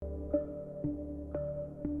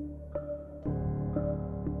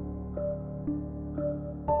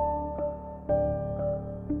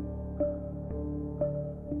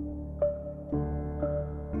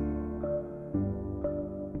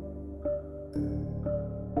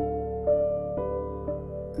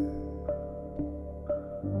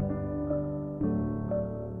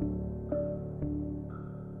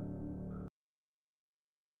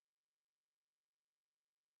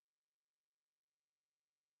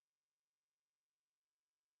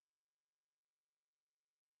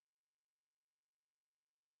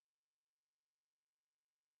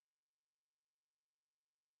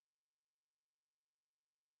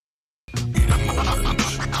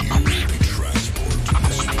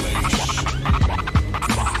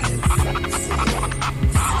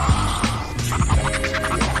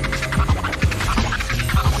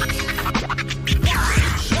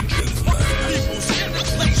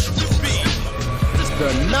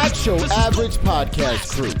Not Your Average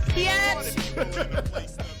Podcast Crew. Yes.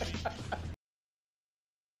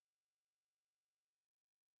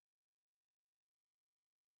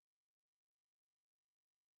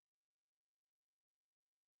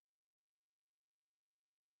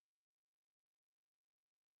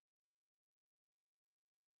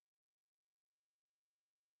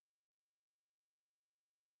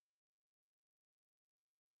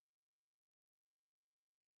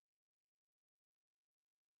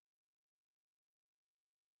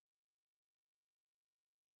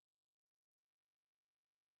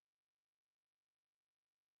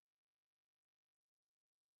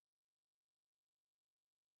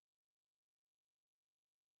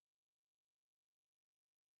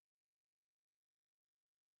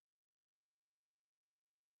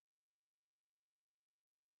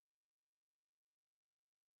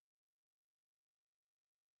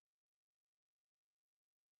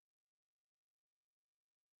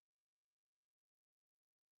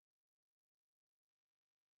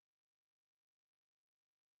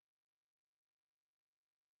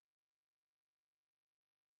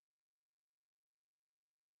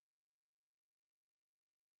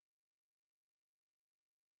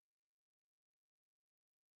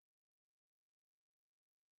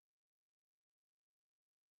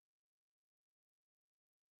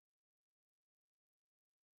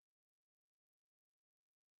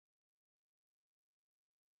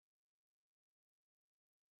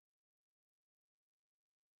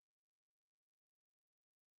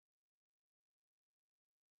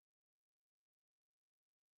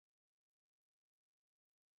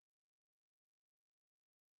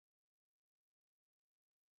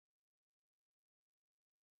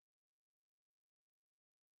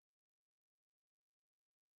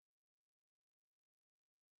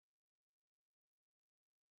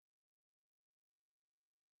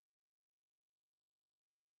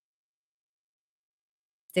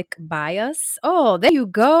 Stick by us. Oh, there you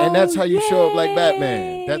go. And that's how you show up like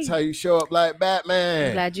Batman. Yay. That's how you show up like Batman.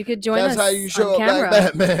 I'm glad you could join That's us how you show on up camera.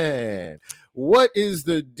 like Batman. What is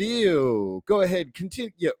the deal? Go ahead,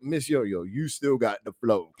 continue. Yeah, Miss Yo-Yo, you still got the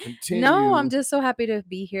flow. Continue. No, I'm just so happy to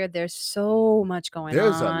be here. There's so much going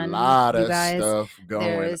There's on. a lot you of guys. stuff going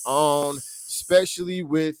There's- on, especially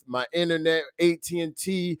with my internet,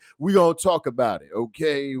 AT&T. We gonna talk about it,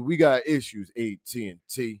 okay? We got issues,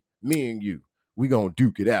 AT&T. Me and you, we gonna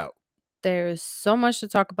duke it out. There's so much to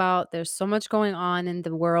talk about. There's so much going on in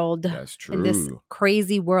the world. That's In this true.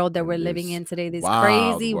 crazy world that In we're living this in today. These wild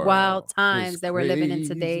crazy, world. wild This times that we're living in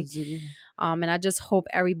today. crazy- And I just hope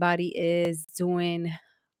everybody is doing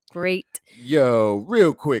great. Yo,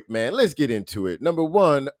 real quick, man. Let's get into it. Number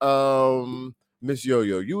one, Miss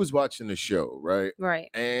Yo-Yo, you was watching the show, right?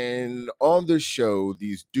 Right. And on the show,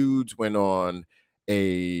 these dudes went on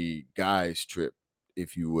a guy's trip,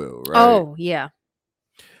 if you will, right? Oh, yeah.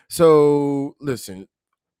 So listen,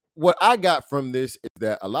 what I got from this is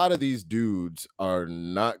that a lot of these dudes are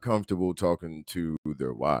not comfortable talking to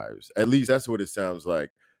their wives. At least that's what it sounds like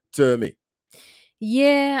to me.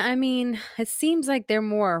 Yeah, I mean, it seems like they're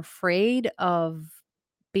more afraid of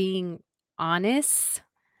being honest,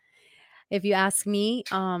 if you ask me,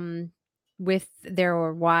 with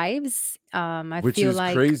their wives. I Which feel is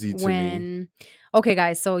like crazy to me. when okay,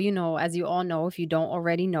 guys, so as you all know, if you don't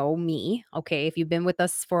already know me, okay, if you've been with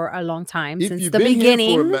us for a long time, If since you've the been here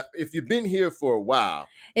beginning, if you've been here for a while,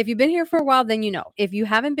 if you've been here for a while, then you know. If you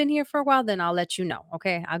haven't been here for a while, then I'll let you know.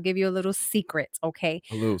 Okay. I'll give you a little secret. Okay.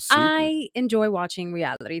 a little secret. I enjoy watching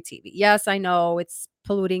reality TV. Yes, I know it's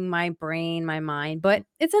polluting my brain, my mind, but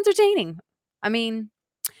it's entertaining. I mean,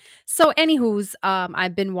 so anywho's,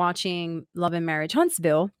 I've been watching Love and Marriage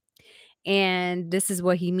Huntsville, and this is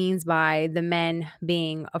what he means by the men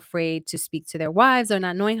being afraid to speak to their wives or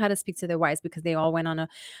not knowing how to speak to their wives because they all went on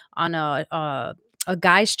a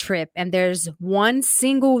guy's trip, and there's one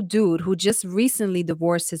single dude who just recently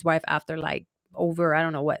divorced his wife after like over I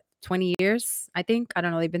don't know what 20 years. I think I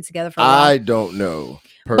don't know. They've been together for a while. I don't know.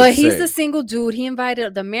 But he's the single dude. He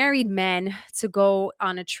invited the married men to go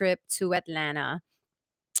on a trip to Atlanta.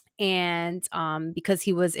 And because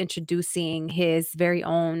he was introducing his very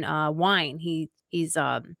own wine, he's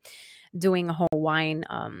doing a whole wine,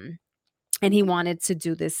 and he wanted to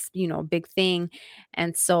do this, big thing.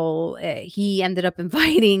 And so he ended up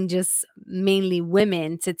inviting just mainly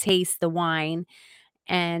women to taste the wine,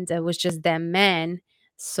 and it was just them men.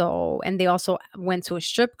 So, and they also went to a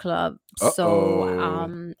strip club. So,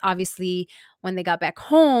 Uh-oh. obviously, when they got back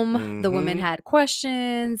home, the women Mm-hmm. had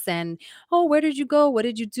questions and, oh, where did you go? What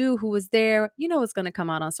did you do? Who was there? You know, it's going to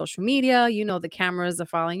come out on social media. You know, the cameras are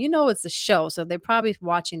following. You know, it's a show. So they're probably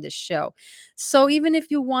watching the show. So even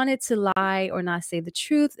if you wanted to lie or not say the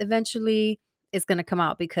truth, eventually it's going to come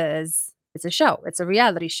out because it's a show. It's a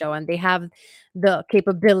reality show. And they have the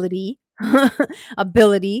capability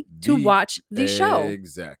ability to The watch the show.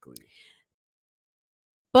 exactly.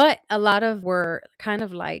 But a lot of were kind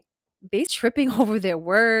of like tripping over their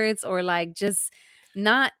words or like just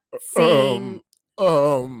not saying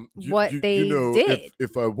Um, you, what you they know, did.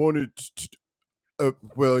 if I wanted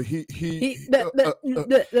well, He like,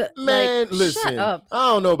 man, shut listen, up. I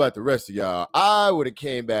don't know about the rest of y'all. I would have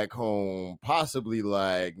came back home possibly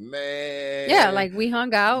like, Yeah, man, like we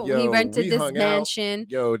hung out. He yo, rented we this hung out. mansion.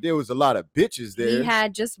 Yo, there was a lot of bitches He there.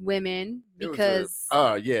 had just women There was a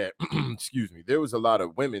because yeah, excuse me. There was a lot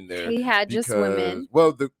of women there he had just because women.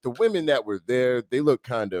 well, the women that were there, they look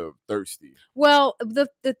kind of thirsty. Well, the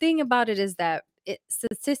thing about it is that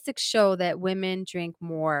statistics show that women drink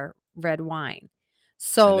more red wine. And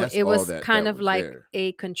So that's it all was that kind that of was like there.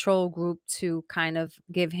 a control group to kind of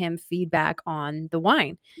give him feedback on the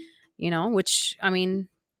wine, which I mean,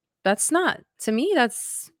 that's not to me,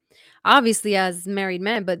 that's obviously as married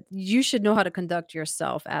men, but you should know how to conduct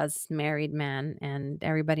yourself as married man and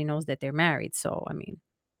everybody knows that they're married. So I mean,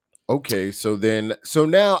 Okay, so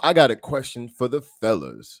now I got a question for the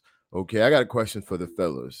fellas. Okay, I got a question for the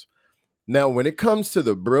fellas. Now, when it comes to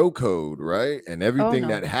the bro code, right, and oh everything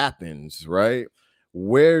that no. happens, right,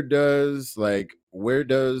 where does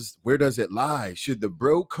it lie? Should the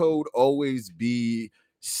bro code always be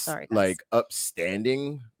Sorry guys. like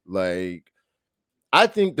upstanding? Like, I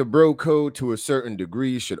think the bro code to a certain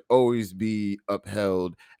degree should always be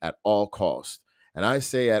upheld at all costs. And I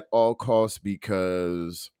say at all costs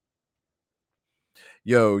because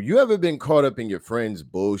yo, you ever been caught up in your friend's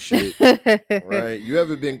bullshit? Right? You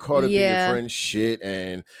ever been caught up in your Yeah. friend's shit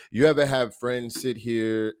and you ever have friends sit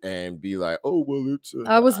here and be like, "Oh, well, it's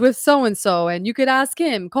I was with so and so, and you could ask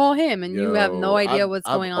him, call him, and you have no yo, idea I've what's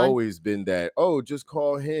I've going on. always been that, oh, just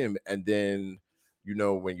call him." And then,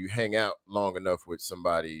 when you hang out long enough with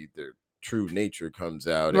somebody, their true nature comes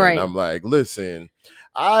out. And Right. I'm like, listen,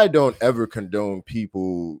 I don't ever condone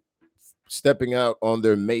people stepping out on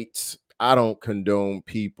their mates. I don't condone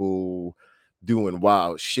people doing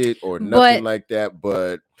wild shit or nothing But like that.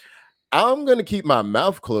 But I'm gonna keep my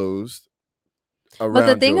mouth closed but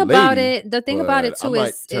around your lady. the thing about But it I too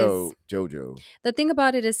might is tell JoJo. the thing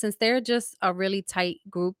about it is since they're just a really tight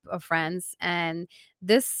group of friends and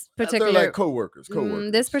this They're like particular coworkers, this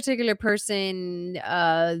coworkers. particular person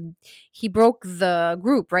he broke the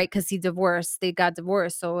group, right? Cuz they got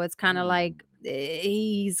divorced. So it's kind of Mm. like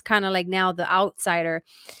he's kind of like now the outsider.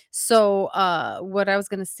 So what I was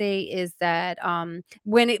going to say is that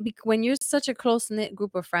when you're such a close knit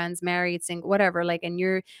group of friends, married, single, whatever, like and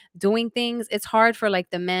you're doing things, it's hard for like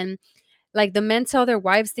the men tell their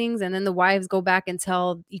wives things and then the wives go back and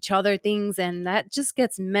tell each other things and that just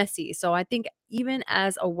gets messy. So I think even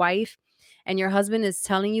as a wife and your husband is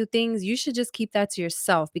telling you things, you should just keep that to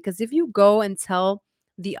yourself because if you go and tell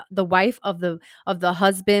the wife of the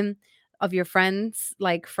husband of your friends,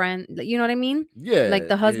 like friend, you know what I mean? Like Yeah,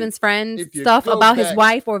 the husband's friend if you stuff go about his back,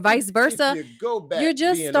 wife or vice if versa, you go back you're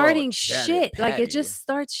just being all starting chatty shit. Like it patty, just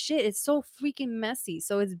starts shit. It's so freaking messy.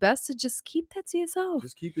 So it's best to just keep that to yourself.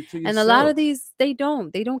 just keep it to And a lot of yourself. these, they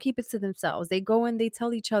don't keep it to themselves. They go and they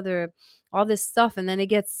tell each other all this stuff, and then it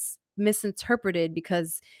gets misinterpreted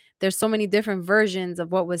because there's so many different versions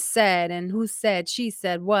of what was said and who said, she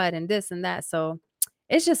said what, and this and that. So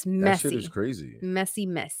it's just That shit is messy, crazy. messy,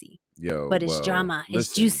 messy. Yo, But it's well, drama. It's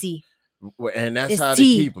listen, juicy. and that's It's how they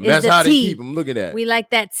tea. keep them. It's That's the how they keep tea. them. Look at that. We like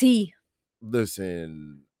that tea.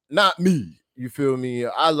 Listen, not me. You feel me?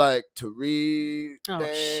 I like to read Oh,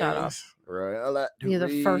 shut up. things, right? I like to You're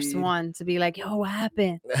the first read. one to be like, yo, what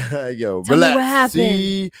happened? Yo, Tell me what relax. happened.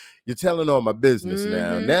 See, you're telling all my business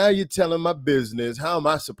now. Mm-hmm. Now you're telling my business. How am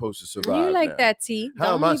I supposed to You survive like now? that tea.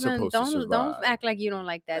 How am I supposed to Don't survive? act like you don't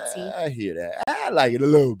like that tea. I hear that. I like it a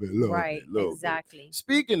little bit, little bit, Right, little bit. exactly.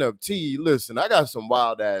 Speaking of tea, listen, I got some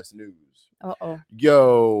wild ass news. Uh-oh.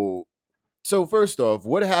 Yo, so first off,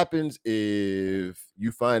 what happens if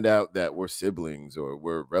you find out that we're siblings or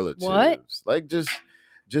we're What? relatives? Like just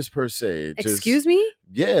per se. Just Excuse me?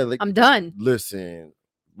 yeah, like I'm done. listen.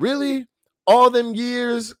 Really? All them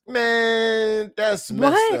years? Man, that's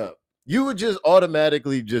messed What? up. You would just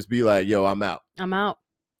automatically just be like, yo, I'm out. I'm out.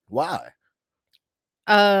 Why?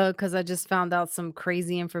 Because I just found out some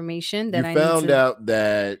crazy information You that I need found to. out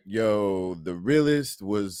that the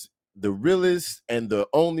realest and the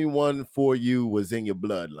only one for you was in your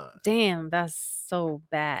bloodline. Damn, that's so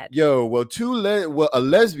bad. Well, a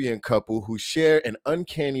lesbian couple who share an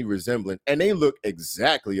uncanny resemblance, and they look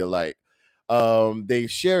exactly alike. They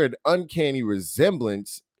share an uncanny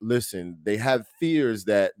resemblance. Listen, they have fears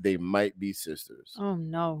that they might be sisters. Oh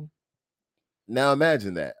no. Now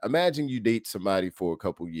imagine that. Imagine you date somebody for a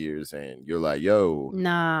couple years and you're like, yo,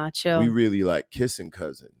 Nah, we chill. really like kissing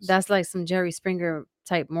cousins. That's like some Jerry Springer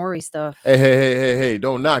type Maury stuff. Hey,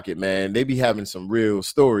 don't knock it, man. They be having some real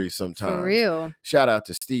stories For sometimes. real. Shout out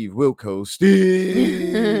to Steve Wilco.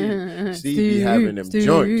 Steve be having them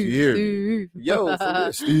joints. You hear me? Steve. Yo, for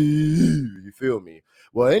real. Steve. You feel me?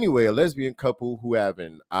 Well, anyway, a lesbian couple who have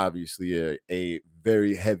obviously a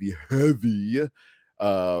very heavy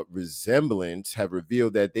resemblance have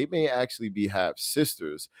revealed that they may actually be half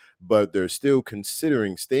sisters, but they're still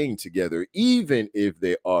considering staying together, even if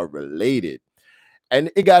they are related. And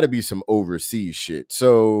it got to be some overseas shit.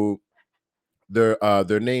 So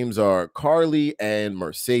their names are Carly and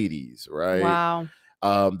Mercedes, right? Wow.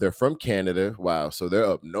 They're from Canada. Wow, so they're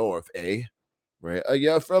up north, eh? Right?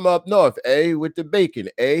 Yeah, from up north, eh? With the bacon,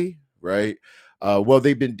 eh? Right? Well,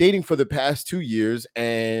 they've been dating for the past 2 years,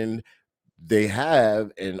 and they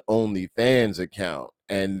have an OnlyFans account,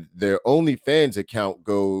 and their OnlyFans account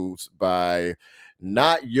goes by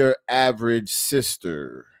 "Not Your Average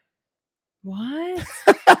Sister." What?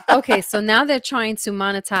 Okay, so now they're trying to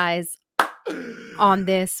monetize on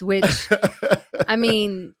this, which I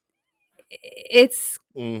mean, it's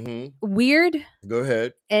Mm-hmm. weird Go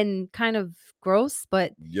ahead. and kind of gross,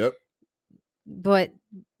 but Yep. but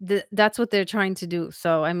that's what they're trying to do.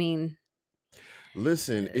 So I mean,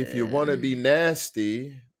 Listen, if you want to uh, be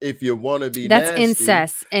nasty, that's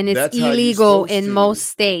incest, and it's that's how you illegal supposed in most to.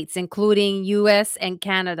 states, including U.S. and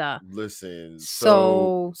Canada. Listen,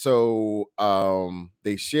 So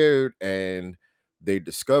they shared and they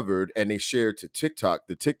discovered and they shared to TikTok,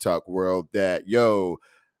 the TikTok world, that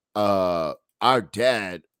uh our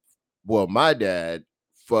dad, well, my dad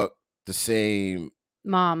fucked the same.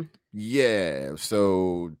 mom, Yeah,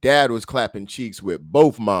 so dad was clapping cheeks with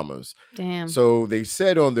both mamas. damn. So they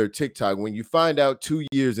said on their TikTok, when you find out 2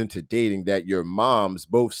 years into dating that your moms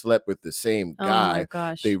both slept with the same Oh my guy, they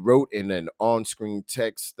gosh. wrote in an on-screen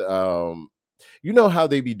text. You know how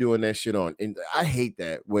they be doing that shit on, and I hate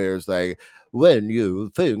that. Where it's like, when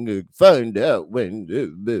you find out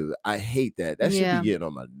I hate that. That should be Yeah. getting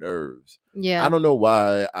on my nerves. I Yeah. don't know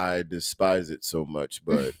why I despise it so much,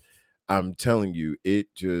 but I'm telling you,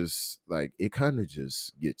 it just like it kind of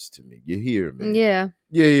just gets to me. You hear me? Yeah.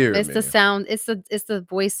 You hear It's the me? sound, it's the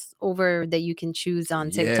voice over that you can choose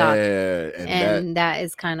on TikTok, Yeah, and that. and that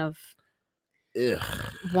is kind of Ugh.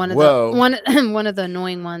 one of the Well, one one of the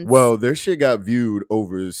annoying ones. their shit got viewed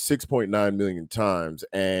over 6.9 million times,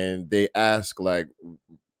 and they ask like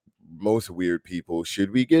most weird people,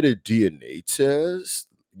 should we get a DNA test?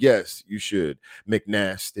 Yes, you should.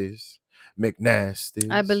 McNasties, I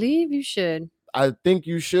McNasties. believe you should. I think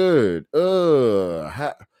you should. I,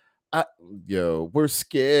 we're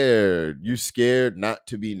scared. You scared not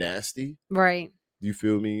to be nasty? Right. You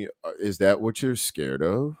feel me? Is that what you're scared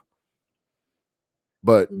of?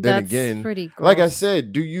 But then That's again, pretty like I gross.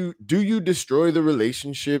 said, do you destroy the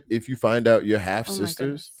relationship if you find out you're half Oh my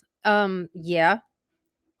sisters? goodness. Yeah.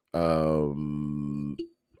 Um,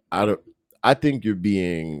 I don't. I think you're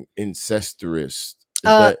being incestuous. Is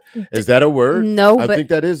Uh, that d is that a word? no, I but think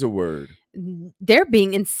that is a word. they're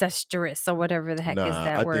being incestuous or whatever the heck is Nah,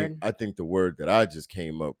 that word. I think the word that I just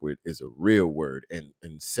came up with is a real word, and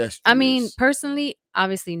I mean, incestuous. personally,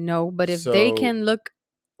 obviously no, but if they So, can look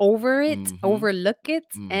over it, mm-hmm, overlook it,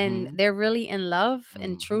 and mm-hmm, they're really in love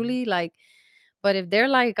and mm-hmm. truly like, but if they're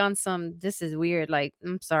like on some, this is weird, like,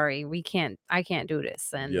 I'm sorry, I can't do this.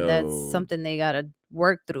 And that's Yo, something they gotta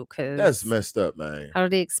work through that's because messed up, man. how do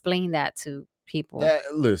they explain that to people? That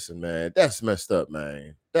listen, man, that's messed up,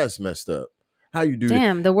 man. That's messed up. How you do that?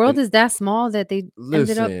 Damn, the world And is that small that they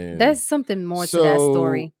ended up, there's listen, something more to that so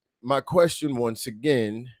story. my question once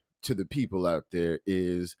again to the people out there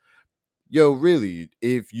is, yo, really,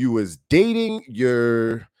 if you was dating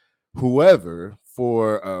your whoever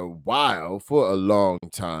for a while, for a long Your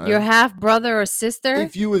time, half brother or sister,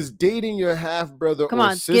 if you was dating your half brother come or on,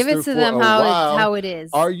 give it sister to for them a how while, it is.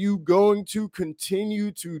 are you going to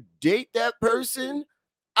continue to date that person?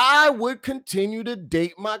 I would continue to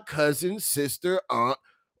date my cousin, sister, aunt,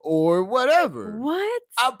 or whatever. What?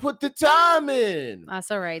 I put the time in.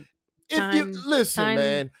 That's all right. If you listen, Time.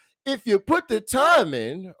 man, if you put the time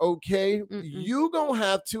in, okay, Mm-mm. you gonna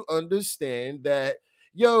have to understand that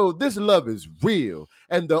Yo, this love is real.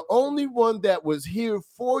 And the only one that was here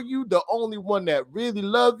for you, the only one that really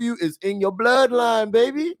love you is in your bloodline,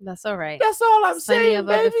 baby. That's all right. That's all I'm There's plenty saying, of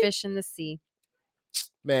other baby. fish in the sea.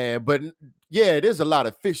 Man, but yeah, there's a lot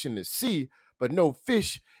of fish in the sea, but no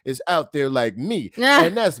fish is out there like me.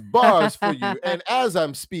 And that's bars for you. And as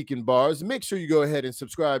I'm speaking bars, make sure you go ahead and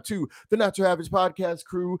subscribe to the Not Your Average Podcast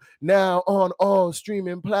Crew now on all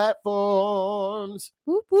streaming platforms.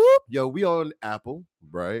 Whoop, whoop. Yo, we on Apple,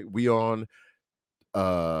 right? We on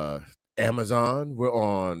uh Amazon, we're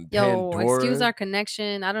on Yo, excuse Pandora, our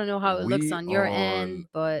connection. I don't know how it looks we on your on end,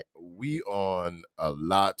 but we on a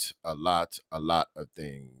lot of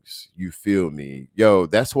things. You feel me? Yo,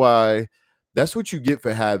 that's what you get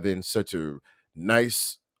for having such a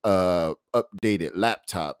nice updated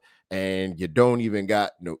laptop, and you don't even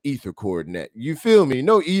got no ethercord net. You feel me?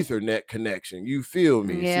 No ethernet connection. You feel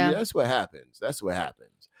me? See, yeah, that's what happens. That's what happens.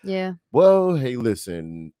 yeah. Well, hey,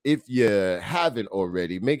 listen, if you haven't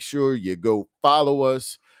already, make sure you go follow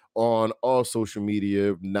us on all social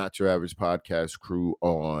media, Not Your Average Podcast Crew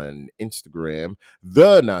on Instagram,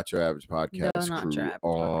 the Not Your Average No, Podcast not your Crew average podcast.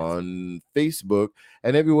 on Facebook,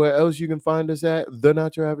 and everywhere else you can find us at the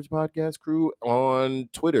Not Your Average Podcast Crew on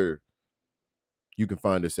Twitter. You can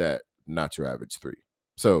find us at Not Your Average 3.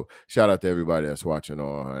 So shout out to everybody that's watching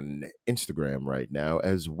on Instagram right now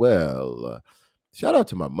as well. Shout out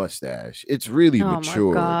to my mustache. It's really Oh my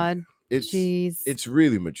matured. God. Jeez. It's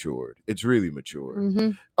really matured. It's really matured. Mm-hmm.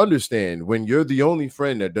 Understand, when you're the only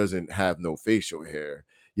friend that doesn't have no facial hair,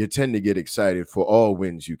 you tend to get excited for all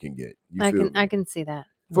wins you can get. You feel me? I can see that.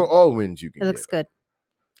 For all wins you can It looks get.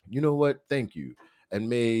 good. You know what? Thank you. And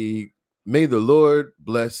may the Lord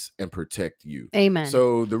bless and protect you. Amen.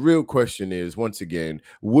 So the real question is, once again,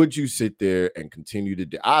 would you sit there and continue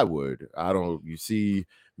to I would. I don't, you see,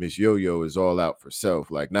 Miss Yo-Yo is all out for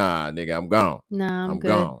self. Like, nah, nigga, I'm gone. Nah, I'm good.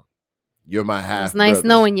 Gone. You're my It half was nice brother.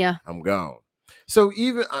 knowing you. I'm gone. So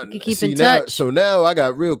even We could keep see in now, touch. so now I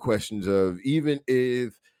got real questions of, even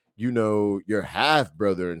if you know your half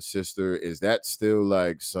brother and sister, is that still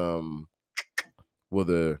like some, well,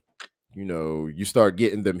 the, you know, you start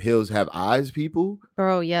getting them hills have eyes people?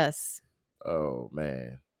 Bro, yes. Oh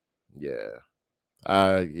man. Yeah.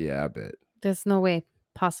 I bet. There's no way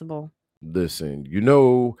possible. Listen, you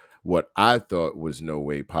know what I thought was no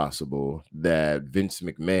way possible, that Vince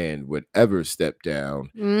McMahon would ever step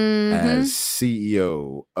down Mm-hmm. as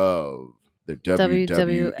CEO of the WWE.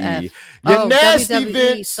 WWF. You Oh, nasty WWE,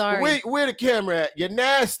 Vince. sorry. Wait, where the camera at? You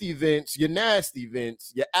nasty Vince. You nasty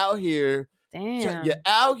Vince. You're out here. Damn. You're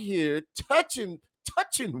out here touching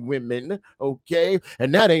women, okay?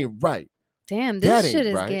 And that ain't right. Damn, That this shit ain't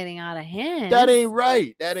is right. getting out of hand. That ain't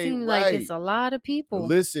right. That Seems ain't like right. it's a lot of people.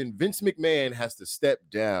 Listen, Vince McMahon has to step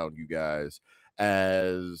down, you guys,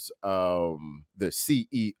 as the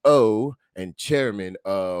CEO and chairman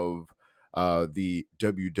of the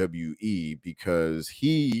WWE, because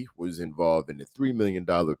he was involved in a $3 million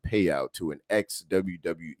payout to an ex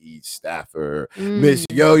WWE staffer. Miss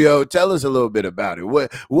Yo-Yo, tell us a little bit about it.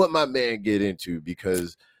 What my man get into,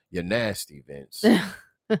 because you're nasty, Vince.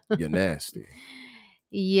 You're nasty.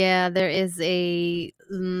 Yeah, there is a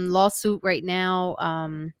lawsuit right now.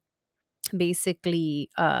 Basically,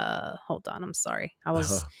 hold on, I'm sorry. I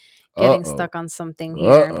was getting stuck on something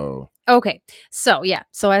here. Okay. So yeah.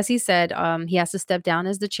 So as he said, he has to step down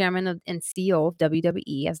as the chairman and CEO of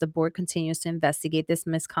WWE as the board continues to investigate this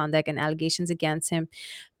misconduct and allegations against him.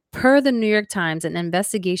 Per the New York Times, an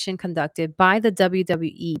investigation conducted by the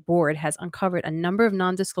WWE board has uncovered a number of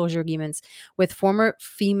non-disclosure agreements with former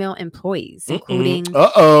female employees, including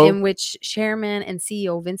in which chairman and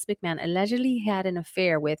CEO Vince McMahon allegedly had an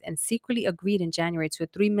affair with and secretly agreed in January to a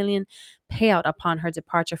 $3 million payout upon her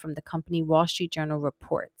departure from the company, Wall Street Journal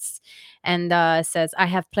reports. And says, I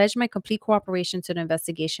have pledged my complete cooperation to the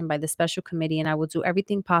investigation by the special committee, and I will do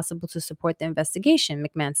everything possible to support the investigation,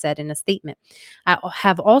 McMahon said in a statement. I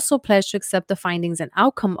have also pledged to accept the findings and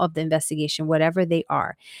outcome of the investigation, whatever they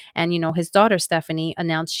are. And, you know, his daughter, Stephanie,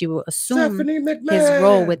 announced she will assume his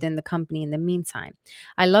role within the company in the meantime.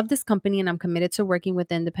 I love this company, and I'm committed to working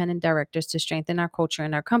with independent directors to strengthen our culture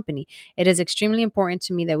and our company. It is extremely important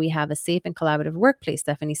to me that we have a safe and collaborative workplace,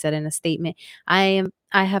 Stephanie said in a statement.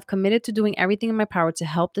 I have committed to doing everything in my power to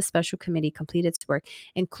help the special committee complete its work,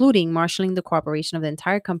 including marshaling the cooperation of the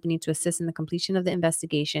entire company to assist in the completion of the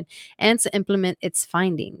investigation and to implement its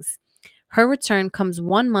findings. Her return comes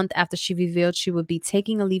 1 month after she revealed she would be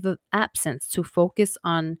taking a leave of absence to focus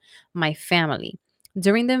on my family.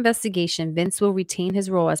 During the investigation, Vince will retain his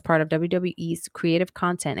role as part of WWE's creative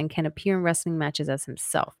content and can appear in wrestling matches as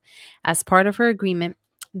himself. As part of her agreement,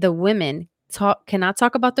 the women cannot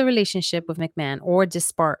talk about the relationship with McMahon or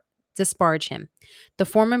disparage him. The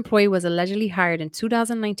former employee was allegedly hired in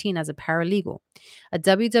 2019 as a paralegal. A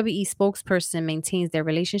WWE spokesperson maintains their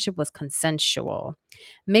relationship was consensual.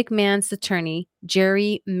 McMahon's attorney,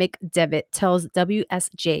 Jerry McDevitt, tells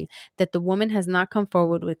WSJ that the woman has not come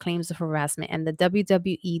forward with claims of harassment and the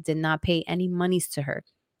WWE did not pay any monies to her.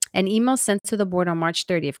 An email sent to the board on March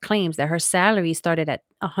 30th claims that her salary started at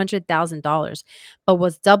 $100,000, but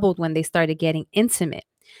was doubled when they started getting intimate.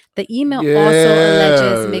 The email also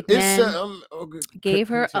alleges Yeah, it's McMahon okay,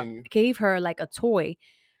 continue. gave her like a toy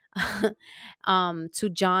to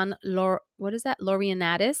John what is that?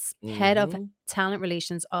 Laureanatis, head of Hmm. talent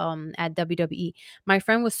relations at WWE. My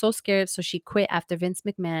friend was so scared, so she quit after Vince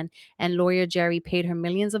McMahon and lawyer Jerry paid her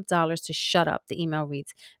millions of dollars to shut up, the email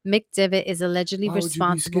reads. Mick Devitt is allegedly Why would you be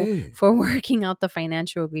responsible scared? for working out the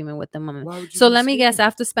financial agreement with the woman. Why would you So be let me guess, scared?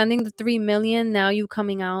 after spending the 3 million, now you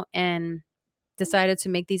coming out and decided to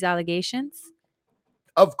make these allegations?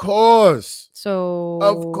 Of course. Of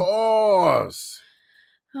So course.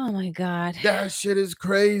 oh my God. That shit is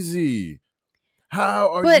crazy.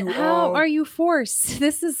 How are But you how are all? you forced?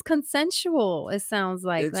 This is consensual, it sounds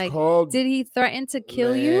like. It's Like, called, did he threaten to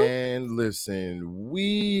kill you? man, listen,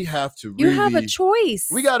 we have to You have a really, we choice.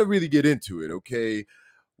 got to really get into it, okay?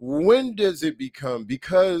 When does it become,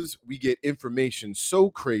 because we get information so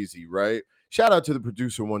crazy, right? Shout out to the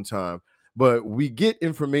producer one time, but we get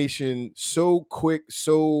information so quick,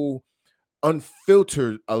 so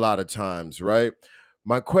unfiltered a lot of times, right?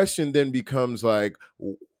 My question then becomes like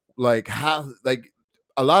how, like,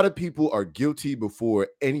 a lot of people are guilty before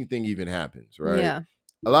anything even happens, right? Yeah,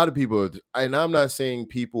 A lot of people, and I'm not saying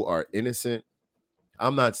people are innocent.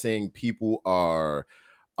 I'm not saying people are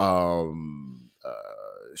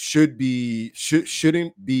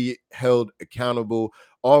shouldn't be held accountable.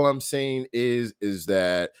 All I'm saying is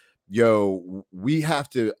that, yo, we have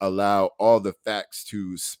to allow all the facts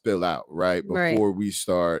to spill out, right, right. before we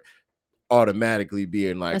start automatically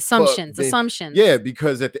being like, fuck Assumptions, Vince. Yeah, assumptions.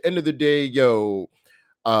 because at the end of the day, yo,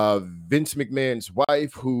 Vince McMahon's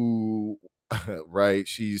wife, who, right,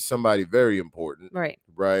 she's somebody very important, Right.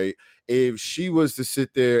 right? If she was to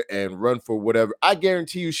sit there and run for whatever, I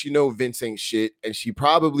guarantee you she know Vince ain't shit, and she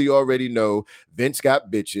probably already know Vince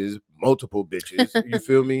got bitches, multiple bitches. You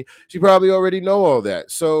feel me? She probably already know all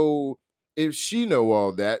that. So if she know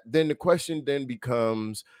all that, then the question then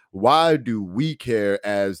becomes, why do we care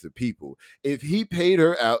as the people? If he paid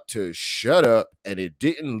her out to shut up and it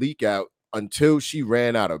didn't leak out until she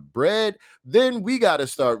ran out of bread, then we got to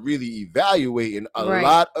start really evaluating a Right.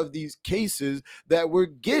 lot of these cases that we're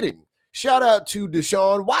getting. Shout out to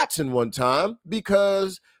Deshaun Watson one time,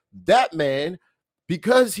 because that man,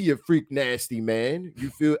 because he a freak nasty man, you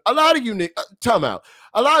feel, a lot of you time out,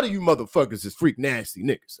 a lot of you motherfuckers is freak nasty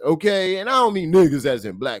niggas, okay? And I don't mean niggas as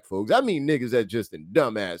in black folks, I mean niggas as just in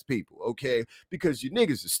dumbass people, okay? Because you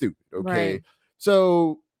niggas are stupid, Right. okay?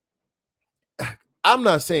 So I'm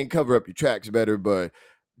not saying cover up your tracks better, but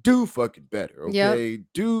do fucking better, Yep. okay?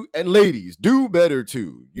 Do, and ladies, do better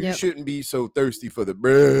too. You Yep. shouldn't be so thirsty for the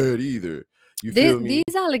bread either. You These feel me?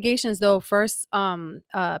 these allegations though first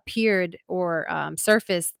appeared or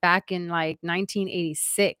surfaced back in like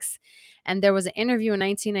 1986, and there was an interview in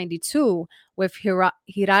 1992 with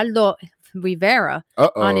Giraldo Rivera Uh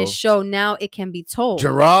on his oh. show Now It Can Be Told.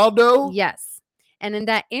 Geraldo? Yes. And in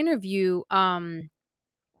that interview,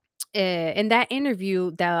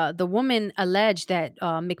 the woman alleged that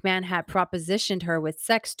McMahon had propositioned her with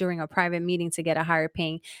sex during a private meeting to get a higher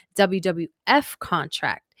paying WWF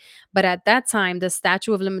contract. But at that time, the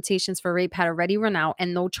statute of limitations for rape had already run out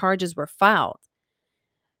and no charges were filed.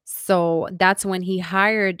 So that's when he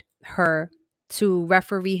hired her to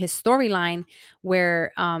referee his storyline,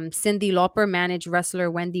 where Cyndi Lauper managed wrestler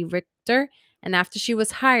Wendy Richter. And after she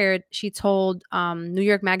was hired, she told New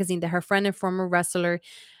York Magazine that her friend and former wrestler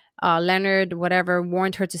Leonard, whatever,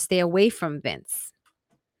 warned her to stay away from Vince.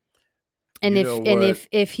 And You know what?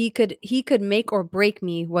 if he could make or break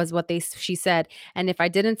me was what she said. And if I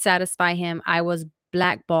didn't satisfy him, I was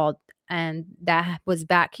blackballed. And that was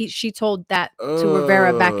back. She told that to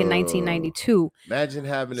Rivera back in Uh 1992. Imagine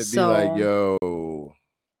having to be like, So yo,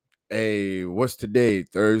 hey, what's today?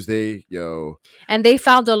 Thursday? Yo. and they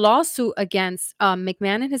filed a lawsuit against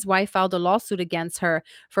McMahon and his wife filed a lawsuit against her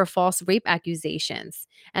for false rape accusations.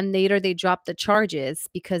 And later they dropped the charges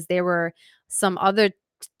because there were some other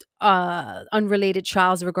unrelated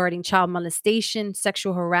trials regarding child molestation,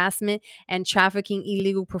 sexual harassment, and trafficking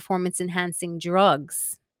illegal performance enhancing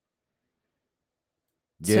drugs.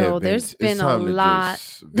 Yeah, So Vince. there's been a lot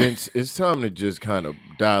Vince, it's time to just kind of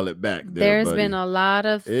dial it back there, there's been buddy. a lot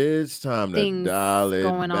of It's time to things dial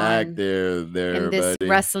going it back on in there, this buddy.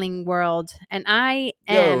 wrestling world, and I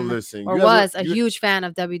Yo, am listen, or you ever was a you huge fan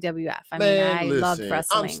of WWF. I mean, man, I loved listen, I'm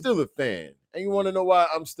wrestling. still a fan. And you want to know why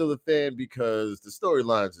I'm still a fan? Because the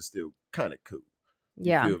storylines are still kind of cool.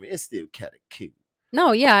 You Yeah. feel me? It's still kind of cool.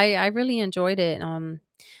 No, yeah, I really enjoyed it. I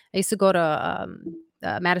used to go to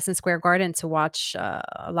Madison Square Garden to watch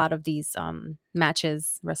a lot of these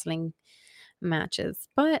matches, wrestling matches.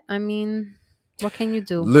 But I mean, what can you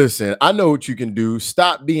do? Listen, I know what you can do.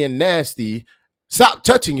 Stop being nasty. Stop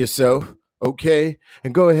touching yourself. Okay.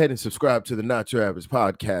 And go ahead and subscribe to the Not Your Average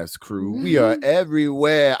Podcast crew. We are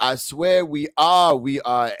everywhere. I swear we are. We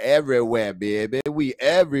are everywhere, baby. We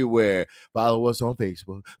everywhere. Follow us on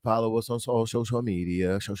Facebook. Follow us on social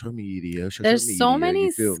media. Social media. Social There's so media. You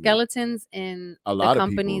many feel me? skeletons in A the lot of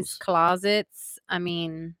company's people's. closets. I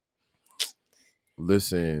mean,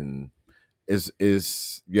 Listen, it's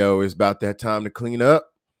about that time to clean up.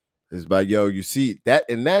 It's by you see that,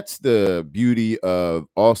 and that's the beauty of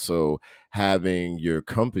also having your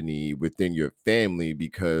company within your family,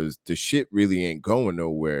 because the shit really ain't going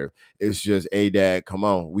nowhere. It's just, hey dad, come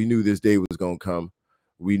on. We knew this day was gonna come.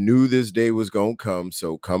 We knew this day was gonna come.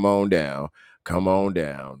 So come on down. Come on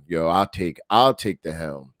down. Yo, I'll take the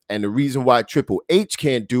helm. And the reason why Triple H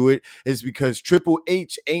can't do it is because Triple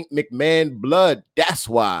H ain't McMahon blood. That's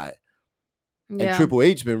why. And yeah, Triple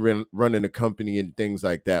H been running the company and things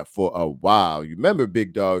like that for a while. You remember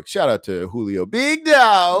Big Dog? Shout out to Julio Big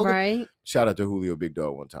Dog. right? Shout out to Julio Big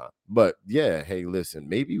Dog one time. But yeah, hey, listen,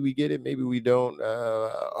 maybe we get it, maybe we don't.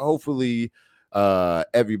 Hopefully,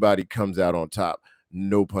 everybody comes out on top.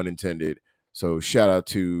 No pun intended. So shout out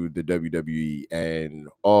to the WWE and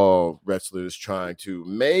all wrestlers trying to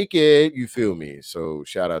make it. You feel me? So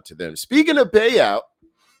shout out to them. Speaking of payout,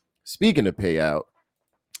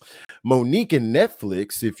 Monique and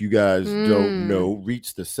Netflix, if you guys don't Mm. know,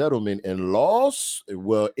 reached a settlement in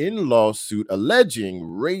lawsuit alleging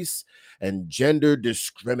race and gender Oh,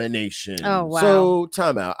 discrimination. wow. So,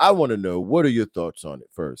 time out. I want to know, what are your thoughts on it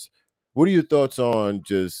first? What are your thoughts on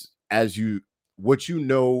just what you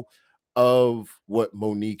know of what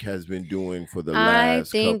Monique has been doing for the I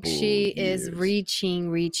last think couple she is years?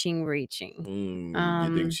 reaching. You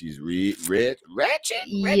think she's ratchet, ratchet,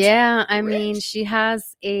 Yeah, I mean, ratchet? she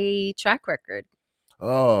has a track record.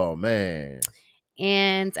 Oh man.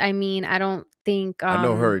 And I mean, I don't think I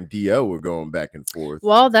know her and DL were going back and forth.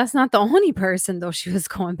 well, that's not the only person though she was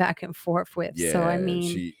going back and forth with. So I Yeah,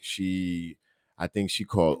 mean, she I think she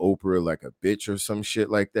called Oprah like a bitch or some shit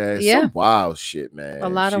like that. yeah, Some wild shit, a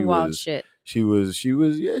man. lot of wild shit. She was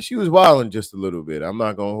wilding just a little bit. I'm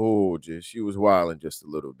not gonna hold you. She was wilding just a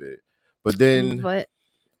little bit. But then, But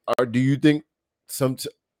do you think some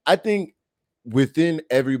I think within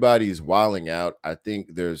everybody's wilding out, I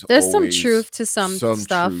think there's there's some always truth to some some truth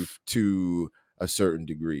stuff. to a certain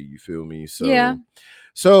degree. You feel me? Yeah.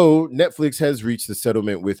 So Netflix has reached a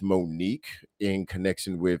settlement with Monique in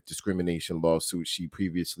connection with discrimination lawsuits she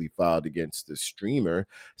previously filed against the streamer,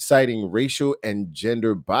 citing racial and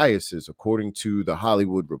gender biases, according to the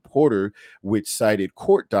Hollywood Reporter, which cited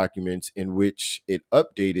court documents in which it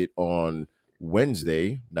updated on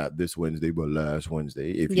Wednesday, not this Wednesday, but last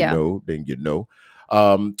Wednesday. If you Yeah. know, then you know.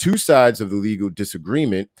 Two sides of the legal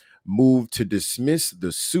disagreement moved to dismiss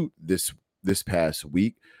the suit this past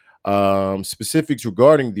week. Specifics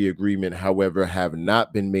regarding the agreement, however, have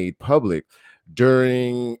not been made public.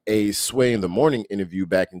 During a Sway in the Morning interview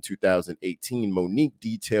back in 2018, Monique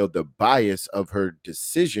detailed the bias of her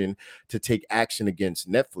decision to take action against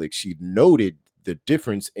Netflix. She noted the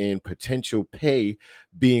difference in potential pay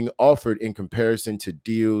being offered in comparison to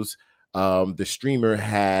deals the streamer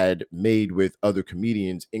had made with other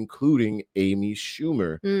comedians, including Amy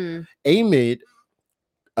Schumer. Mm. Amid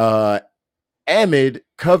uh, amid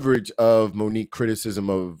coverage of Monique criticism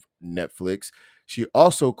of Netflix, she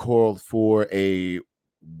also called for a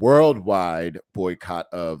worldwide boycott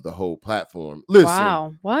of the whole platform. Listen,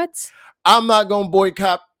 Wow. What? I'm not gonna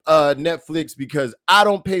boycott Netflix because I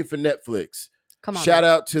don't pay for Netflix. Come on Shout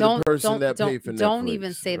now. out to the Don't person don't that paid for don't don't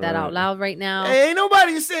even Netflix. say All that out right. loud right now. Hey, ain't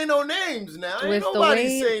nobody say no names now. Ain't With the nobody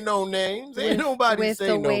way say no names. Ain't with nobody with the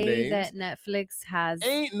say no way names. that Netflix has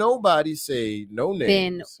Ain't nobody say no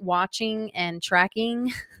been names. watching and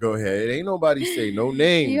tracking, Go ahead. Ain't nobody say no you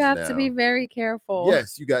names have to be now. very careful.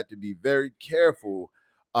 Yes, you got to be very careful.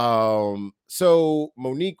 So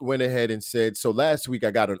Monique went ahead and said, so last week I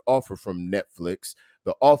got an offer from Netflix.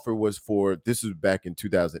 The offer was for, this was back in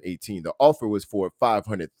 2018. The offer was for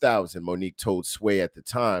 500,000. Monique told Sway at the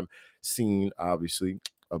time, seen obviously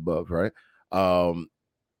above, right?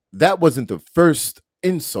 that wasn't the first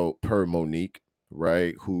insult per Monique,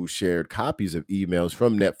 right? Who shared copies of emails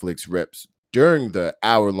from Netflix reps during the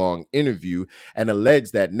hour-long interview and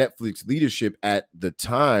alleged that Netflix leadership at the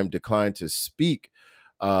time declined to speak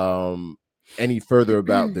um, any further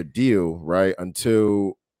about the deal, right?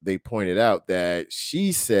 Until they pointed out that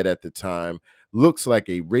she said at the time looks like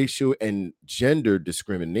a racial and gender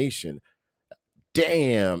discrimination.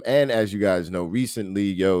 Damn. And as you guys know,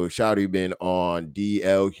 recently, Shawty been on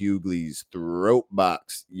DL Hughley's throat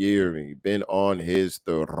box. Yeah, been on his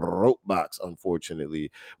throat box,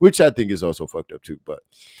 unfortunately, which I think is also fucked up too. But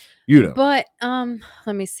But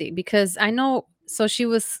let me see, because I know, so she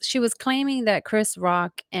was claiming that Chris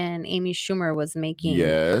Rock and Amy Schumer was making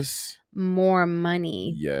yes, more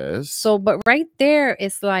money. yes. So, but right there,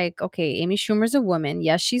 it's like, okay, Amy Schumer's a woman.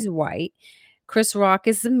 Yes, she's white. Chris Rock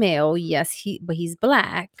is a male. Yes, but he's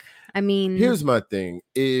black. I mean, Here's my thing.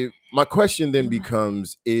 If my question then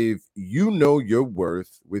becomes, if you know your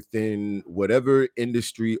worth within whatever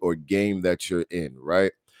industry or game that you're in,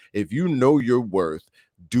 right? If you know your worth,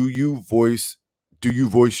 do you voice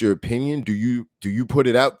your opinion? Do you put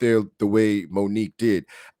it out there the way Monique did?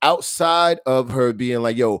 Outside of her being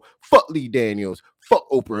like, yo, fuck Lee Daniels, fuck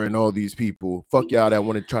Oprah and all these people, fuck y'all that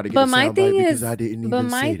want to try to get a but my soundbite thing because I is, didn't but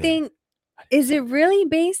even my say that. thing is, it really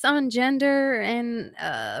based on gender and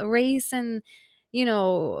race and, you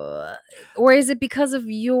know, or is it because of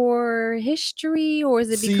your history, or is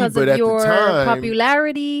it See, because but of at the your time,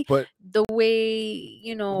 popularity, but the way,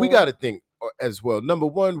 we got to think as well. Number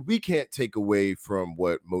one, we can't take away from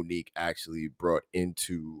what Monique actually brought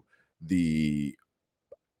into the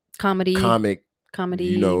comedy comic.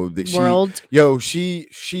 comedy That world,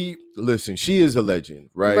 she listen, she is a legend,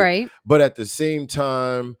 right? right? But at the same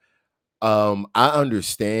time, I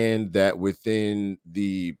understand that within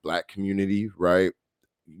the black community, right,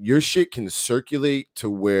 your shit can circulate to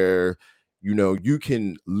where you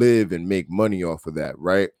can live and make money off of that,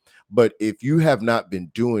 right? But if you have not been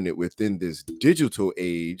doing it within this digital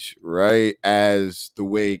age, right, as the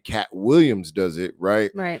way Cat Williams does it, right,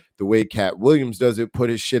 Right. the way Cat Williams does it, put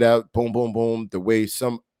his shit out, boom boom boom, the way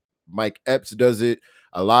some Mike Epps does it,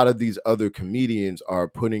 a lot of these other comedians are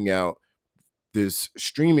putting out this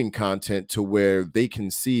streaming content to where they can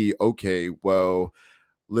see, okay, well,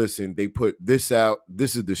 listen, they put this out,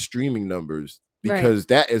 this is the streaming numbers, Right. because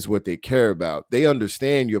that is what they care about. They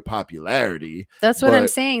understand your popularity, That's what I'm but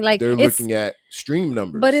saying. Like, they're it's, looking at stream but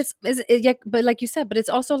numbers. it's is it, yeah, but like you said, but it's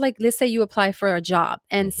also like, let's say you apply for a job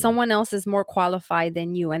and Mhm. someone else is more qualified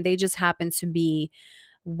than you, and they just happen to be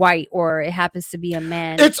white, or it happens to be a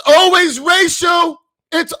man. It's always racial.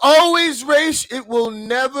 It's always race. It will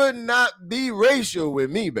never not be racial with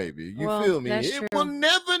me, baby. You Well, feel me? that's It will true.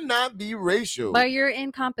 never not be racial. But you're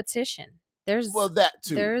in competition. Well, There's that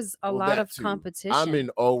too. there's a Well, lot that of too. I'm in competition.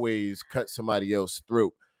 always cut somebody else's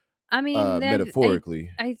throat, I mean, then metaphorically.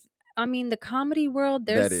 I mean, the comedy world,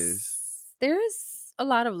 That is. there's a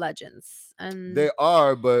lot of legends, and There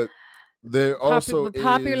are, but there also is.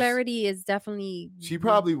 popularity is definitely, She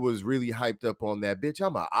probably was really hyped up on that bitch.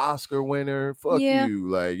 I'm an Oscar winner. Fuck yeah. you.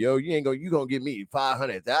 Like, yo, you gonna give me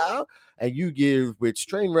 500,000, and you give, which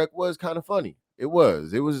Trainwreck was kind of funny. It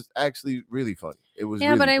was. It was actually really funny. It was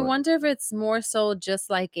Yeah, but really I funny. wonder if it's more so just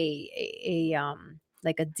like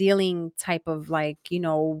like a dealing type of, like,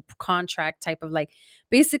 contract type of, like,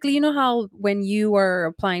 basically, how when you are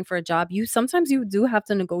applying for a job, you sometimes you do have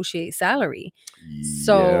to negotiate salary. Yeah.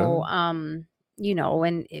 So, and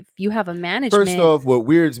if you have a First management, off, what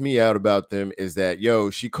weirds me out about them is that,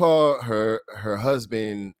 she called her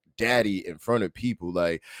husband daddy in front of people,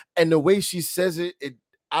 like, and the way she says it,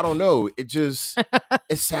 I don't know, it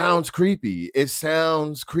sounds creepy. It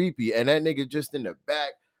sounds creepy, and that nigga just in the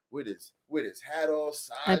back with his hat all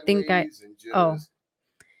I think I sideways and oh, just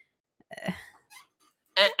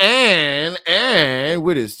and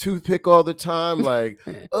with his toothpick all the time, like,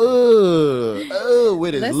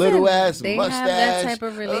 with his little listen, ass they have that mustache, type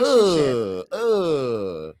of relationship.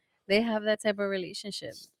 uh. They have that type of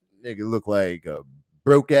relationship. Nigga look like a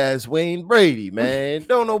broke ass Wayne Brady, man.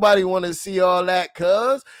 Don't nobody want to see all that,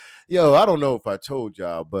 cuz. Yo, I don't know if I told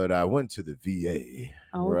y'all, but I went to the VA,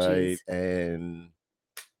 Oh, right? geez. And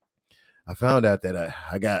I found out that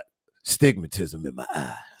I got stigmatism in my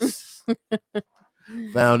eyes.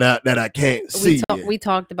 Found out that I can't see. We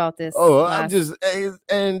talked about this Oh, I'm last. just,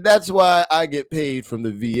 and that's why I get paid from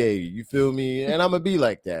the VA. You feel me? And I'm gonna be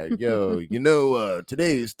like that, yo.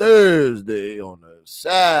 Today's Thursday on a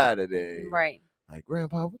Saturday. Right. Like,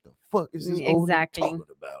 Grandpa, what the fuck is this old nigga Exactly. talking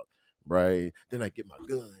about? Right? Then I get my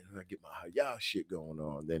gun and I get my Hayah shit going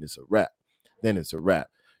on. Then it's a wrap.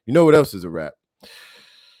 You know what else is a wrap?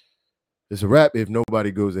 it's a wrap if nobody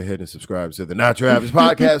goes ahead and subscribes to the Not Your Average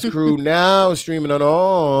Podcast Crew, now streaming on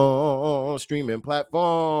all streaming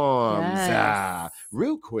platforms. Yes.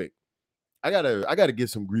 Real quick, I gotta get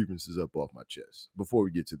some grievances up off my chest before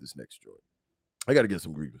we get to this next joint. I gotta get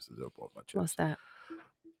some grievances up off my What's chest. that?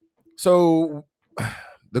 So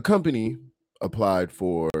the company applied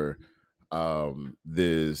for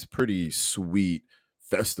this pretty sweet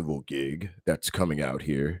festival gig that's coming out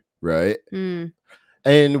here, right? Mm,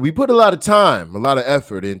 And we put a lot of time, a lot of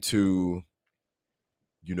effort into,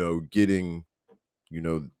 getting,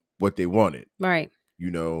 what they wanted, right.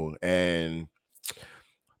 and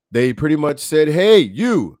they pretty much said, hey,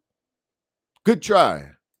 you, good try,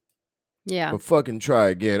 Yeah. but fucking try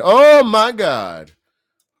again. Oh my God.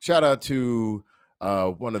 Shout out to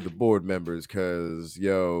one of the board members, because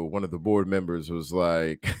one of the board members was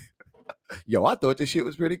like, yo, I thought this shit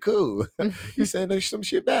was pretty cool. He said there's some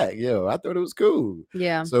shit back. Yo, I thought it was cool.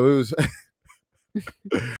 Yeah. So it was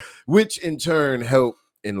which in turn helped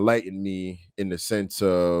enlighten me in the sense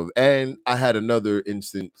of, and I had another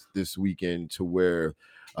instance this weekend to where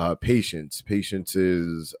patience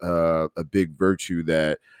is a big virtue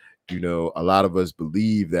that a lot of us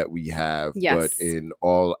believe that we have, but Yes. in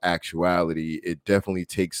all actuality it definitely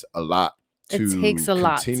takes a lot It takes to a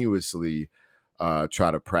lot. continuously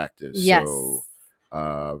try to practice. Yes.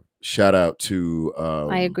 So shout out to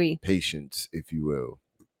I agree. patience, if you will.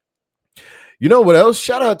 You know what else?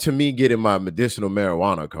 Shout out to me getting my medicinal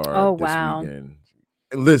marijuana card Oh, this wow. weekend.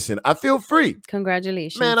 And listen, I feel free.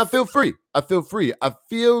 Congratulations. Man, I feel free. I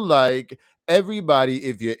feel like everybody,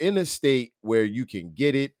 if you're in a state where you can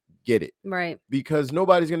get it, Right. because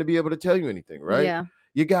nobody's going to be able to tell you anything, right? Yeah.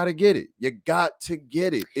 You got to get it. You got to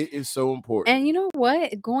get it. It is so important. And you know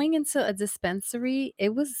what? Going into a dispensary,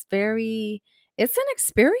 it's an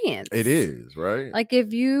experience. It is, right? Like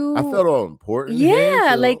if you I felt all important.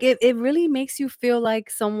 Yeah, like it really makes you feel like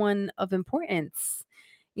someone of importance.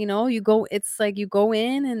 It's like you go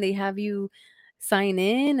in and they have you sign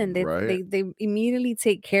in and Right. they immediately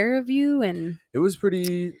take care of you. And It was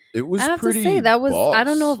pretty I have to say I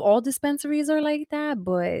don't know boss. if all dispensaries are like that,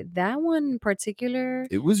 but that one in particular,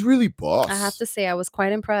 It was really boss. I have to say I was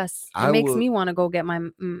quite impressed. It I makes would me want to go get my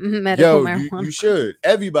medical marijuana. you should.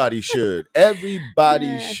 Everybody should.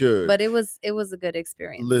 Everybody should. But it was a good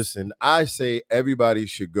experience. Listen, I say everybody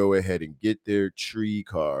should go ahead and get their tree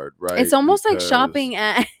card, right? It's almost like Because shopping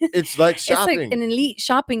at it's like it's shopping. like an elite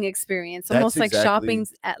shopping experience. That's Almost like exactly- shopping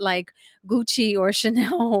at like Gucci or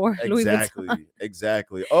Chanel or Louis Vuitton.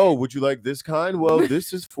 Exactly. Oh, would you like this kind? Well,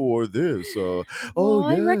 this is for this. Well,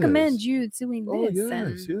 I yes. recommend you doing Oh, this. yes,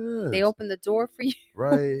 And yes. they open the door for you.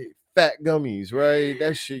 Right. Fat gummies, right?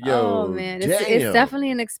 That shit, Oh man, it's damn.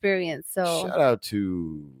 definitely an experience. So Shout out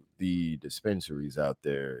to the dispensaries out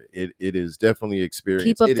there. It is definitely experience.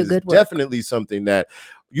 Keep up it the is good work. definitely something that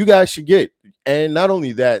you guys should get. And not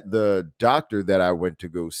only that, the doctor that I went to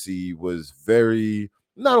go see was very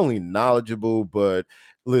not only knowledgeable, but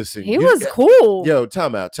listen, he was cool. Yo,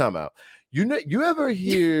 time out. You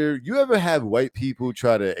ever have white people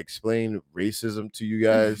try to explain racism to you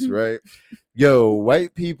guys, right? Yo,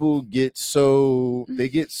 white people get so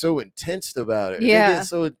intense about it. Yeah. They get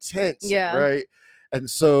so intense, Yeah. right? And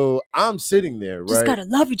so I'm sitting there, right? Just gotta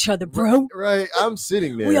love each other, bro. Right. I'm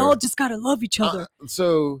sitting there. We all just gotta love each other.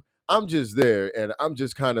 So I'm just there and I'm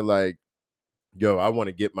just kind of like, yo, I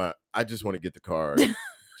just want to get the card.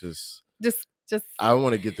 just I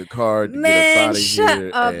want to get the card to get us out of shut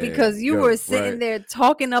here up, because you were sitting there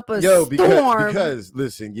talking up a storm. Because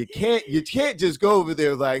listen, you can't just go over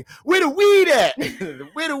there like, where the weed at?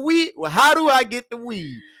 Where the weed? Well, how do I get the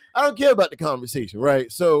weed? I don't care about the conversation, right?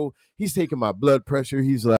 So he's taking my blood pressure.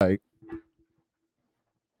 He's like,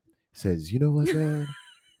 says, you know what, man?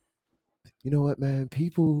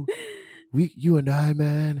 People, you and I,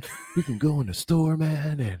 man, we can go in the store,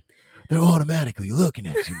 man, and they're automatically looking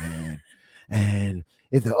at you, man. And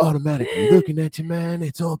if they're automatically looking at you, man,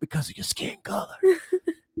 it's all because of your skin color.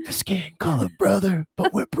 Your skin color, brother,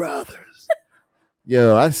 but we're brothers.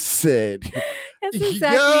 Yo, I said. That's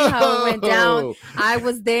exactly how it went down. I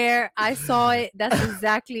was there. I saw it. That's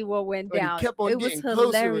exactly what went down. He kept on getting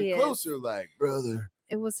closer and closer, like, brother.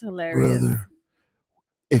 It was hilarious. Brother,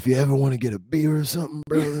 if you ever want to get a beer or something,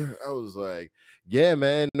 brother. I was like, yeah,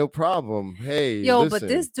 man, no problem. Hey, yo, listen, but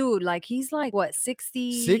this dude, like, he's like what,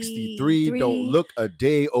 63, don't look a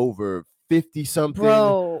day over 50 something.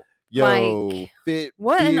 Bro, yo, like, fit,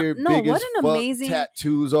 what beard, what big as an fuck, amazing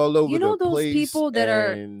tattoos all over the those place. people that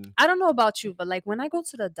are, I don't know about you, but like when I go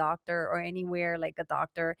to the doctor or anywhere like a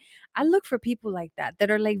doctor, I look for people like that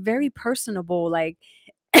are like very personable. Like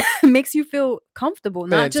makes you feel comfortable,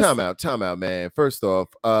 not Man, just time out, man. First off,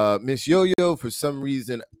 Miss Yo-Yo for some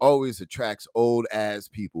reason always attracts old ass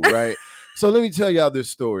people, right? So let me tell y'all this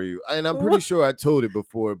story, and I'm pretty sure I told it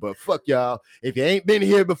before, but fuck y'all. If you ain't been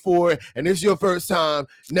here before and this is your first time,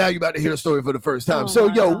 now you about to hear the story for the first time. Oh So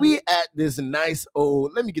my yo, God. we at this nice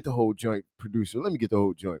old. Let me get the whole joint, producer. Let me get the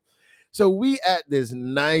whole joint. So we at this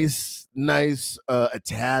nice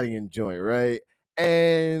Italian joint, right?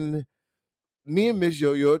 And me and Miss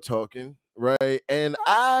Yo-Yo are talking, right? And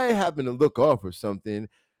I happen to look off or something.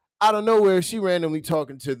 Out of nowhere, she randomly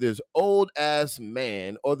talking to this old ass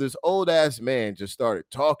man, or this old ass man just started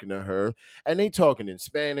talking to her, and they talking in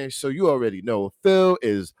Spanish. So you already know Phil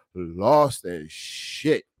is lost as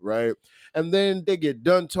shit, right? And then they get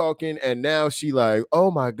done talking, and now she like,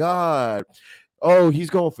 oh my God, oh,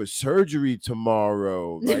 he's going for surgery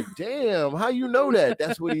tomorrow. Like, damn, how you know that?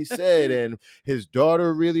 That's what he said. And his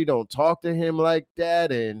daughter really don't talk to him like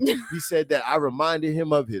that. And he said that I reminded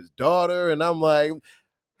him of his daughter. And I'm like,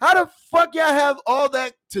 how the fuck y'all have all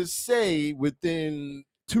that to say within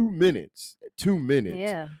 2 minutes? 2 minutes.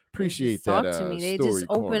 Yeah, they Appreciate just that talk to me. They just story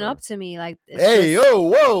open corner. up to me like it's Hey, just oh,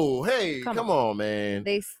 whoa, hey, come come on. on, man.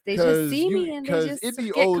 They just see You me and they cause just get it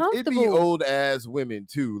be comfortable. old ass women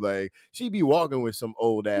too. Like she be walking with some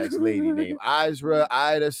old ass lady named Isra,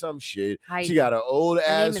 Ida, some shit. She Heidi. got an old Her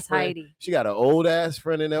name ass is friend. Heidi. She got an old ass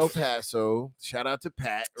friend in El Paso. Shout out to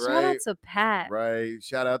Pat, Shout out right? to Pat. Right.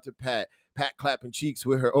 Shout out to Pat. Pat clapping cheeks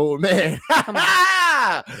with her old man. Come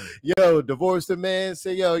on. Yo, divorced a man.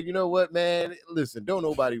 Say, yo, you know what, man? Listen, don't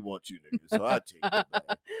nobody want you, nigga. So I'll take you, man.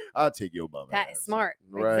 I'll take your bum Pat is ass. smart.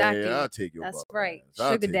 Right. I'll Exactly. take your That's bum right. ass.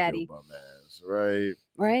 I'll Sugar take your daddy. bum ass. Right.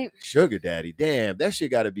 Right? Sugar daddy. Damn, that shit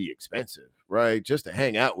gotta be expensive, right? Just to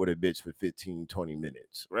hang out with a bitch for 15, 20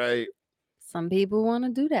 minutes, right? Some people want to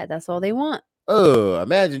do that. That's all they want. Oh,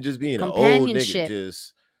 imagine just being an old nigga, Companionship.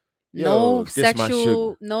 just No yo, this my sugar.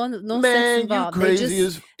 sexual, no sex Man, you involved. They crazy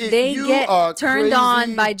just as they you get are turned on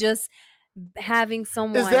crazy. by just having Is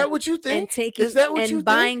someone that what you and think? taking Is that what you and think?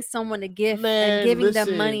 buying someone a gift and Man, giving them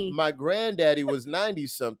listen, money. my granddaddy was 90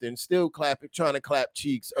 something, still clapping, trying to clap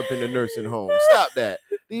cheeks up in the nursing home. Stop that.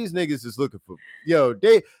 These niggas is looking for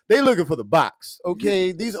they looking for the box.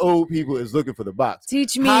 Okay. These old people is looking for the box.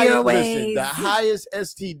 Teach me your Listen, the ways. highest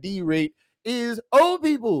STD rate is old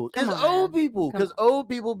people. Come Is on, old man. people. Come Because on. old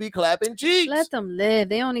people be clapping cheeks. Let them live.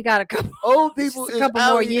 They only got a couple Old people just a is couple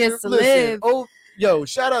out more here. years to Listen, live. oh yo,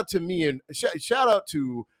 shout out to me and shout out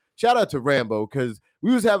to Rambo because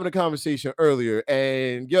we was having a conversation earlier,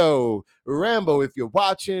 and yo, Rambo, if you're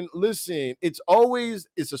watching, listen, it's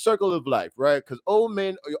a circle of life, right? Because old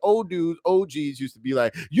men, old dudes, OGs used to be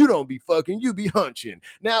like, you don't be fucking, you be hunching.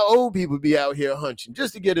 Now old people be out here hunching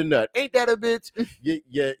just to get a nut. Ain't that a bitch? You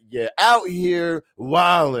out here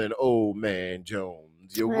wilding, old man Jones.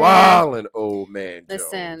 You're wilding, old man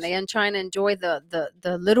Listen, Jones. they are trying to enjoy the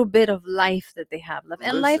little bit of life that they have left.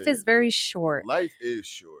 And life is Listen, very short. life is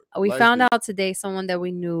short. We Life found is out today someone that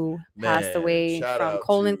we knew passed man. away from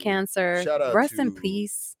colon cancer. Rest in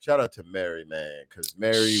peace. Shout out to Mary, man, because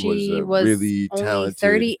Mary was She a was really only talented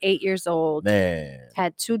 38 years old, man.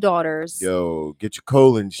 had 2 daughters, Yo, get your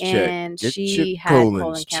colons checked. and Get your she had colon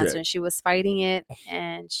colons cancer checked. and she was fighting it,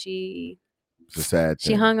 and she It's a sad she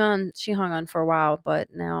thing. hung on for a while, but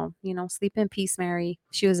now, sleep in peace, Mary.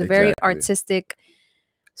 She was a very artistic,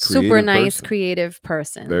 super nice, creative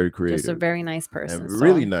person. Very Just a creative. very nice person. And So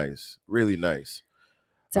really nice. Really nice.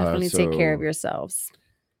 definitely take care of So yourselves.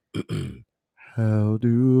 how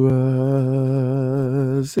do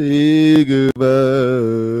I say goodbye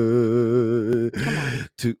Come on.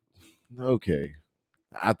 to okay.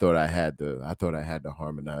 I thought I had the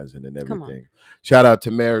harmonizing and Come on. everything. Shout out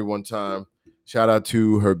to Mary one time. Shout out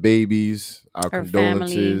to her babies. Our Her family,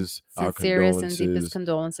 condolences. Our sincerest and deepest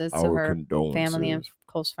condolences. condolences to Our her family and condolences.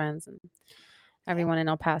 close friends and everyone in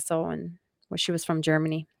El Paso and where she was from,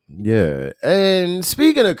 Germany. Yeah. And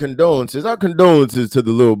speaking of condolences, our condolences to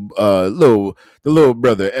the little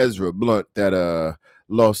brother Ezra Blunt that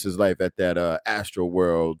lost his life at that Astro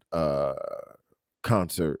World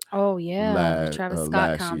concert. Oh yeah, Travis Scott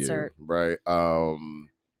Last concert. year, right?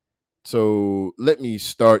 So let me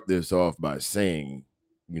start this off by saying,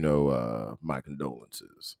 my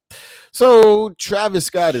condolences. So Travis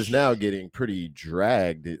Scott is now getting pretty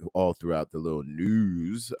dragged all throughout the little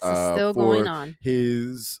news This is still going for on.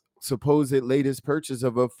 his supposed latest purchase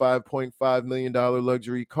of a $5.5 million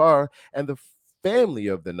luxury car, and the family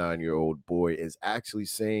of the 9-year-old boy is actually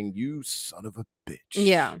saying, "You son of a bitch."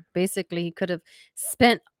 Yeah, basically he could have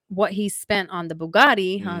spent what he spent on the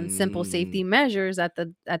Bugatti on simple safety measures at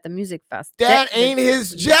the music festival. That ain't his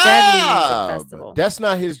Deadly Music job. Festival. That's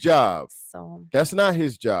not his job. So That's not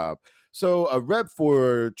his job. So, a rep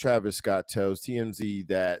for Travis Scott tells TMZ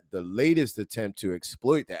that the latest attempt to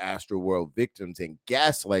exploit the Astroworld victims and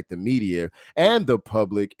gaslight the media and the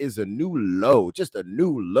public is a new low, just a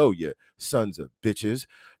new low, you sons of bitches.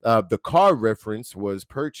 The car reference was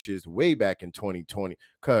purchased way back in 2020,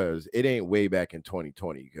 because it ain't way back in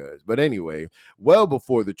 2020, because, but anyway, well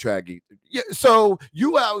before the tragic. Yeah, so,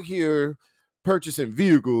 you out here purchasing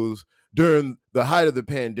vehicles during the height of the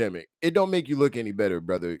pandemic. It don't make you look any better,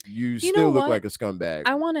 brother. You you know still look what? like a scumbag.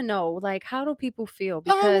 I want to know, like, how do people feel? I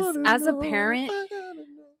Because wanna as a know. parent, I gotta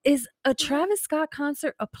know. is a Travis Scott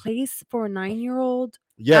concert a place for a 9-year-old? As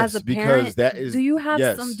a Yes, because parent, that do is you have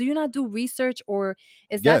some? yes, Do you not do research, or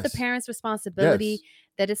is that the yes, parent's responsibility? yes.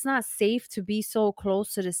 That it's not safe to be so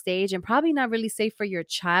close to the stage, and probably not really safe for your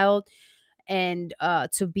child, and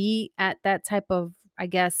to be at that type of, I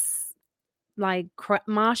guess, like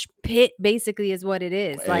mosh pit, basically, is what it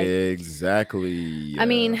is. Like, Exactly. I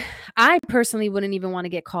mean, I personally wouldn't even want to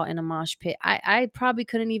get caught in a mosh pit. I probably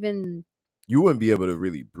couldn't even. You wouldn't be able to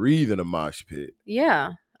really breathe in a mosh pit.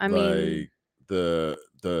 Yeah, I mean, Like the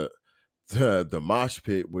the the mosh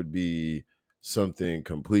pit would be something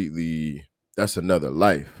completely. That's another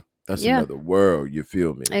life. That's yeah, another world. You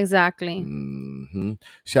feel me? exactly. Hmm.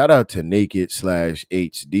 Shout out to Naked slash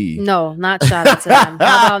HD. No, not shout out to them.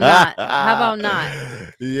 How about not? How about not?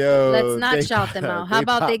 Let's Yo, not shout them out. How they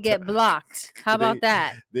about they popped get blocked? How about they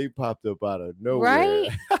that? they popped up out of nowhere. Right?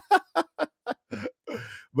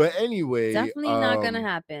 But anyway, Definitely not gonna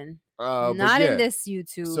happen. but Not in yeah. this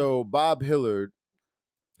YouTube. So Bob Hillard,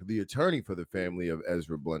 the attorney for the family of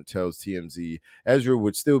Ezra Blunt, tells TMZ Ezra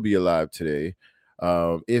would still be alive today,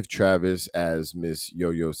 if Travis, as Miss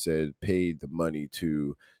Yo-Yo said, paid the money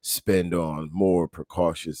to spend on more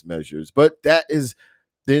precautious measures. But that is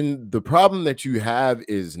then the problem that you have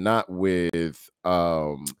is not with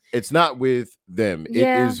it's not with them. It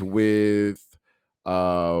Yeah. is with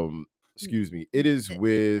excuse me, it is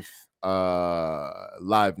with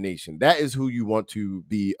Live Nation. That is who you want to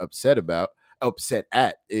be upset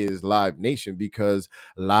at is Live Nation, because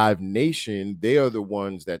Live Nation, they are the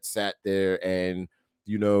ones that sat there and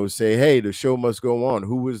say, hey, the show must go on.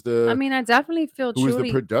 I mean, I definitely feel who was the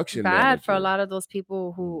truly production bad for a manager? lot of those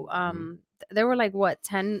people who Mhm. there were like what,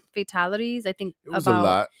 10 fatalities, I think, It was a about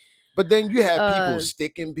lot. But then you had people uh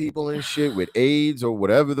sticking people and shit with AIDS or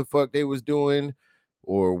whatever the fuck they was doing,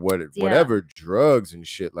 or yeah. whatever drugs and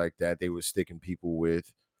shit like that they was sticking people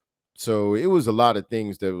with. So it was a lot of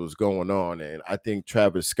things that was going on. And I think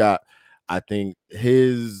Travis Scott, I think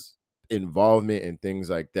his involvement and things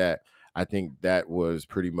like that, I think that was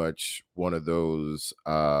pretty much one of those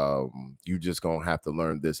you just gonna have to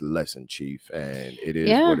learn this lesson, chief, and it is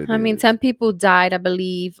Yeah, what it I mean, is. 10 people died, I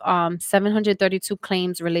believe. 732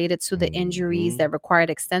 claims related to the injuries Mhm, that required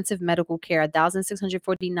extensive medical care,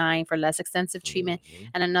 1,649 for less extensive treatment, mhm.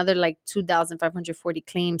 and another like 2,540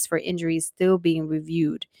 claims for injuries still being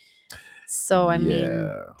reviewed. So, I mean,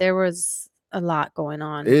 Yeah, there was a lot going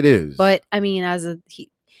on. it is. But I mean,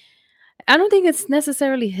 I don't think it's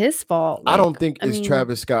necessarily his fault. I don't Like, think I it's mean,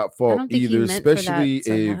 Travis Scott I fault don't think he either, meant for that especially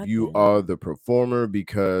to if you happen. are the performer,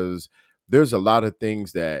 because there's a lot of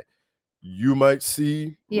things that you might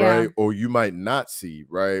see, Yeah. right? Or you might not see,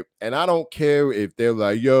 right? And I don't care if they're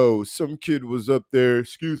like, yo, some kid was up there,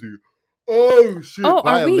 excuse me. Oh shit, Oh,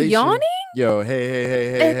 are we violation. yawning? Yo,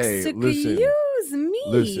 hey, listen, Excuse me.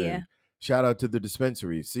 listen. Shout out to the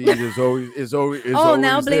dispensary. See, it's Oh,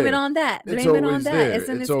 now always blame it there. on that. It's Blame it on always that. there. It's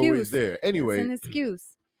an It's always excuse. there. It's Anyway, an excuse.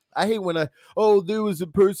 I hate when there was a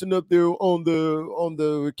person up there on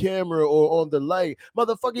the camera or on the light.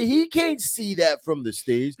 Motherfucker, he can't see that from the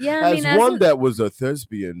stage. Yeah, I mean, As as one a that was a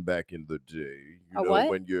thespian back in the day, what?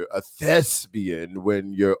 when you're a thespian,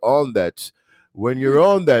 when you're on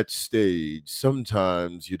that stage,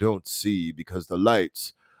 sometimes you don't see because the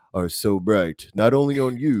lights are so bright, not only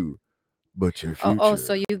on you, but your Oh,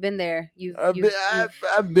 so future. you've been there. I've been,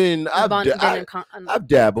 I've been, You've I've, da- been a I've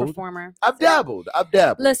dabbled, performer. I've dabbled, I've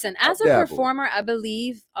dabbled, Listen, as I've a dabbled. performer, I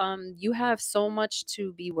believe you have so much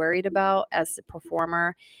to be worried about as a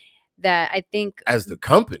performer, that I think As the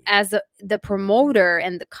company. as the promoter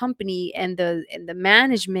and the company and the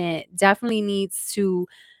management definitely needs to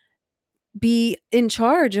be in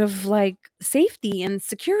charge of like safety and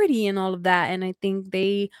security and all of that. And I think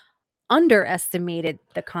they underestimated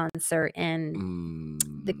the concert and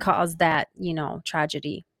they Mm, caused that,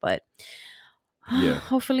 tragedy. But yeah.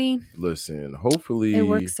 hopefully Listen, it hopefully,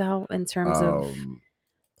 works out in terms of um,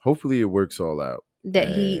 hopefully it works all out. that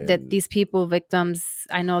And these people, victims,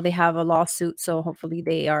 I know they have a lawsuit, so hopefully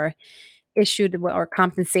they are issued or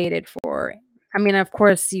compensated for I mean, of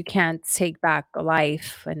course, you can't take back a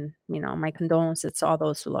life, and my condolences to all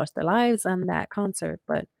those who lost their lives on that concert.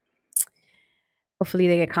 But hopefully,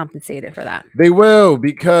 they get compensated for that. They will,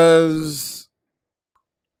 because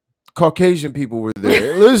Caucasian people were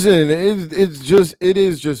there. Listen, it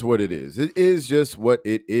is just what it is. It is just what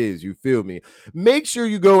it is. You feel me? Make sure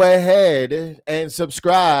you go ahead and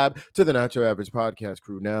subscribe to the Not Your Average Podcast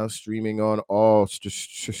Crew, now streaming on all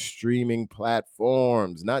streaming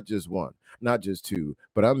platforms, not just one, not just two,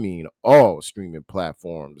 but I mean all streaming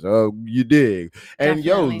platforms. You dig? And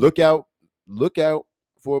yo, Definitely. look out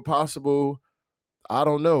for a possible, I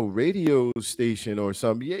don't know, radio station or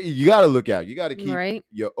something. Yeah, you got to look out. You got to keep Right?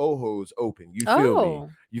 your ojos open. You feel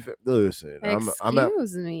me? Oh, Listen. I'm out.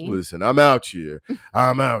 excuse me. Listen, I'm out here.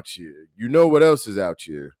 I'm out here. You know what else is out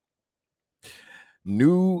here?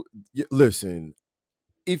 Listen.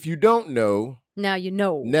 If you don't know, Now you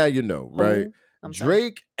know. now you know, right? Oh, I'm sorry.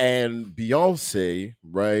 Drake and Beyonce,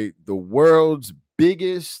 right? The world's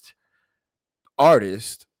biggest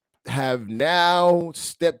artist, have now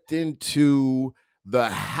stepped into the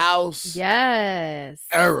house Yes.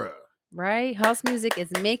 era. Right? House music is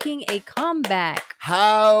making a comeback.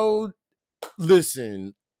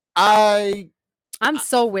 Listen, I'm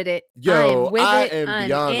so with it. yo, I'm with I it. am I'm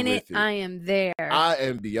beyond in it. with it. I am there. I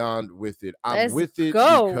am beyond with it. I'm Let's with it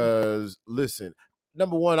go. because, listen,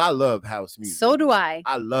 number one, I love house music. So do I.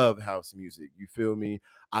 I love house music. You feel me?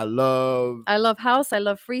 I love house. I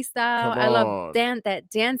love freestyle. Come I love on. that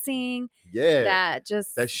dancing. Yeah.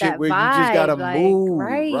 That shit where vibe, you just gotta like, move,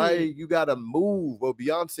 right? You gotta move. Well,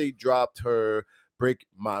 Beyonce dropped her Break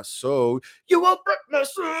My Soul. You won't break my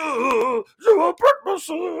soul. You won't break my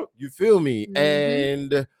soul. You feel me?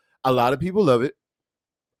 And a lot of people love it.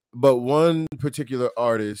 But one particular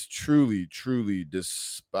artist truly, truly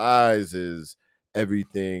despises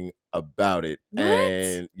everything about it. What?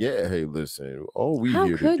 And yeah, hey, listen, all we How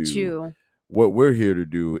here to could do, you? what we're here to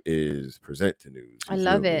do is present the news. I You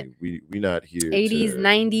love feel it. me? We not here 80s, to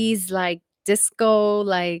 90s, like disco,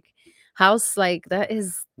 like house, like that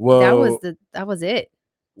well was it.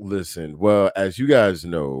 listen. Well, as you guys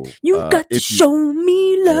know, You got to if you show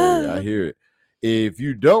me love. I hear it. If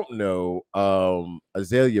you don't know,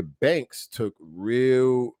 Azalea Banks took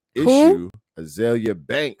real issue. Azalea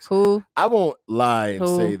Banks. Who? I won't lie and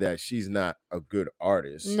Who? say that she's not a good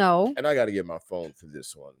artist. No. And I got to get my phone for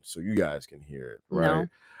this one so you guys can hear it, right?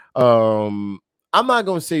 No. I'm not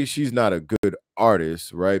going to say she's not a good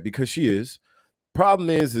artist, right? Because she is. Problem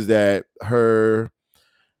is that her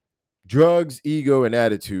drugs, ego, and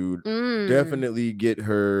attitude definitely get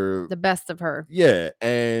her the best of her. Yeah,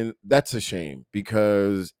 and that's a shame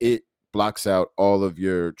because it blocks out all of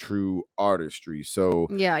your true artistry. So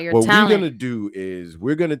Yeah, your what talent. we're gonna do is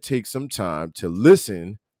we're gonna take some time to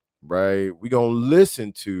listen, right? We're gonna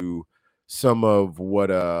listen to some of what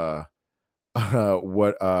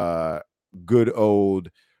what good old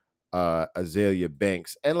Azalea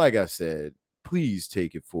Banks, and like I said, please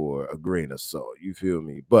take it for a grain of salt. You feel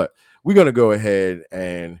me? But we're gonna go ahead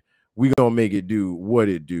and we're gonna make it do what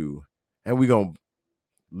it do, and we're gonna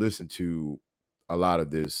listen to a lot of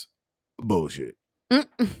this bullshit. To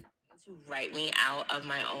write me out of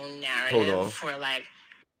my own narrative for like,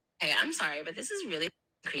 hey, I'm sorry, but this is really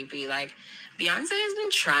creepy. Like, Beyonce has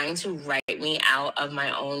been trying to write me out of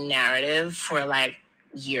my own narrative for like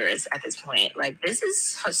years at this point. Like, this is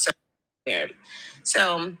so weird.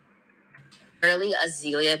 So, early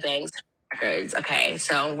Azalea Banks records. Okay,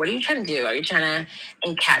 so what are you trying to do? Are you trying to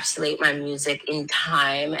encapsulate my music in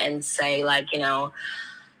time and say, like,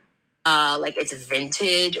 like it's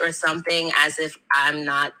vintage or something, as if I'm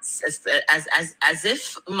not as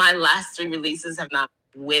if my last three releases have not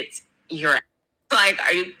whipped your like,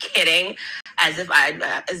 are you kidding? As if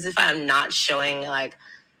I'm not showing like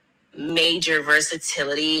major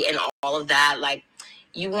versatility and all of that. Like,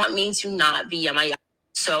 you want me to not be Yama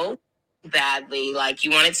so badly. Like,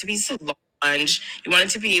 you want it to be Solange. You want it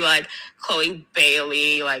to be like Chloe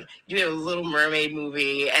Bailey. Like, you have a Little Mermaid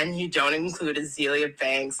movie and you don't include Azalea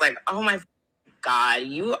Banks. Like, oh my God,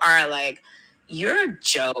 you're a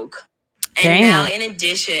joke. And now, in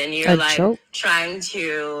addition, you're trying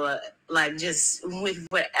to like just with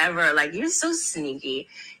whatever, like, you're so sneaky.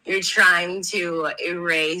 You're trying to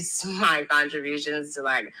erase my contributions to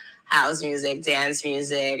like house music, dance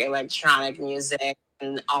music, electronic music,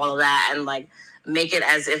 and all of that, and like make it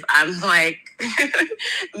as if I'm like,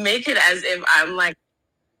 make it as if I'm like,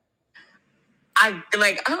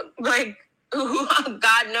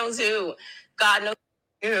 God knows who, God knows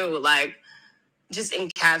who, like, just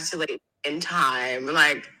encapsulate in time.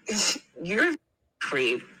 Like, you're a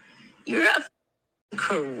creep. You're a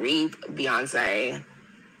creep, Beyonce.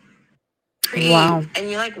 Wow. And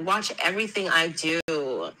you like watch everything I do.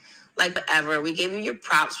 Like whatever. We gave you your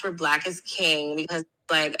props for Black is King because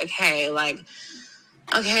like,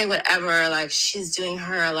 okay, whatever. Like she's doing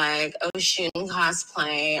her like ocean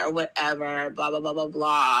cosplay or whatever, blah blah blah blah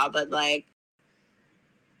blah. But like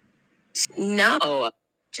no.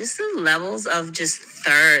 Just the levels of just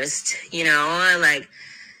thirst, you know? Like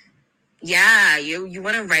yeah, you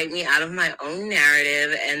want to write me out of my own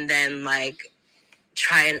narrative and then like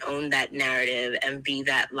try and own that narrative and be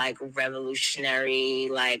that like revolutionary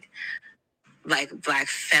like Black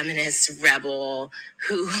feminist rebel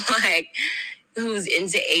who like who's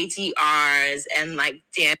into ATRs and like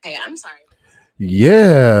damn, hey, I'm sorry.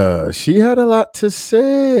 Yeah, she had a lot to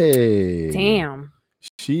say. Damn.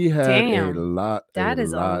 She had a Damn. lot That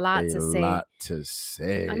is a lot to say. to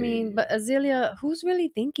say. I mean, but Azealia, who's really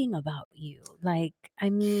thinking about you? Like, I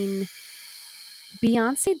mean,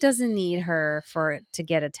 Beyonce doesn't need her for it to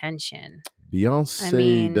get attention. Beyonce I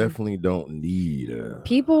mean, definitely don't need her.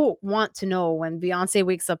 People want to know when Beyonce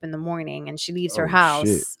wakes up in the morning and she leaves her Oh shit,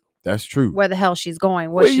 house, that's true. where the hell she's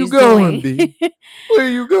going, what Where you she's going, doing. B? Where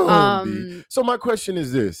you going, B? So my question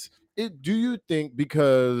is this: do you think,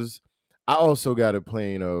 because I also got a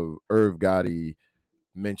plane of Irv Gotti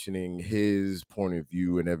mentioning his point of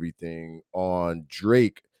view and everything on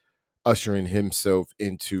Drake ushering himself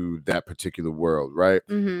into that particular world, right?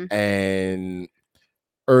 Mhm. And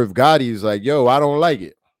Irv Gotti is like, yo, I don't like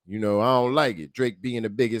it. You know, I don't like it. Drake being the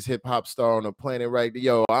biggest hip hop star on the planet, right?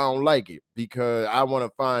 Yo, I don't like it because I want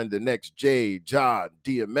to find the next Jay, John,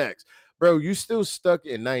 DMX. Bro, you still stuck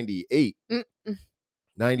in 98. Mm-mm.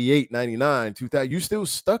 98, 99, 2000. You still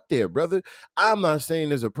stuck there, brother. I'm not saying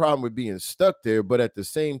there's a problem with being stuck there, but at the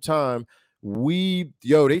same time, they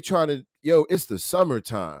trying to, it's the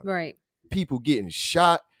summertime. Right. People getting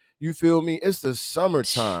shot. You feel me? It's the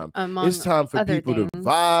summertime. It's Among time for other people to things.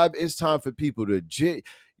 vibe. It's time for people to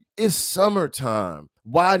it's summertime.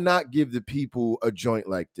 Why not give the people a joint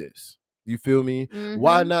like this? You feel me?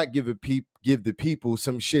 Why Mhm. not give the people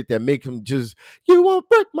some shit that make them just, you won't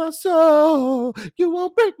break my soul. You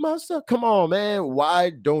won't break my soul. Come on, man.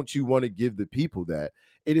 Why don't you want to give the people that?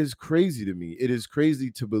 It is crazy to me. It is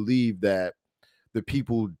crazy to believe that the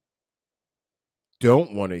people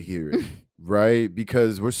don't want to hear it, right?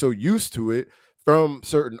 Because we're so used to it from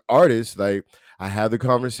certain artists. Like I had the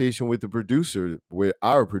conversation with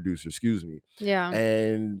our producer, excuse me. Yeah.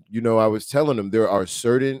 And I was telling them there are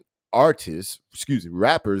certain artists,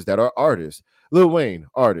 rappers that are artists. Lil Wayne,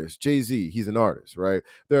 artist. Jay-Z, he's an artist, right?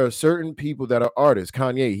 There are certain people that are artists.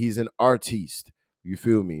 Kanye, he's an artiste. You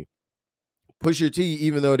feel me? Pusha T,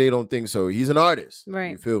 even though they don't think so, he's an artist.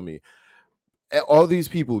 Right. You feel me? All these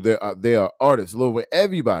people, they are artists. Lil Wayne,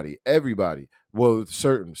 everybody. Well,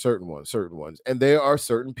 certain ones, and there are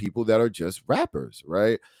certain people that are just rappers,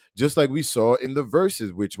 right? Just like we saw in the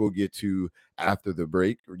verses, which we'll get to after the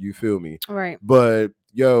break. You feel me? Right. But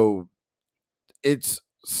it's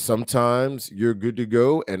sometimes you're good to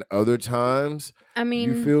go, and other times, I you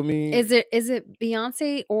mean, feel me? is it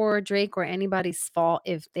Beyonce or Drake or anybody's fault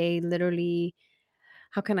if they literally,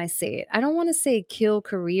 how can I say it? I don't want to say kill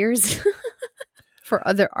careers for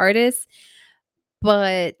other artists,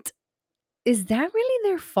 but is that really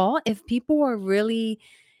their fault if people are really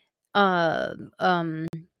uh um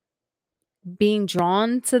being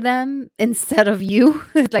drawn to them instead of you?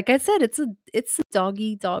 Like I said, it's a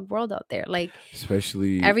doggy dog world out there. Like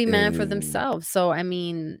especially every man for in themselves. So I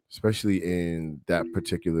mean, especially in that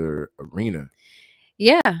particular arena.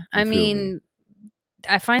 yeah, You I feel me? mean,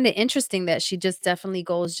 I find it interesting that she just definitely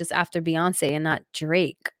goes just after Beyonce and not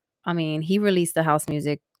Drake. I mean, he released the house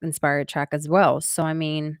music inspired track as well. So I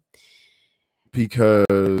mean,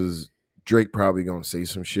 Because Drake probably gonna say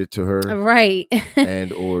some shit to her right.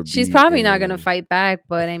 and or She's be probably not gonna in fight back,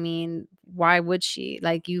 but I mean, why would she?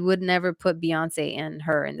 Like, you would never put Beyonce and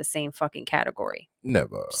her in the same fucking category.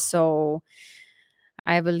 never. So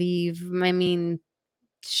I believe, I mean,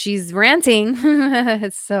 she's ranting.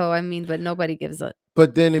 So I mean, but nobody gives a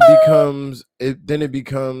But then it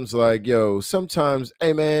becomes like, yo, sometimes,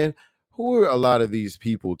 hey man, who are a lot of these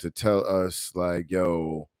people to tell us like,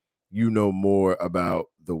 yo, you know more about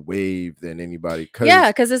the wave than anybody? yeah,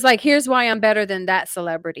 Because because it's like, here's why I'm better than that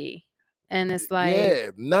celebrity. And it's like,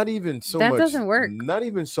 yeah, not even so that much, doesn't work. not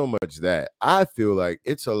even so much that. I feel like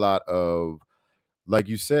it's a lot of, like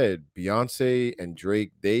you said, Beyonce and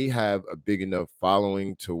Drake, they have a big enough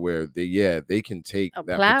following to where they can take A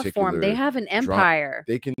that platform. They particular have an drama. empire.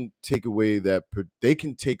 They can take away they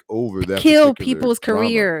can take over that Kill particular people's drama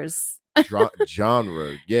careers.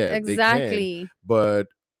 genre. Yeah, they can. Exactly. But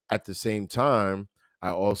at the same time, I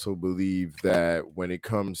also believe that when it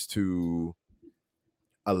comes to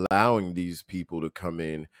allowing these people to come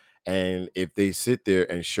in, and if they sit there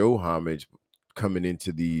and show homage coming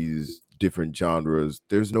into these different genres,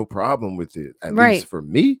 there's no problem with it. At least Right. for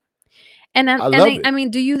me, And I love I it. mean,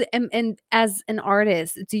 do you and as an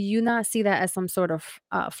artist, do you not see that as some sort of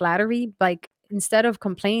flattery? Like instead of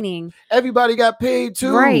complaining, Everybody got paid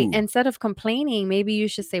right? too. Instead of complaining, maybe you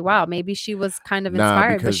should say, "Wow, maybe she was kind of Nah,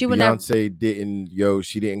 inspired, but because she would never." Beyonce didn't,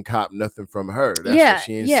 she didn't cop nothing from her. That's what Yeah,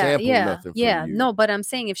 she ain't yeah, sample yeah, nothing from yeah. you. No, but I'm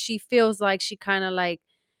saying if she feels like she kind of like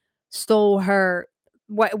stole her,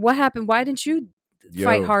 what happened? Why didn't you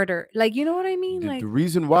fight Yo, harder? Like, you know what I mean? the Like,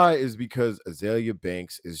 reason why is because Azalea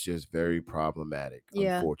Banks is just very problematic, yeah,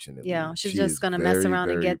 yeah. unfortunately. She's She just is gonna mess very, around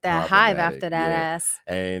and very get that hive problematic. after that Yeah. ass.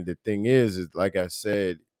 And the thing is like I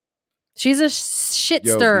said, She's a shit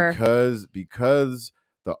yo, stirrer. because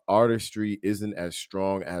the artistry isn't as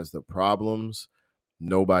strong as the problems,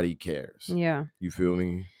 nobody cares. Yeah. You feel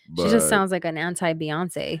me? She just But sounds like an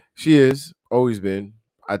anti-Beyonce. she is always been.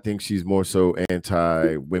 I think she's more so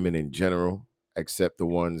anti women in general, except the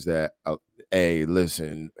ones that, hey,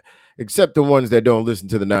 listen, except the ones that don't listen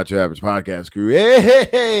to the Not Your Average podcast crew.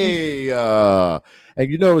 Hey,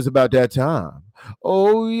 and you know it's about that time.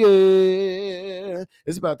 Oh yeah,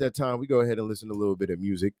 it's about that time. We go ahead and listen to a little bit of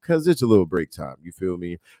music because it's a little break time. You feel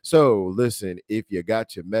me? So listen, if you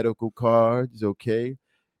got your medical cards, okay,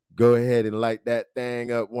 go ahead and light that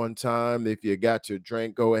thing up one time. If you got your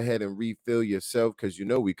drink, go ahead and refill yourself because you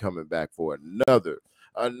know we coming back for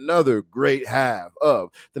another great half of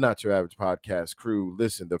the Not Your Average podcast crew.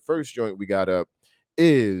 Listen, the first joint we got up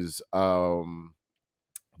is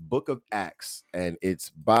Book of Acts, and it's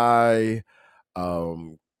by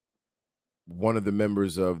um one of the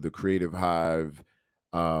members of the Creative Hive,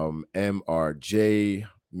 MRJ,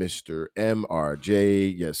 Mr.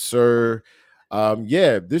 MRJ. Yes, sir.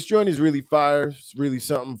 Yeah, this joint is really fire. It's really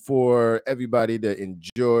something for everybody to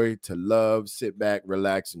enjoy, to love, sit back,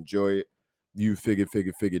 relax, enjoy it. You figure,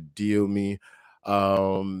 deal me.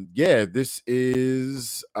 Yeah, this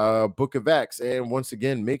is Book of Acts. And once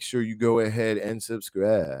again, make sure you go ahead and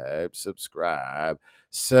subscribe.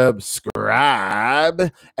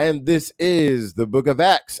 And this is the Book of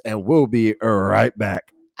Acts, and we'll be right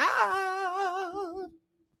back.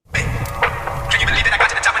 Can you believe it? I got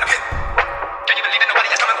to the top and I'm hit. Can you believe it? Nobody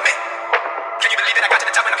has come under me. Can you believe it? I got to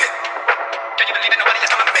the top and I'm hit. Can you believe it? Nobody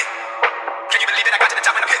has come under me. Can you believe it? I got to the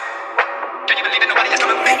top and I'm hit. Can you believe it? Nobody has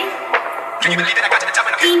come under me. Can you believe it? I got to the top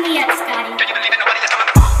and I'm hit. Can you believe it? Nobody has come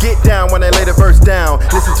under me. Get down when I lay the verse down.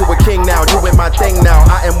 Listen to a king now, doing my thing now.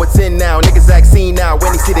 I am what's in now. Niggas act seen now.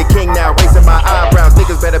 When they see the king now, raising my eyebrows.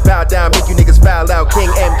 Niggas better bow down, make you niggas foul out. King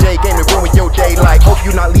MJ came to ruin your daylight. Hope you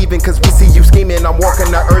not leaving, cause we see you scheming. I'm walking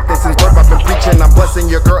the earth, and since birth I've been preaching. I'm blessing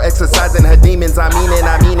your girl, exercising her demons. I mean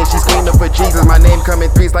it, she's screaming for Jesus. My name coming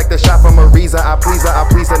threes like the shot from Ariza. I please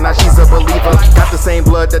her, now she's a believer. Got the same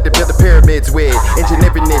blood that they built the pyramids with.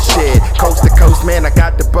 Engineering this shit, coast to coast, man, I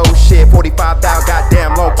got the bullshit. 45,000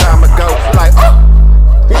 goddamn long time ago. Like,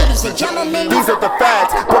 Ladies and gentlemen, these are the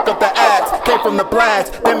facts, book of the acts, came from the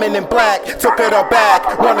blacks, them men in black, took it all back,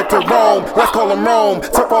 wanted to roam, let's call them Rome,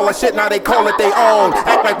 took all the shit, now they call it they own,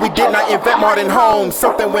 act like we did not invent modern homes,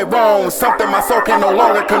 something went wrong, something my soul can no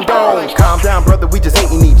longer condone. Calm down brother, we just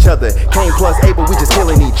hating each other, Cain plus Abel, we just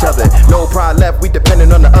killing each other, no pride left, we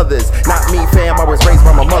depending on the others, not me fam, I was raised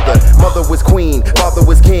by my mother, mother was queen, father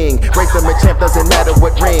was king, race them a champ, doesn't matter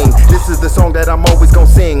what ring, this is the song that I'm always gonna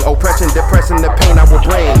sing, oppression, depression, the pain I will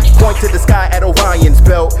bring. Point to the sky at Orion's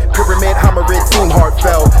belt. Pyramid, Homerid, seem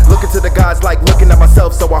heartfelt. Looking to the gods like looking at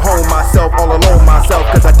myself. So I hone myself, all alone myself.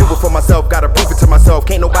 Cause I do it for myself, gotta prove it to myself.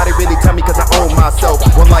 Can't nobody really tell me cause I own myself.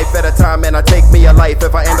 One life at a time, man, I take me a life.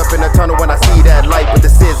 If I end up in a tunnel when I see that light. But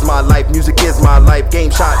this is my life, music is my life.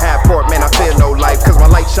 Game shot, half court, man, I feel no life. Cause my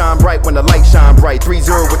light shine bright when the light shine bright.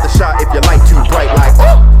 3-0 with the shot if your light too bright. Like,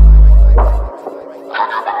 oh!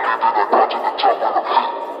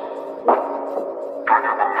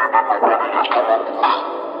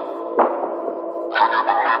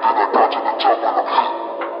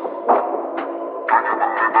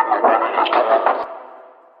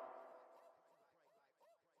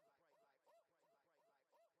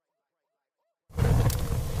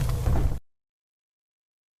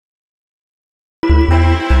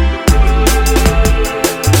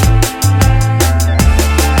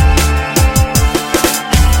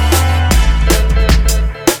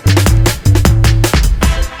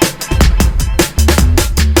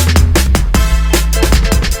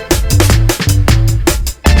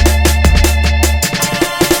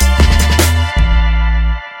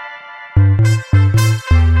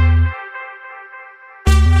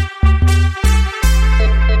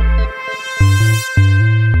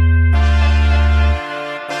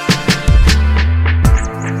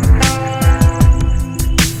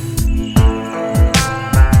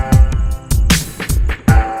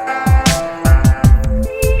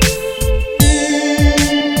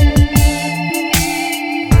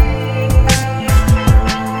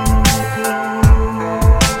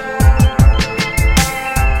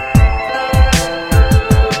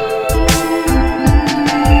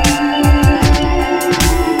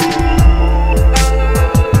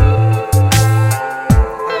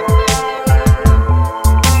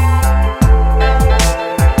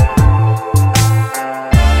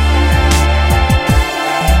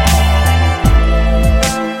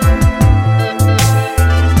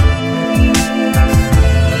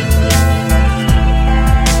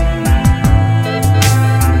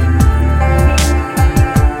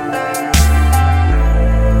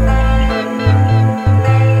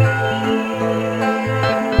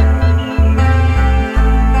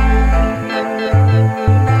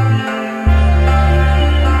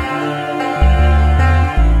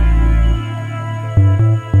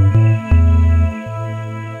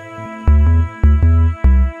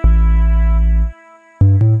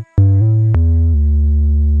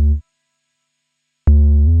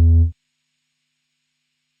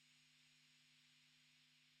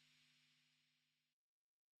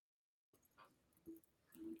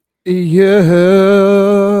 Yo,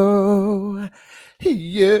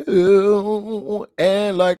 yo,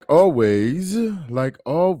 and like always,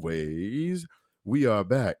 we are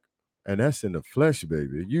back, and that's in the flesh,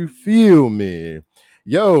 baby. You feel me?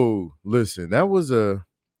 Yo, listen, that was a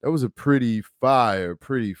pretty fire,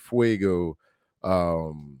 pretty fuego,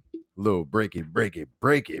 little break. You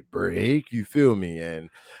feel me?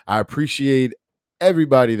 And I appreciate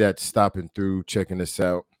everybody that's stopping through, checking us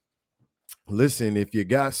out. Listen, if you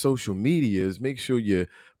got social medias, make sure you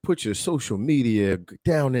put your social media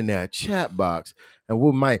down in that chat box, and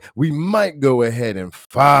we might go ahead and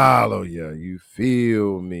follow you. You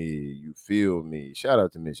feel me? You feel me? Shout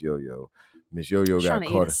out to Miss Yo Yo. Miss Yo Yo Just trying got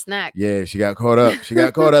to eat caught a up. snack. Yeah, she got caught up. She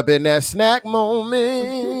got caught up in that snack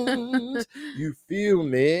moment. You feel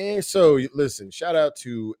me? So listen, shout out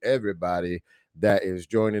to everybody that is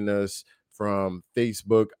joining us from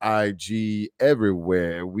Facebook, IG,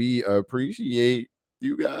 everywhere. We appreciate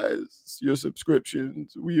you guys, your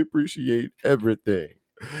subscriptions. We appreciate everything.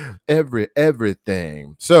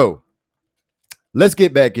 Everything. So let's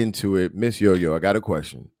get back into it. Miss Yo Yo, I got a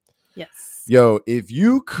question. Yes. Yo, if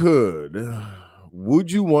you could,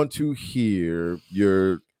 would you want to hear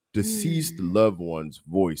your deceased loved ones'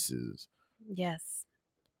 voices? Yes.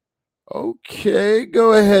 Okay,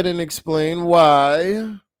 go ahead and explain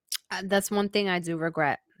why. That's one thing I do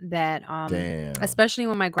regret, that Damn. especially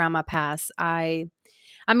when my grandma passed. I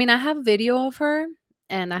mean, I have video of her,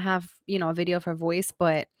 and I have, a video of her voice,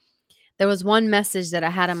 but there was one message that I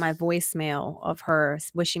had on my voicemail of her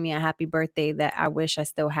wishing me a happy birthday that I wish I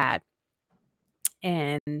still had.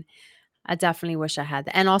 And I definitely wish I had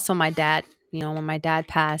that. And also my dad, when my dad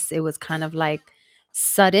passed, it was kind of like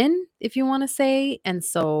sudden, if you want to say. And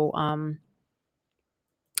so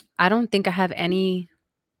I don't think I have any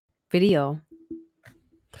video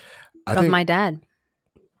I of think my dad.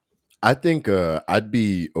 I'd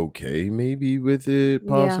be okay maybe with it Yeah.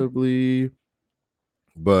 possibly,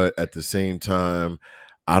 but at the same time,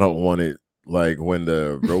 I don't want it like when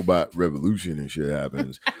the robot revolution and shit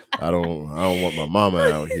happens. I don't want my mama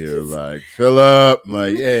out here like fill up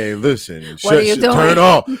like hey listen What are you turn doing?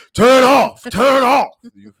 off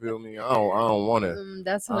you feel me I don't want to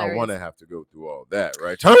That's I don't want hilarious. to have to go through all that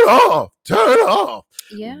right turn off.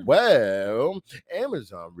 Yeah. Well,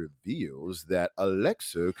 Amazon reveals that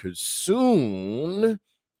Alexa could soon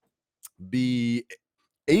be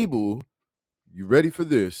able, you ready for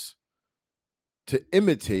this, to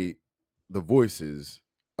imitate the voices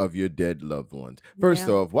of your dead loved ones. First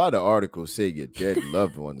Yeah. off, why the article say your dead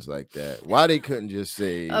loved ones like that? Why they couldn't just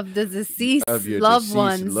say Of the of deceased your loved deceased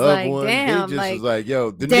ones. loved Like, ones? They damn, just was like like,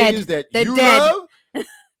 yo, the niggas dead. that They're you dead. love,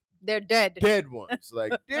 They're dead. dead ones.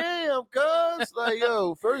 Like, damn, cuz, like,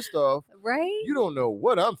 yo, first off, Right? you don't know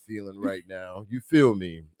what I'm feeling right now. You feel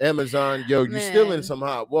me? Amazon, yo, you still in Man. some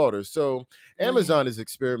hot water. So, Man. Amazon is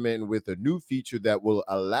experimenting with a new feature that will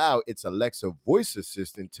allow its Alexa voice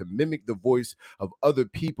assistant to mimic the voice of other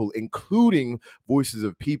people, including voices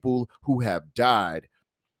of people who have died.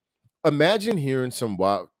 Imagine hearing some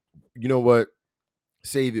wild, you know what?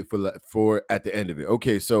 Save it for at the end of it.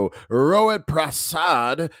 Okay, so Rohit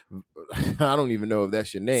Prasad, I don't even know if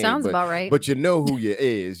that's your name, Sounds about right. but you know who you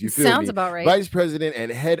is. You feel Sounds me? about right. Vice President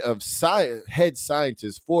and head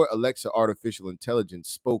scientist for Alexa Artificial Intelligence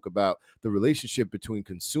spoke about the relationship between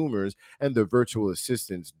consumers and their virtual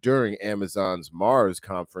assistants during Amazon's Mars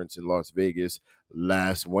conference in Las Vegas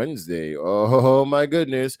last Wednesday. Oh my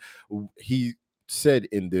goodness. He said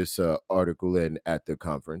in this article and at the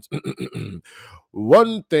conference,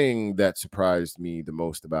 one thing that surprised me the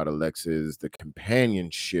most about Alexa is the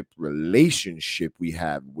companionship relationship we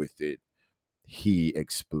have with it, he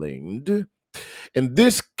explained. In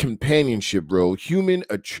this companionship role, human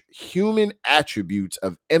attributes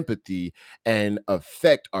of empathy and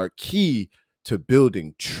affect are key to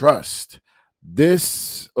building trust.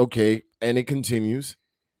 This, okay, and it continues.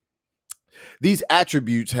 These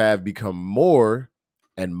attributes have become more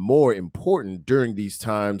and more important during these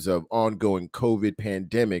times of ongoing COVID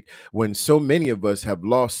pandemic when so many of us have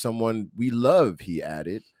lost someone we love, he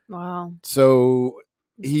added. Wow. So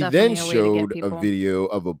It's he then definitely a way to get showed a people. video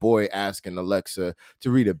of a boy asking Alexa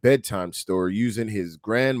to read a bedtime story using his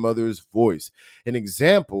grandmother's voice. An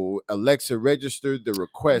example, Alexa registered the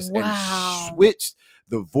request and Wow. switched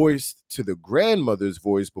the voice to the grandmother's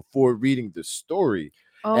voice before reading the story.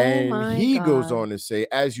 Oh And my he goes God. on to say,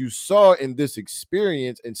 as you saw in this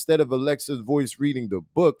experience, instead of Alexa's voice reading the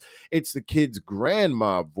book, it's the kid's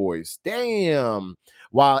grandma voice. Damn.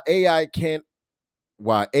 While AI can't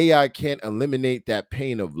while AI can't eliminate that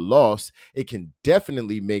pain of loss, it can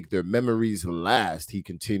definitely make their memories last, he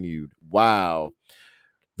continued. Wow.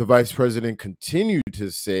 The vice president continued to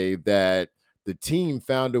say that the team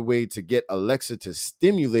found a way to get Alexa to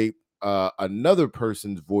stimulate another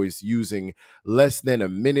person's voice using less than a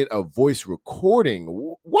minute of voice recording.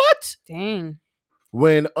 What? Dang.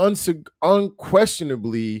 When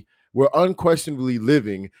unquestionably we're unquestionably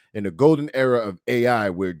living in a golden era of AI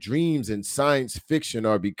where dreams and science fiction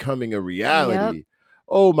are becoming a reality. Yep.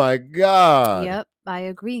 Oh my God. Yep. I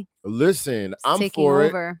agree. Listen, It's I'm taking for it.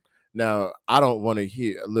 over. Now, I don't want to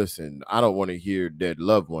hear. Listen, I don't want to hear dead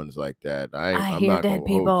loved ones like that. I I'm hear not dead gonna hold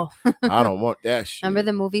you. people. I don't want that shit. Remember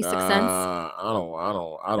the movie Sixth Sense? I That's don't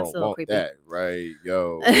a little want creepy. that. Right,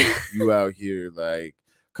 yo, you out here like,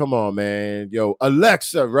 come on, man, yo,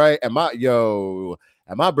 Alexa, right? And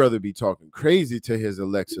my brother be talking crazy to his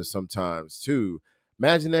Alexa sometimes too.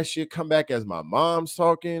 Imagine that shit come back as my mom's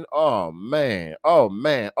talking. Oh man, oh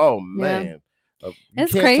man, oh Yeah. man. You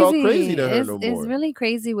It's can't talk crazy crazy. to her no It's more. really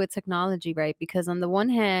crazy with technology, right? Because on the one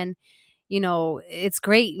hand, it's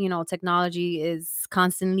great, technology is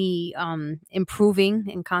constantly improving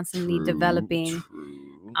and constantly developing.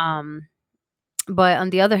 True. Um but on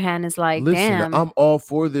the other hand, it's like, Listen, damn. I'm all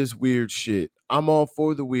for this weird shit. I'm all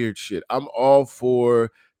for the weird shit. I'm all for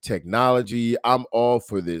technology. I'm all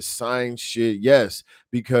for this science shit. Yes,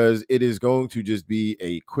 because it is going to just be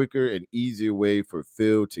a quicker and easier way for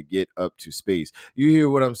Phil to get up to space. You hear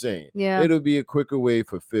what I'm saying? Yeah. It'll be a quicker way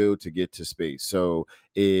for Phil to get to space. So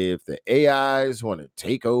if the AIs want to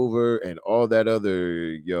take over and all that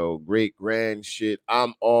other great grand shit,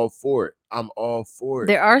 I'm all for it. I'm all for it.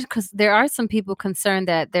 There are some people concerned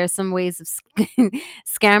that there's some ways of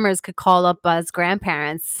scammers could call up as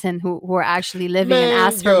grandparents and who are actually living and Man,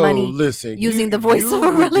 ask for yo, money listen, using the voice of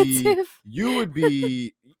a relative. you would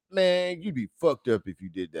be, man, you'd be fucked up if you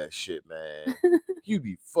did that shit, man. You'd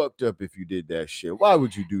be fucked up if you did that shit. Why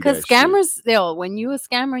would you do Because that shit? scammers, when you a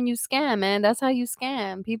scammer and you scam, man, that's how you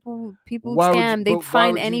scam. People Why would you? scam. They But why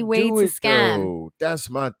find would you any way do to it scam. though? That's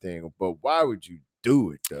my thing. But why would you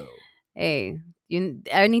do it though? Hey,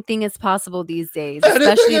 anything is possible these days, Anything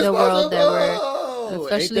especially is the world that we're, possible. Ain't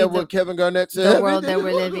especially that what Kevin Garnett the said? world Everything that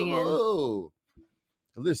is we're living in. possible.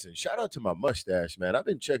 Listen, shout out to my mustache, man. I've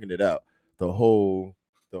been checking it out the whole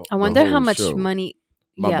I wonder how whole much show. money.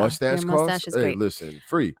 My Yeah, mustache your costs. mustache is Hey, great. listen,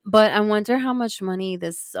 free. But I wonder how much money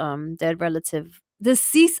this dead relative,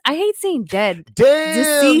 deceased. I hate saying dead. Damn,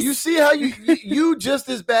 you Deceased. see how you just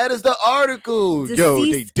as bad as the article. Yo,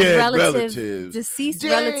 they dead relatives. Deceased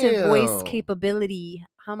relative voice Damn. capability.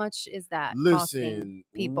 How much is that costing Listen,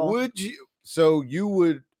 people? would you? So you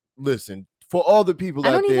would listen for all the people I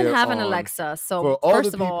out don't even there have an on. Alexa. So For all the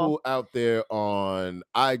first of all, people out there on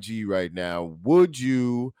IG right now, would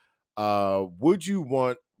you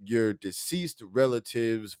want your deceased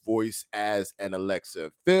relative's voice as an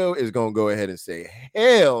Alexa? Phil is gonna go ahead and say,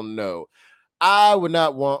 hell no. I would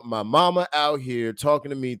not want my mama out here talking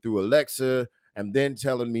to me through Alexa and then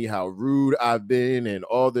telling me how rude I've been and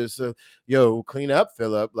all this. Yo, clean up,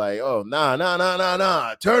 Philip. Like, oh, nah.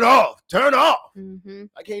 Turn off. mm-hmm.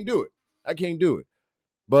 I can't do it. I can't do it.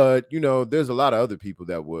 But, there's a lot of other people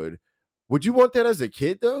that would. Would you want that as a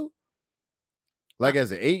kid, though? Like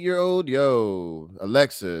as an 8-year-old, yo,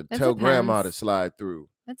 Alexa, It tell grandma to depends. slide through.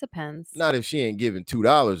 It depends. Not if she ain't giving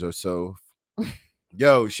 $2 or so.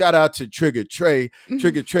 Yo, shout out to Trigger Trey.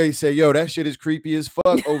 Trigger Trey say, yo, that shit is creepy as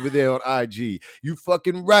fuck over there on IG. You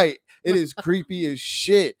fucking right. It is creepy as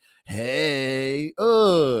shit. Hey,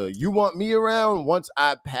 you want me around once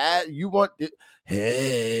I pass? You want it?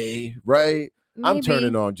 Hey, right? I'm Maybe.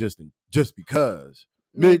 turning on just because.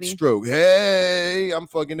 Maybe. Mid-stroke. Hey, I'm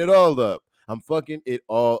fucking it all up. I'm fucking it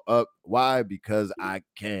all up. Why? Because I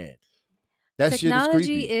can. That shit is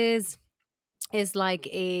Technology creepy. is like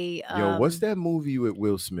a Yo, what's that movie with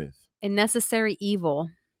Will Smith? a necessary evil.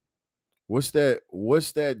 What's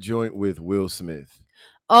that joint with Will Smith?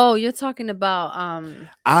 Oh, you're talking about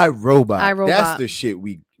iRobot. That's iRobot. the shit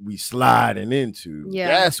we sliding into. Yeah.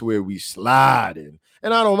 That's where we sliding.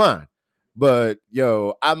 And I don't mind. But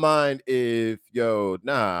yo, I mind if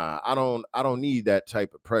I don't need that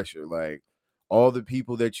type of pressure. Like all the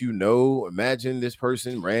people that imagine this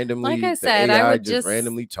person randomly, Like I the said, AI just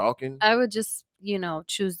randomly talking. I would just,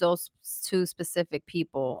 choose those two specific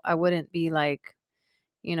people. I wouldn't be like,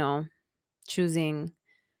 choosing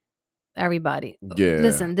everybody. Yeah.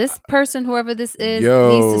 Listen, this person, whoever this is, Yo,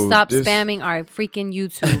 needs to stop spamming our freaking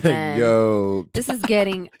YouTube, man. Yo. This is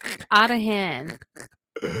getting out of hand.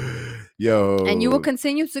 Yo. And you will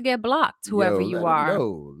continue to get blocked, whoever you are.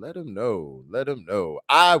 Let them know.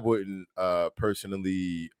 I wouldn't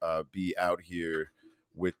personally be out here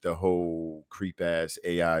with the whole creep ass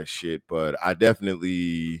AI shit, but I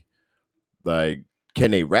definitely like,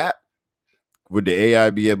 can they rap? would the AI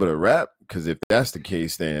be able to rap? Because if that's the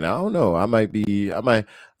case, then I don't know. I might be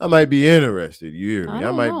interested. You hear me? I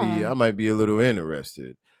don't I know. might be a little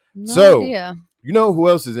interested. No So, idea. you know who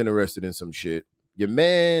else is interested in some shit? Your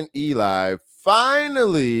man Eli Trying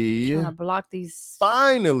to block these.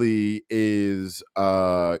 finally is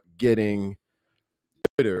getting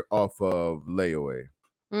Twitter off of layaway.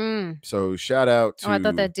 So shout out to Oh, I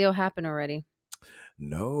thought that deal happened already.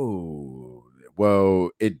 No.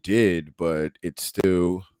 Well, it did, but it's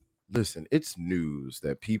still listen, it's news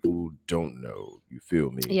that people don't know. You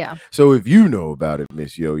feel me? Yeah. So if you know about it,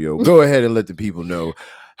 Miss Yo-Yo, go ahead and let the people know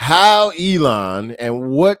how Elon and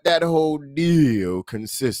what that whole deal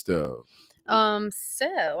consists of.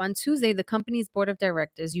 So on Tuesday, the company's board of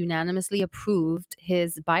directors unanimously approved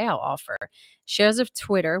his buyout offer. Shares of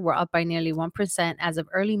Twitter were up by nearly 1% as of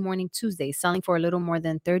early morning Tuesday, selling for a little more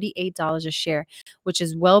than $38 a share, which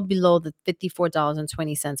is well below the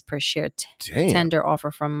 $54.20 per share tender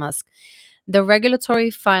offer from Musk. The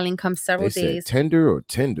regulatory filing comes several days. Tender or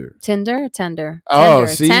tender? Tender. Oh,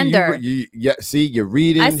 see, tender. You're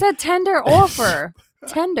reading. I said tender offer.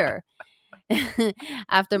 Tender.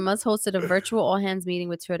 After Musk hosted a virtual all-hands meeting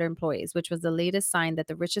with Twitter employees, which was the latest sign that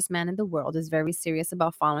the richest man in the world is very serious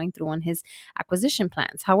about following through on his acquisition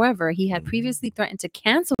plans. However, he had previously threatened to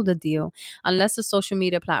cancel the deal unless the social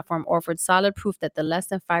media platform offered solid proof that the less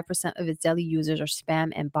than 5% of its daily users are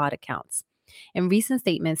spam and bot accounts. In recent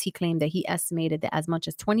statements, he claimed that he estimated that as much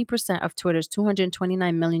as 20% of Twitter's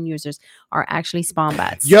 229 million users are actually spam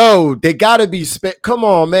bots. Yo, they gotta be come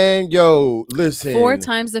on, man. Yo, listen. 4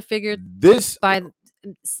 times the figure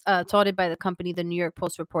touted by the company, the New York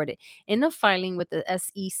Post reported. In a filing with the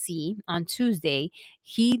SEC on Tuesday,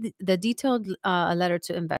 the detailed letter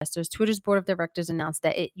to investors, Twitter's board of directors announced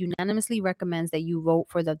that it unanimously recommends that you vote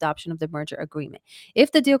for the adoption of the merger agreement.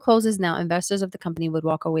 If the deal closes now, investors of the company would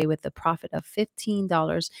walk away with a profit of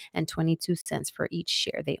 $15.22 for each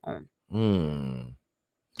share they own.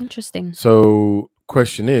 Interesting. So,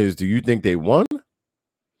 question is, do you think they won?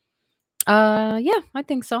 Yeah, I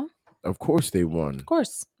think so. Of course they won. Of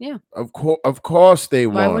course, yeah. Of course they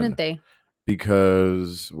won. Why wouldn't they?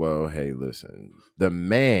 Because, well, hey, listen, the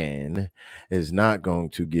man is not going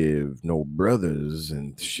to give no brothers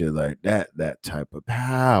and shit like that type of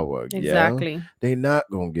power. Exactly. Yeah? They're not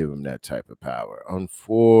going to give him that type of power,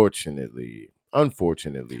 unfortunately.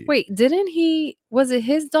 Wait, was it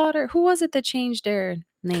his daughter? Who was it that changed their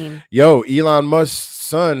name? Yo, Elon Musk's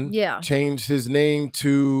son changed his name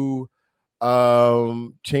to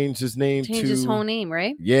changed his whole name,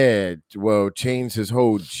 right? Yeah, well, changed his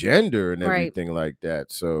whole gender and everything like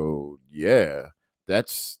that. So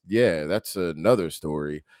that's another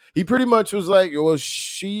story. He pretty much was like, well,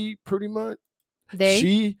 she pretty much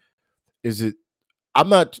she is it. I'm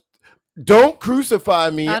not. Don't crucify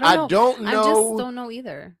me. I don't know. I just don't know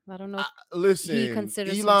either. I don't know. Listen, he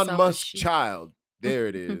considers Elon Musk's child. There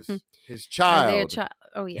it is. His child.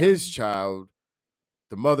 Oh yeah. His child.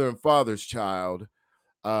 The mother and father's child.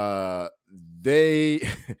 They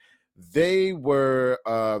they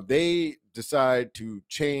decide to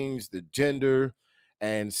change the gender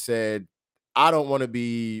and said, I don't want to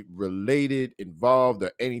be related, involved,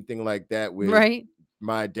 or anything like that with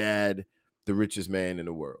my dad, the richest man in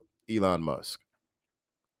the world, Elon Musk.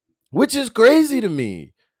 Which is crazy to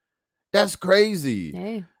me. That's crazy.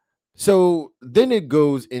 Hey. So then it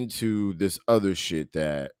goes into this other shit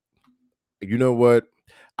that, you know what?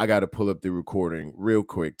 I got to pull up the recording real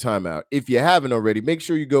quick. Timeout. If you haven't already, make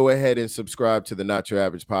sure you go ahead and subscribe to the Not Your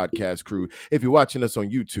Average Podcast Crew. If you're watching us on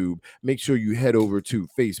YouTube, make sure you head over to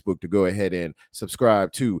Facebook to go ahead and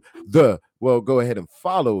subscribe to go ahead and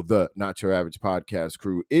follow the Not Your Average Podcast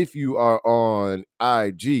Crew. If you are on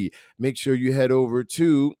IG, make sure you head over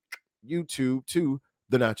to YouTube to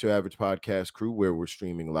the Not Your Average Podcast Crew, where we're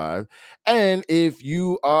streaming live. And if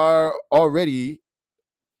you are already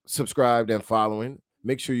subscribed and following,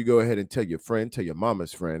 make sure you go ahead and tell your friend, tell your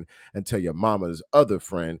mama's friend, and tell your mama's other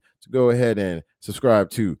friend to go ahead and subscribe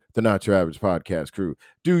to the Not Your Average Podcast Crew.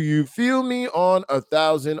 Do you feel me on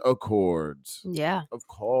 1,000 accords? Yeah. Of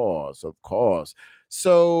course.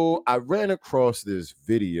 So I ran across this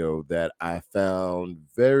video that I found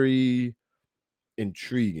very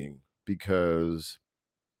intriguing because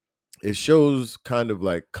it shows kind of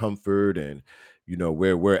like comfort and, you know,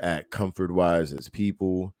 where we're at comfort wise as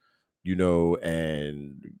people, you know,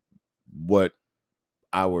 and what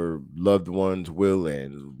our loved ones will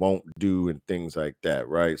and won't do and things like that,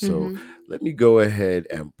 right? So let me go ahead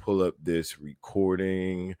and pull up this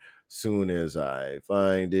recording soon as I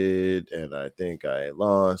find it, and I think I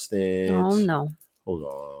lost it. Oh no. Hold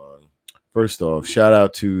on. First off, shout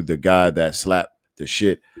out to the guy that slapped the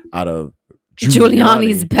shit out of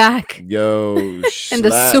Giuliani's back. Yo, In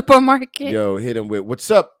the supermarket. Yo, hit him with,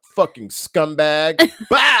 "What's up, fucking scumbag?"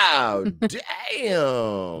 Bow.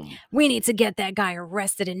 Damn. We need to get that guy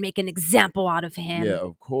arrested and make an example out of him. Yeah,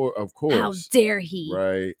 of course. How dare he?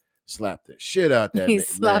 Right. Slap the shit out that He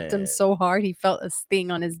slapped him so hard he felt a sting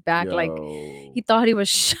on his back. Yo. Like he thought he was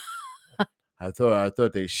shot. I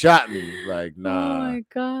thought they shot me. Like, nah. Oh my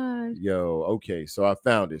God. Yo, okay. So I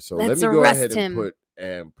found it. So Let's let me go arrest ahead him.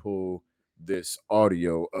 and pull this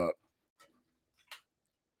audio up.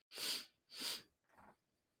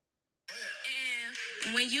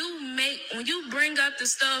 When you bring up the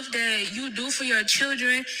stuff that you do for your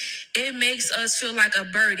children, it makes us feel like a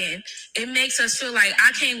burden. It makes us feel like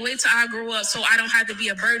I can't wait till I grow up so I don't have to be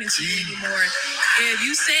a burden to you anymore. If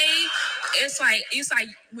you say it's like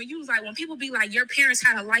when people be like your parents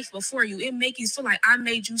had a life before you, it makes you feel like I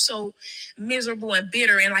made you so miserable and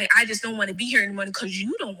bitter and like I just don't want to be here anymore because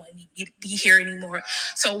you don't want me to be here anymore.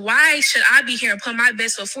 So why should I be here and put my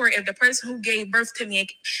best foot forward if the person who gave birth to me and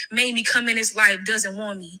made me come in this life doesn't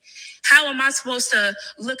want me? How am I supposed to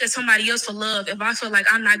look at somebody else for love if I feel like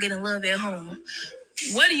I'm not getting love at home?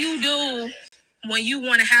 What do you do when you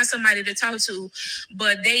want to have somebody to talk to,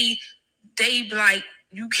 but they like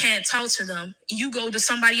you can't talk to them? You go to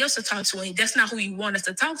somebody else to talk to, and that's not who you want us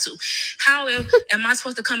to talk to. How am I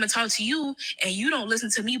supposed to come and talk to you, and you don't listen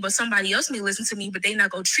to me, but somebody else may listen to me, but they not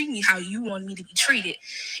gonna treat me how you want me to be treated?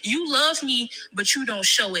 You love me, but you don't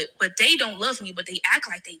show it. But they don't love me, but they act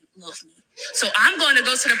like they love me. So I'm going to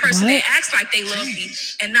go to the person that acts like they love me,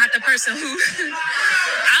 and not the person who.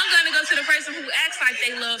 I'm going to go to the person who acts like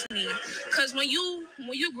they love me, because when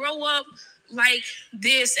you grow up like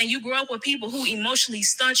this and you grow up with people who emotionally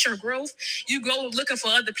stunt your growth, you go looking for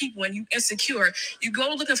other people and you insecure. You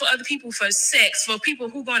go looking for other people for sex, for people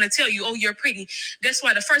who going to tell you, oh, you're pretty. That's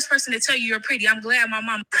why the first person to tell you you're pretty, I'm glad my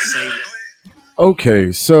mom said it.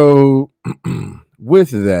 Okay, so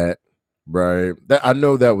with that, right, I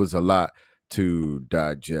know that was a lot to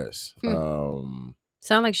digest. Sound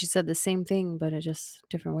like she said the same thing, but a just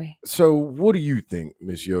different way. So what do you think,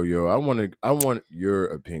 Miss Yo-Yo? I want your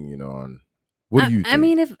opinion on what do you think? I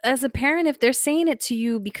mean, if as a parent, if they're saying it to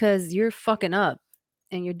you because you're fucking up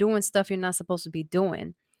and you're doing stuff you're not supposed to be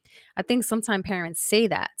doing, I think sometimes parents say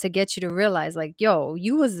that to get you to realize, like, yo,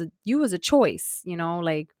 you was a choice,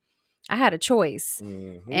 like I had a choice.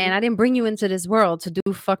 And I didn't bring you into this world to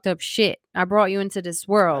do fucked up shit. I brought you into this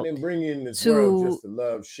world. I didn't bring you in this world just to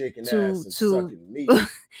love shaking ass and sucking meat.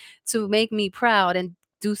 To make me proud and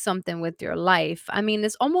do something with your life. I mean,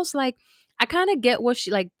 it's almost like I kind of get what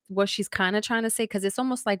she's kind of trying to say, because it's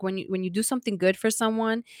almost like when you do something good for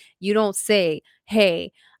someone, you don't say,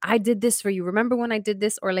 "Hey, I did this for you. Remember when I did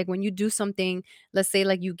this?" Or like when you do something, let's say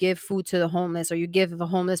like you give food to the homeless or you give a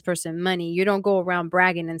homeless person money, you don't go around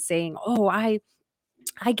bragging and saying, "Oh, I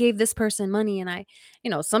gave this person money," and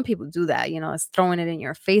some people do that, it's throwing it in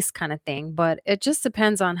your face kind of thing, but it just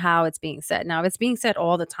depends on how it's being said. Now, if it's being said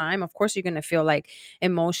all the time, of course, you're going to feel like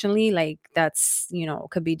emotionally, like that's,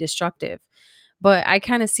 could be destructive, but I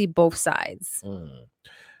kind of see both sides.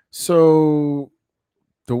 So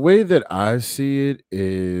the way that I see it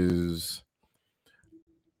is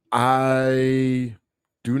I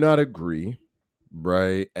do not agree.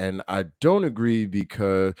 Right. And I don't agree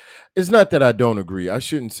because it's not that I don't agree. I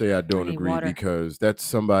shouldn't say I don't agree because that's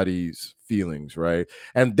somebody's feelings. Right.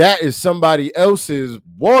 And that is somebody else's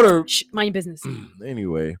water. Mind your business.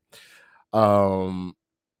 Anyway. Whoa.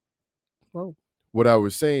 What I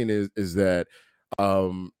was saying is that I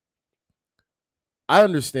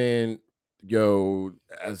understand,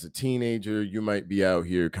 as a teenager, you might be out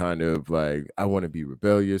here kind of like, I want to be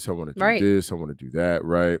rebellious. I want to do this. I want to do that.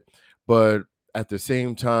 Right. But at the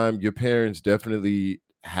same time, your parents definitely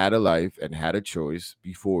had a life and had a choice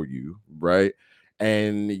before you, right?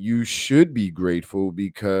 And you should be grateful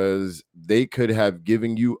because they could have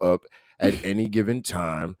given you up at any given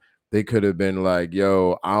time. They could have been like,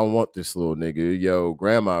 yo, I don't want this little nigga. Yo,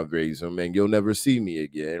 grandma raised him and you'll never see me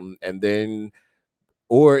again. And then,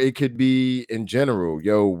 or it could be in general,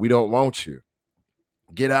 yo, we don't want you.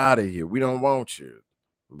 Get out of here. We don't want you.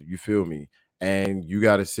 You feel me? And you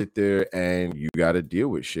got to sit there and you got to deal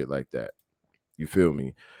with shit like that. You feel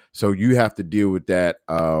me? So you have to deal with that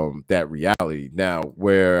that reality. Now,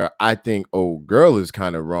 where I think old girl is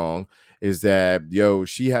kind of wrong is that,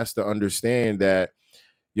 she has to understand that,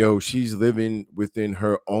 she's living within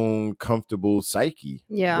her own comfortable psyche.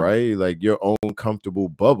 Yeah. Right? Like your own comfortable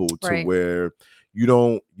bubble to where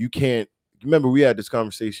you can't, remember we had this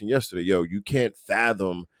conversation yesterday, you can't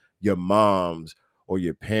fathom your mom's or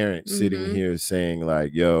your parents sitting here saying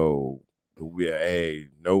like, hey,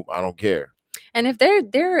 nope, I don't care. And if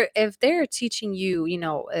they're teaching you,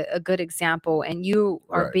 a good example, and you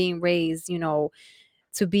are Right. being raised,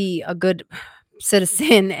 to be a good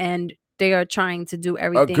citizen, and they are trying to do A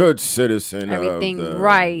everything good citizen of everything the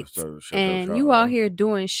right, shut up, and shut you out up. here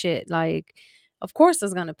doing shit, like, of course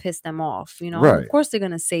it's gonna piss them off, of Right. course they're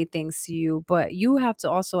gonna say things to you, but you have to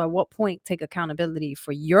also, at what point, take accountability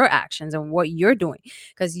for your actions and what you're doing,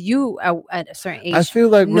 because you, at a certain I age, feel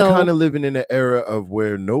like we're kind know of living in an era of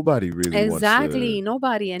where nobody really wants to exactly,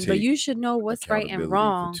 nobody, but take you should know what's right and accountability for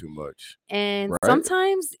wrong. too much. And Right?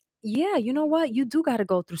 sometimes, yeah, you know what? You do got to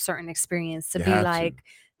go through certain experience to You be have to. like,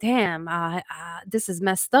 damn, this is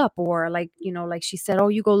messed up. Or like, like she said, oh,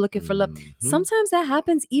 you go looking for love. Hmm. Sometimes that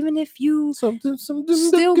happens, even if you Something still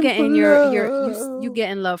looking for getting you love.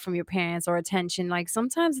 getting love from your parents or attention. Like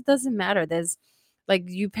sometimes it doesn't matter. There's like,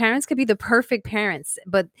 you parents could be the perfect parents,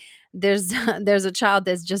 but there's there's a child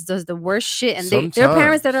that just does the worst shit, and they're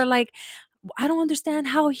parents that are Sometimes. like, I don't understand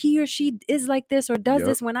how he or she is like this or does Yep.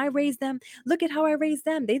 this when I raised them. Look at how I raised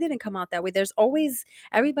them. They didn't come out that way. There's always,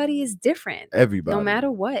 everybody is different, no Everybody. matter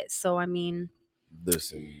what. So I mean,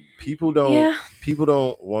 Listen, people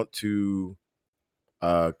don't want to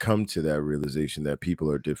come to that realization that people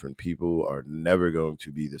are different. People are never going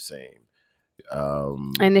to be the same.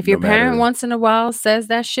 and if No your parent matter. once in a while says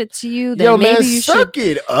that shit to you, Yo, then man, maybe you should, suck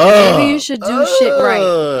it then maybe you up. should do shit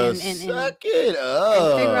right, Suck it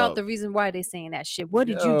and figure out up. the reason why they saying that shit. What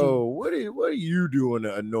did you do? Yo, what are you doing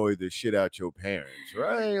to annoy the shit out your parents,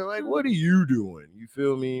 right? Like, what are you doing? You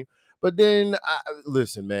feel me? But then,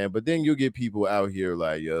 listen, man. But then you'll get people out here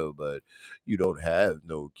like, yo, but you don't have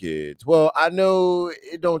no kids. Well, I know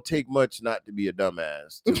it don't take much not to be a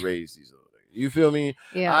dumbass to raise these little niggas. You feel me?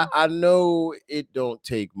 Yeah. I know it don't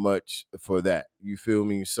take much for that. You feel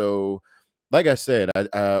me? So, like I said,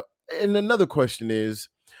 and another question is,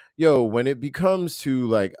 yo, when it becomes to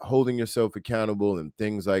like holding yourself accountable and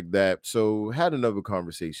things like that. So had another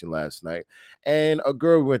conversation last night, and a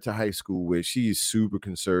girl we went to high school with, she's super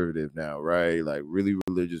conservative now, right? Like really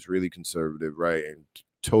religious, really conservative, right? And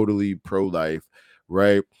totally pro-life,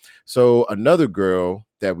 right? So another girl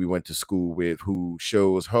that we went to school with who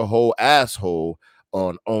shows her whole asshole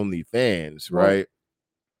on OnlyFans, Whoa. right?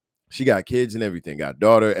 She got kids and everything, got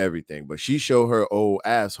daughter, everything, but she showed her old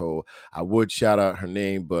asshole. I would shout out her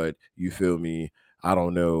name, but you feel me? I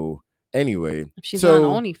don't know. Anyway, If she's on so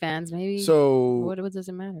OnlyFans, maybe, so what does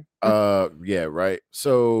it matter? yeah, right.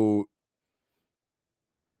 So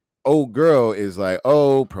old girl is like,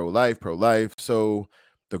 oh, pro-life, pro-life. So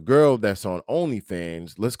the girl that's on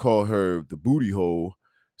OnlyFans, let's call her the booty hole.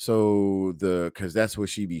 So because that's what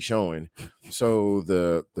she be showing. So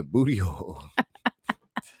the booty hole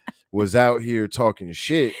was out here talking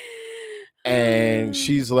shit. And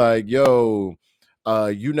she's like, yo,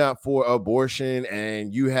 you not for abortion,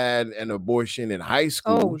 and you had an abortion in high Oh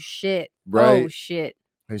school, shit. Oh right? shit.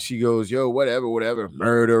 And she goes, yo, whatever,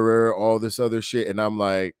 murderer, all this other shit. And I'm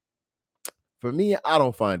like, for me, I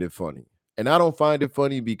don't find it funny. And I don't find it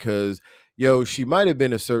funny because, yo, she might have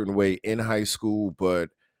been a certain way in high school, but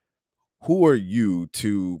who are you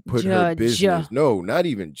to put her Judge. business? No, not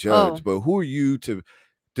even Oh, judge, but who are you to?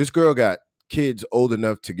 This girl got kids old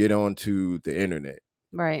enough to get onto the internet,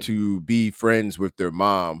 right. to be friends with their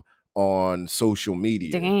mom on social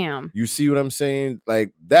media. Damn. You see what I'm saying?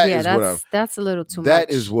 Like Yeah, that's a little too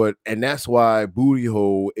much. and that's why Booty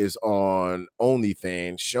Hole is on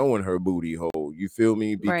OnlyFans showing her booty hole. You feel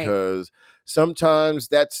me? Right. Because sometimes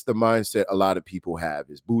that's the mindset a lot of people have,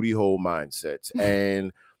 is booty hole mindsets.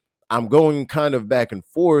 And I'm going kind of back and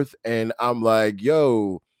forth, and I'm like,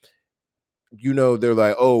 yo, they're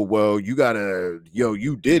like, oh, well, you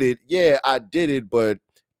did it. Yeah, I did it. But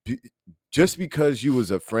just because you was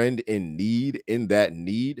a friend in that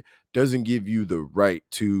need, doesn't give you the right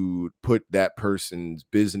to put that person's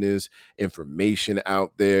business information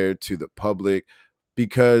out there to the public.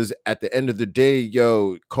 Because at the end of the day,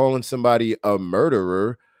 yo, calling somebody a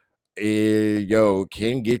murderer,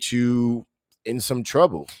 can get you in some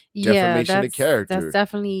trouble. Yeah, Defamation of that's character.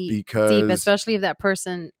 definitely deep, Because especially if that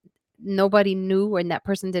person, nobody knew, and that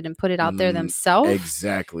person didn't put it out there themselves.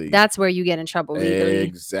 exactly. That's where you get in trouble legally. That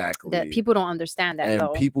Exactly. people don't understand that And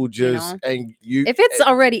though, people you just know. and you If it's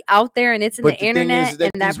already out there and it's in the but the thing internet is that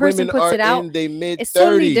and that these person women puts are it out, in their mid it's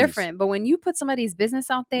totally 30s. different. But when you put somebody's business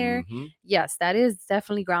out there, Mhm. yes, that is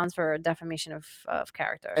definitely grounds for defamation of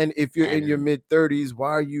character. And if you're in your And mid 30s, why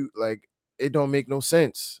are you like, it don't make no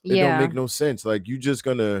sense. It don't yeah, make no sense. Like, you just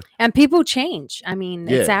gonna and people change. I mean,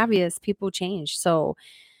 it's yeah. obvious people change. So,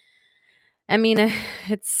 I mean,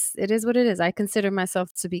 it is what it is. I consider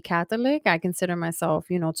myself to be Catholic. I consider myself,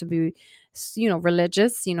 to be,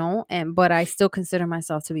 religious, but I still consider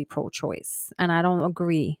myself to be pro-choice, and I don't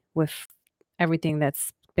agree with everything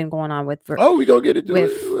that's been going on with Oh, we gonna get into it.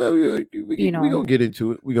 with Well, we gonna get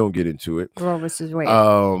into it. We gonna get into it. Roe versus Wade.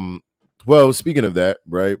 Well, speaking of that,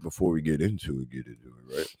 right before we get into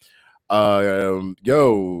it, right?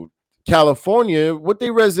 Yo, California, what they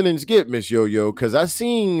residents get, Miss Yo-Yo? Because I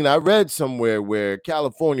read somewhere where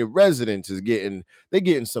California residents they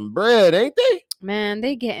getting some bread, ain't they? Man,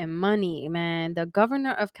 they getting money, man. The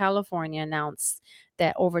governor of California announced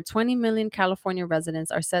that over 20 million California residents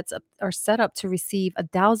are set up to receive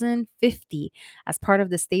 1,050 as part of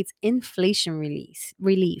the state's inflation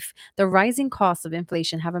relief. The rising costs of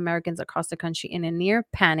inflation have Americans across the country in a near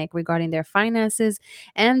panic regarding their finances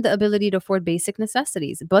and the ability to afford basic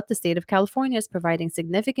necessities. But the state of California is providing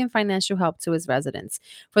significant financial help to its residents.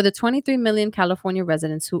 For the 23 million California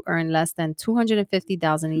residents who earn less than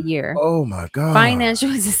 250,000 a year, oh my God, financial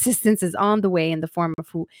assistance is on the way in the form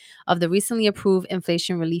of the recently approved inflation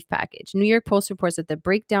relief package. New York Post reports that the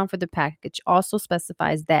breakdown for the package also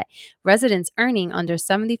specifies that residents earning under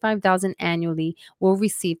 75,000 annually will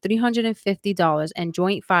receive $350, and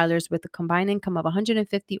joint filers with a combined income of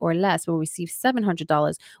 150 or less will receive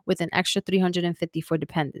 $700 with an extra $350 for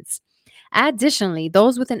dependents. Additionally,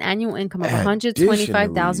 those with an annual income of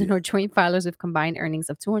 125,000 or joint filers with combined earnings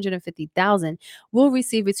of 250,000 will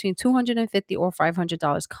receive between $250 or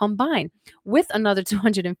 $500 combined, with another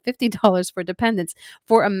 $250 for dependents,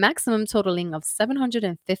 for a maximum totaling of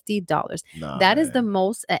 $750. That is the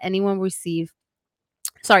most that anyone receive.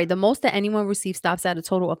 Sorry, the most that anyone receives stops at a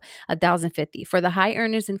total of 1,050. For the high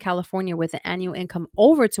earners in California with an annual income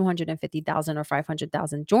over 250,000 or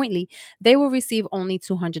 500,000 jointly, they will receive only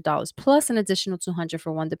 $200 plus an additional $200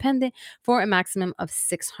 for one dependent, for a maximum of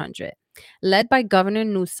 $600. Led by Governor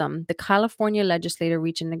Newsom, the California legislature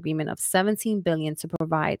reached an agreement of $17 billion to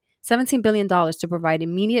provide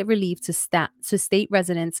immediate relief to state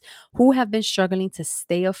residents who have been struggling to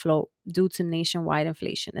stay afloat due to nationwide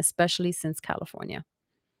inflation, especially since California.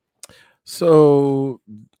 So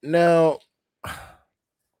now,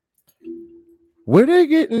 where they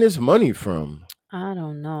getting this money from? I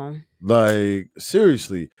don't know. Like,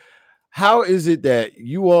 seriously, how is it that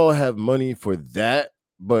you all have money for that,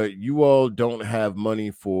 but you all don't have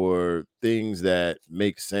money for things that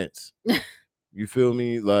make sense? You feel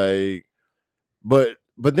me? Like, but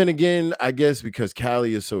then again, I guess because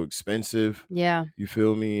Cali is so expensive. Yeah. You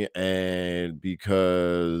feel me? And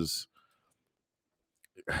because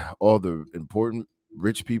all the important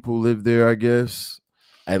rich people live there, I guess.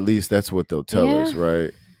 At least that's what they'll tell us,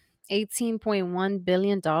 right? $18.1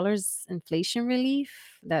 billion inflation relief.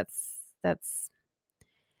 That's a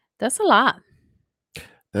lot.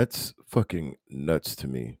 That's fucking nuts to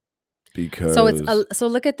me. Because so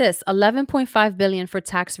look at this: 11.5 billion for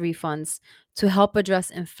tax refunds to help address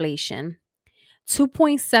inflation,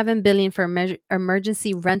 2.7 billion for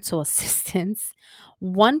emergency rental assistance,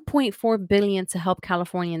 1.4 billion to help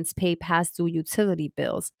Californians pay past due utility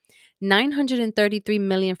bills, 933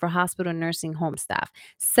 million for hospital nursing home staff,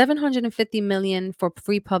 750 million for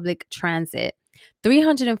free public transit,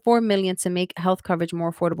 304 million to make health coverage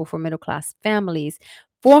more affordable for middle class families,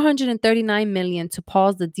 439 million to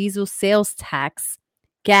pause the diesel sales tax,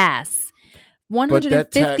 gas,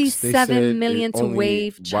 157 million to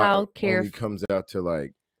waive child care. Only comes out to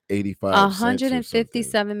like 85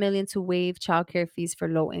 157 million to waive child care fees for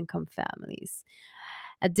low income families.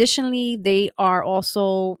 Additionally, they are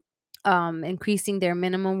also increasing their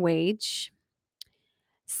minimum wage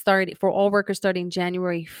for all workers starting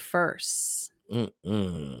January 1st,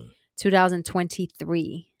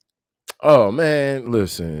 2023. Oh man,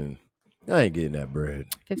 listen, I ain't getting that bread.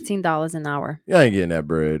 $15 an hour. Y'all ain't getting that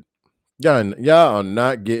bread. Y'all are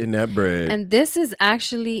not getting that bread. And this is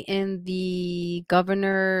actually in the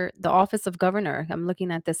office of governor. I'm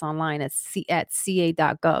looking at this online at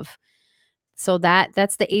ca.gov. So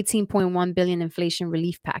that's the 18.1 billion inflation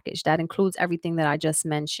relief package. That includes everything that I just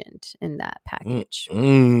mentioned in that package.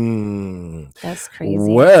 That's crazy.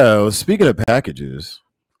 Well, speaking of packages,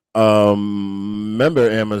 remember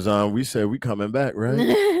Amazon? We said we coming back,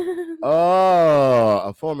 right?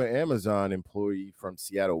 A former Amazon employee from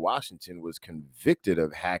Seattle, Washington was convicted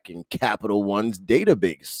of hacking Capital One's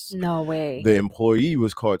database. No way. The employee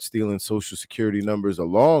was caught stealing social security numbers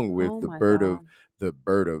along with the bird of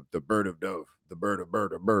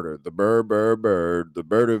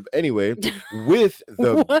anyway, with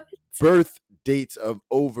the birth dates of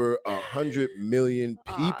over 100 million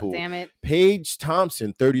people. Damn it. Paige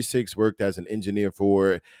Thompson, 36, worked as an engineer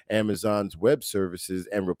for Amazon's web services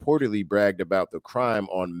and reportedly bragged about the crime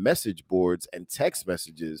on message boards and text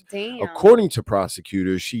messages. Damn. According to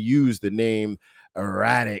prosecutors, she used the name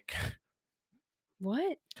Erratic.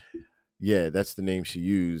 What? Yeah, that's the name she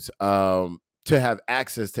used. To have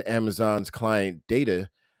access to Amazon's client data.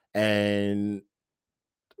 And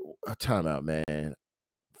time out, man.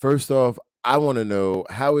 First off, I want to know,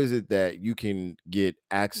 how is it that you can get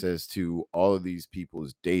access to all of these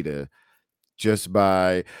people's data just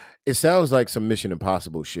by, it sounds like some Mission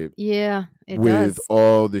Impossible shit. Yeah, it with does.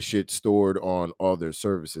 all the shit stored on all their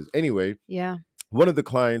services. Anyway, Yeah. one of the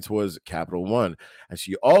clients was Capital One, and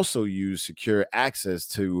she also used secure access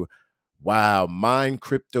to mine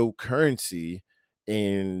cryptocurrency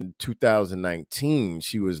in 2019.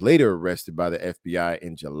 She was later arrested by the FBI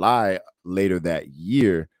in July later that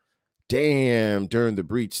year. Damn, during the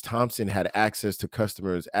breach, Thompson had access to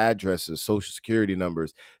customers' addresses, social security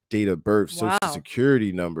numbers, date of birth, social Wow.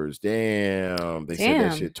 security numbers. Damn, they said that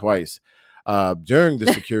Damn. shit twice. During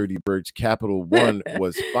the security breach, Capital One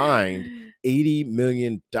was fined $80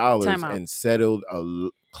 million Time out. and settled a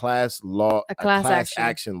class class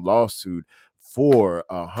action lawsuit for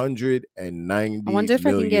 $190 I wonder if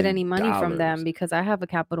I can get million. any money from them because I have a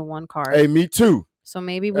Capital One card. Hey, me too. So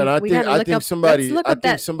maybe And I we think gotta look up.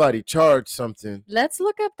 somebody charged something. Let's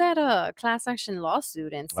look up that class action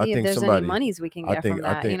lawsuit and I see if think there's somebody- any monies we can get from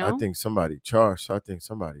that. I think somebody charged. I think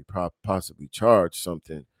somebody possibly charged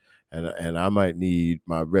something, and I might need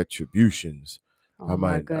my retributions. Oh I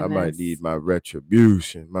my might goodness. need my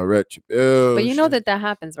retribution. But you know that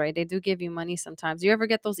happens, right? They do give you money sometimes. You ever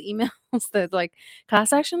get those emails that like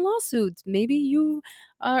class action lawsuits? Maybe you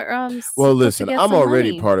are Well, supposed listen, to get I'm some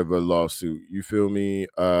already money. part of a lawsuit. You feel me?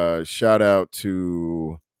 Shout out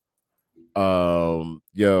to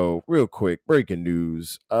yo, real quick, breaking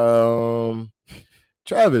news.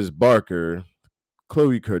 Travis Barker,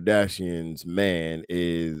 Khloe Kardashian's man,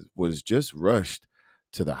 was just rushed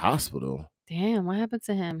to the hospital. Damn, what happened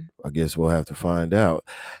to him? I guess we'll have to find out.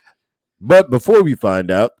 But before we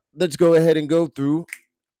find out, let's go ahead and go through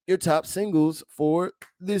your top singles for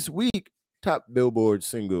this week. Top Billboard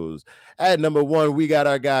singles. At number 1, we got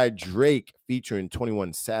our guy Drake featuring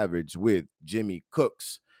 21 Savage with Jimmy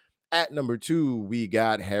Cooks. At number 2, we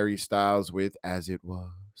got Harry Styles with As It Was.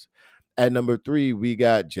 At number 3, we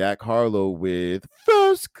got Jack Harlow with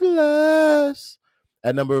First Class.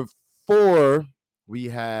 At number 4, we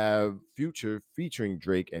have Future featuring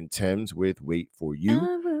Drake and Thames with Wait For You.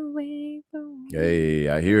 I will wait for you. Hey,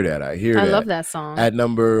 I hear that. I love that song. At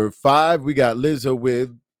number 5, we got Lizzo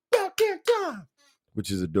with Back in Time, which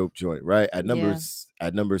is a dope joint, right? At number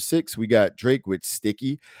 6, we got Drake with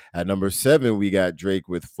Sticky. At number 7, we got Drake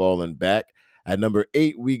with Falling Back. At number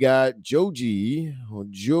 8, we got Joji,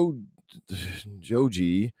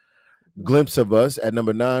 Glimpse of Us. At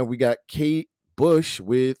number 9, we got Kate Bush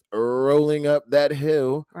with Rolling Up That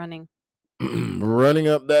Hill. Running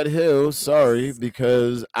up that hill. Sorry,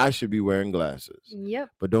 because I should be wearing glasses. Yep.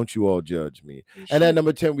 But don't you all judge me. And at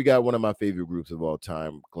number 10, we got one of my favorite groups of all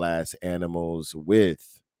time, Glass Animals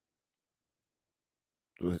with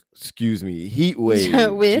Heat Wave.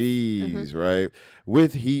 Jeez, right?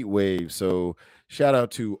 With Heat Wave. So shout out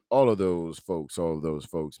to all of those folks.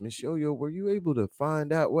 Miss Yo-Yo, were you able to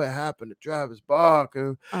find out what happened to Travis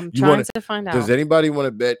Barker? I'm trying to find out. Does anybody want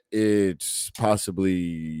to bet it's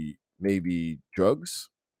possibly maybe drugs?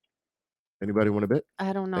 Anybody want to bet?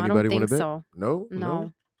 I don't know. Anybody I don't think bet? so.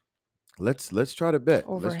 No. Let's try to bet.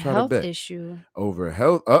 Over Let's try health to bet. issue. Over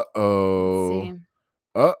health. Let's see.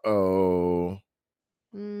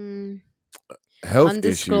 Health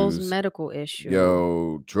undisclosed issues. medical issue.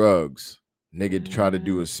 Yo, drugs. Nigga tried to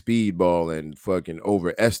do a speedball and fucking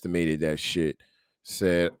overestimated that shit.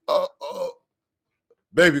 Said,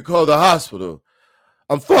 baby, call the hospital.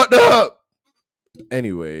 I'm fucked up.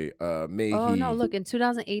 Anyway, no, look, in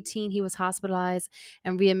 2018 he was hospitalized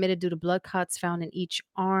and readmitted due to blood clots found in each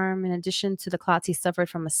arm. In addition to the clots, he suffered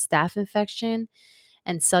from a staph infection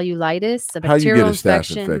and cellulitis, a bacterial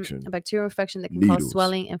infection. A bacterial infection that can cause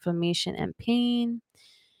swelling, inflammation, and pain.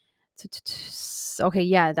 Okay,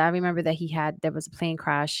 yeah, I remember that there was a plane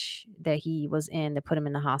crash that he was in that put him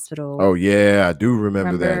in the hospital. Oh yeah, I do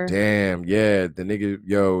remember that. Damn, yeah, the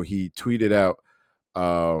nigga, he tweeted out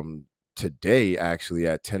today actually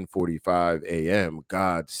at 10:45 a.m.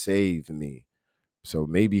 God save me. So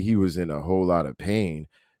maybe he was in a whole lot of pain.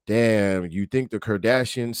 Damn, you think the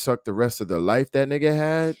Kardashians sucked the rest of the life that nigga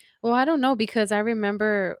had? Well, I don't know, because I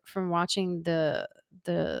remember from watching the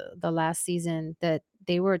last season that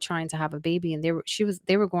they were trying to have a baby, and they were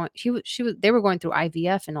going through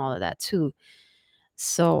IVF and all of that too.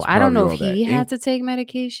 So It's I don't probably know if all that he had ink, to take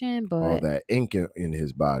medication, all but that ink in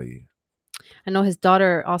his body. I know his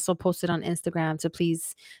daughter also posted on Instagram to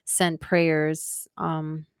please send prayers.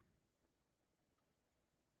 I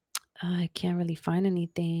can't really find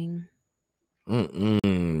anything.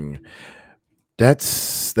 Mm-mm.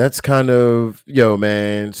 That's kind of, yo,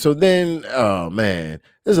 man. So then, oh man,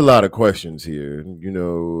 there's a lot of questions here.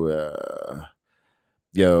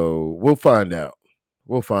 Yo, we'll find out.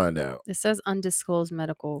 We'll find out. It says undisclosed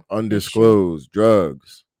medical issue. Undisclosed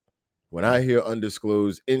drugs. When I hear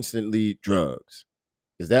undisclosed, instantly drugs.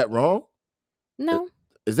 Is that wrong? I- No,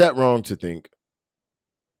 Is that wrong to think?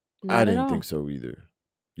 I not at didn't all. think so either.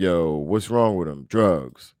 Yo, what's wrong with him?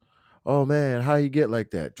 Drugs. Oh man, how you get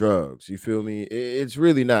like that? Drugs. You feel me? It's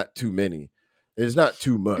really not too many. It's not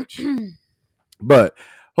too much. But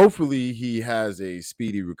hopefully he has a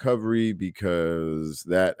speedy recovery, because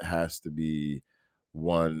that has to be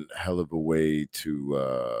one hell of a way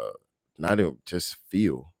to not even just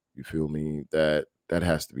feel. You feel me? That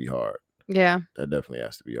has to be hard. Yeah. That definitely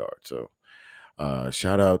has to be hard. So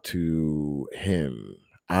shout out to him.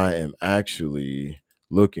 I am actually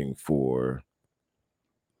looking for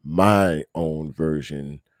my own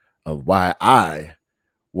version of why I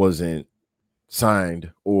wasn't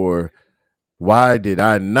signed, or why did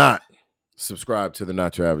I not subscribe to the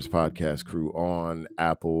Not Your Average Podcast Crew on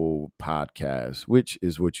Apple Podcasts, which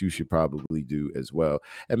is what you should probably do as well.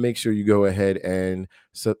 And make sure you go ahead and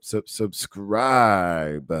subscribe.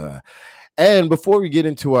 And before we get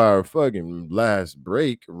into our fucking last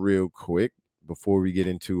break, real quick, before we get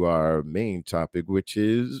into our main topic, which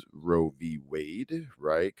is Roe v. Wade,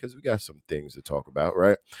 right? Because we got some things to talk about,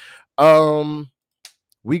 right?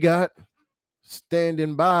 We got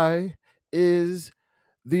standing by is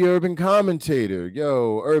the urban commentator.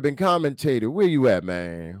 Yo, urban commentator, where you at,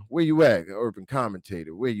 man? Where you at, urban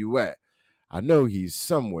commentator? Where you at? I know he's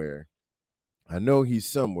somewhere.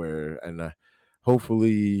 And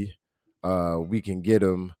hopefully we can get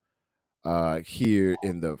him here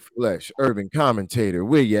in the flesh. Urban commentator,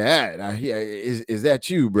 where you at? I hear, is that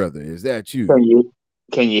you, brother? Is that you?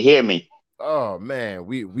 Can you hear me? Oh man,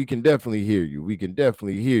 we can definitely hear you. We can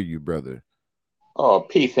definitely hear you, brother. Oh,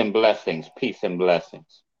 peace and blessings. Peace and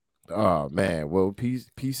blessings. Oh man, well,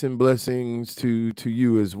 peace and blessings to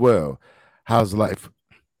you as well. How's life?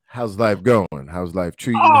 How's life going? How's life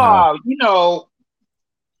treating? How? Oh,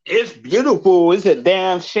 it's beautiful. It's a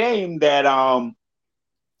damn shame that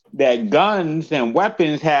guns and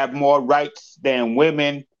weapons have more rights than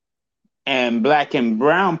women and black and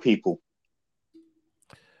brown people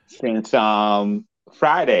since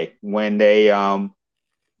Friday when they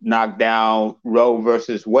knocked down Roe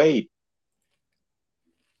versus Wade.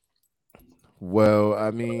 Well, I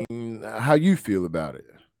mean, how you feel about it?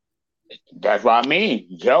 That's what I mean.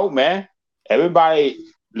 Yo, man. Everybody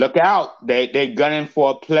look out. They gunning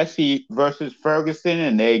for Plessy versus Ferguson,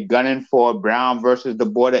 and they gunning for Brown versus the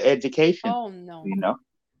Board of Education. Oh no.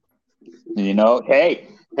 Hey,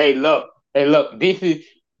 look. These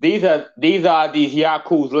are these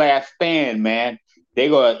Yaku's last stand, man. They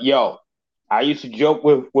go, yo. I used to joke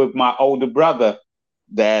with my older brother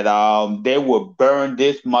that they would burn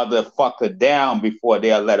this motherfucker down before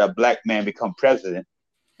they'll let a black man become president.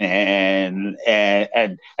 And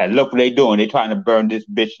look what they doing. They trying to burn this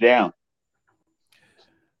bitch down.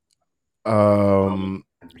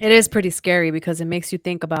 It is pretty scary because it makes you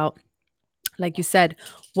think about, like you said,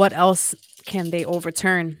 what else can they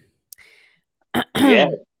overturn? Yeah,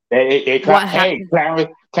 they try. What Hey, happened?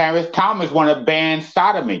 Clarence Thomas want to ban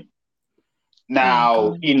sodomy. Oh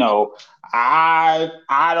Now, God.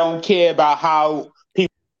 I don't care about how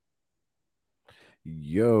people.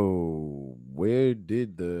 Yo, where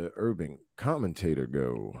did the urban commentator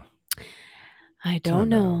go? I don't Time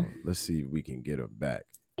know. out. Let's see if we can get him back.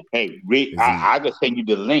 Hey, read. Is he? I just send you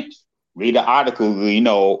the links. Read the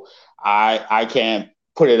article. I can't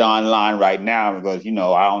put it online right now because I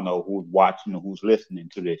don't know who's watching or who's listening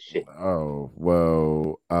to this shit. Oh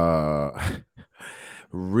well.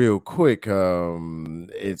 Real quick.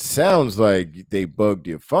 It sounds like they bugged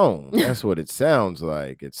your phone. That's what it sounds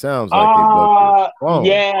like. It sounds like they bugged your phone.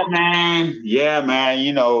 Yeah, man. Yeah, man.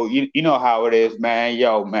 You know how it is, man.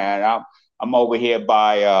 Yo, man. I'm over here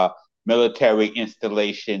by military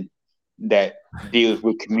installation that deals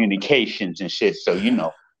with communications and shit. So you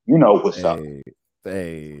know what's up.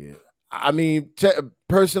 Hey, I mean,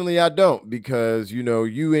 personally, I don't, because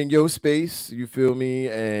you in your space, you feel me,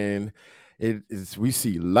 and we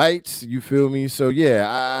see lights, you feel me. So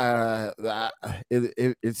yeah,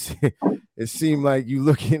 it's it seemed like you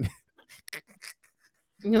looking.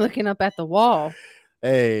 You're looking up at the wall.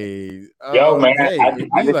 Hey, Yo, man, hey, it I be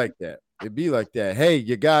just like that. It be like that. Hey,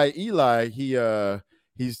 your guy Eli, he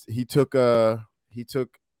took Twitter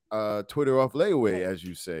off layaway, as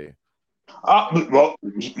you say. well,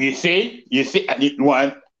 you see,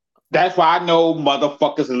 one. That's why I know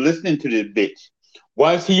motherfuckers are listening to this bitch.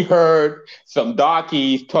 Once he heard some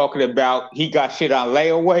darkies talking about he got shit on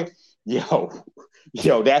layaway, yo,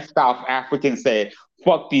 yo, that South African said,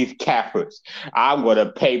 "Fuck these Kafirs. I'm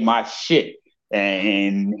gonna pay my shit."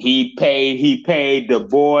 And he paid the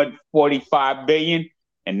board 45 billion,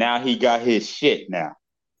 and now he got his shit now.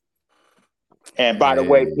 And by the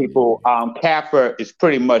way, Hey, people, Kafir is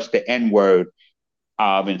pretty much the N word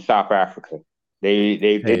in South Africa. They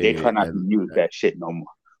try hey, not to use that shit no more.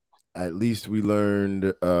 at least we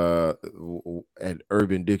learned an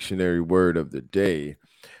Urban Dictionary word of the day.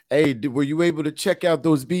 Hey, were you able to check out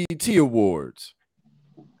those BET awards?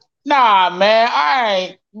 Nah, man,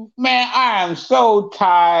 I am so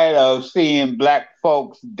tired of seeing black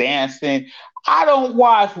folks dancing. I don't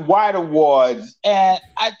watch white awards, and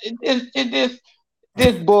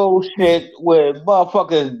this bullshit with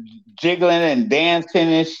motherfuckers jiggling and dancing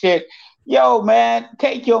and shit. Yo, man,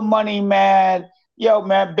 take your money, man. Yo,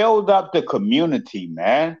 man, build up the community,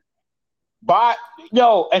 man. But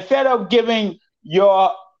yo, instead of giving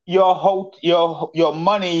your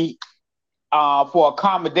money for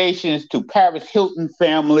accommodations to Paris Hilton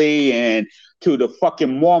family and to the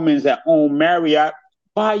fucking Mormons that own Marriott,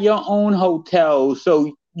 buy your own hotels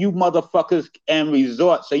so you motherfuckers and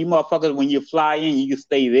resorts. So you motherfuckers, when you fly in, you can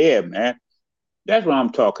stay there, man. That's what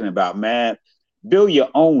I'm talking about, man. Build your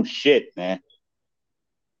own shit, man.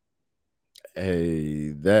 Hey,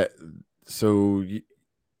 that so you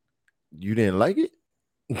didn't like it?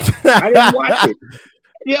 I didn't watch it.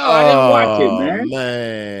 Yo, I didn't watch it, Oh man.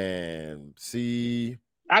 man. See,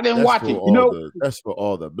 I didn't watch it. that's for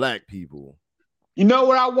all the black people. You know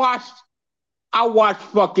what I watched? I watched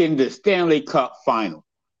fucking the Stanley Cup final.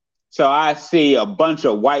 So I see a bunch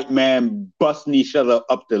of white men busting each other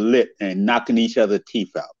up the lip and knocking each other's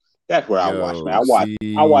teeth out. That's what I watched, man. Yo,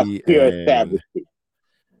 I watched see, pure savagery.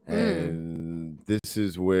 Mm. and this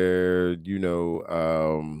is where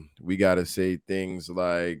we got to say things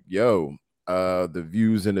like, yo, the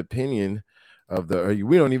views and opinion of the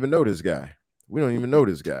we don't even know this guy. We don't even know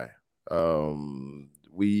this guy.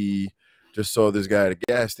 We just saw this guy at a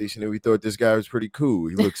gas station and we thought this guy was pretty cool.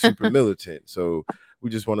 He looked super militant. So we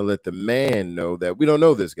just want to let the man know that we don't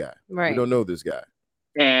know this guy. We Right. don't know this guy.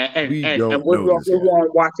 And We and and don't what know about this guy. everyone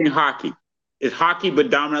watching hockey? Is hockey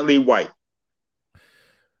predominantly white?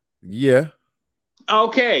 Yeah.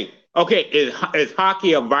 Okay, okay. Is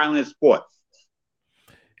hockey a violent sport?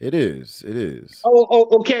 It is. It is.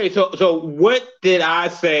 Okay. So what did I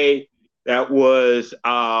say that was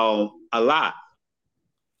a lie?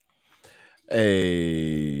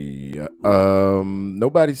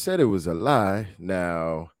 Nobody said it was a lie.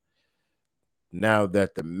 Now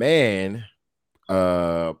that the man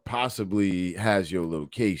possibly has your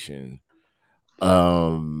location,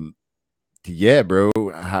 um yeah, bro,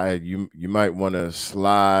 you might want to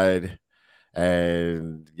slide,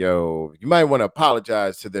 and yo, you might want to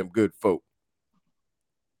apologize to them good folk.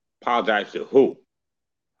 Apologize to who?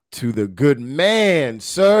 To the good man,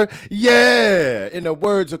 sir. Yeah. In the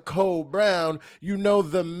words of Cole Brown, you know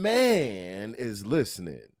the man is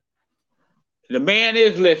listening. The man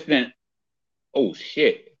is listening. Oh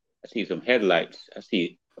shit! I see some headlights. I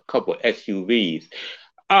see a couple SUVs.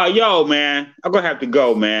 Yo, man, I'm gonna have to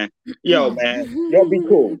go, man. Yo, man, y'all be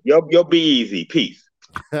cool. Y'all be easy. Peace.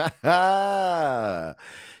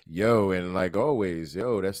 Yo, and like always,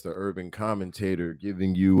 yo, that's the urban commentator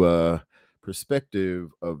giving you a perspective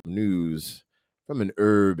of news from an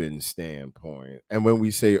urban standpoint. And when we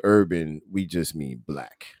say urban, we just mean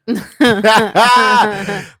black.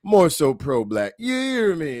 More so pro black. You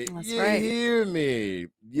hear me? That's You right. hear me?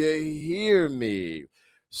 You hear me?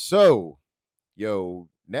 So, yo,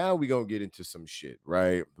 now we gonna get into some shit,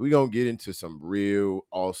 right? We gonna get into some real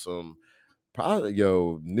awesome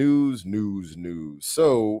news.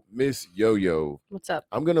 So, Miss Yo-Yo, What's up?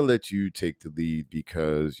 I'm gonna let you take the lead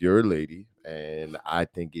because you're a lady, and I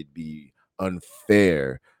think it'd be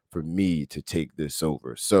unfair for me to take this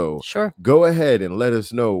over. So, Sure. go ahead and let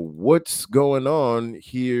us know what's going on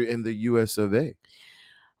here in the US of A.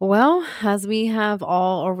 Well, as we have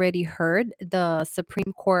all already heard, the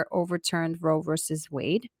Supreme Court overturned Roe versus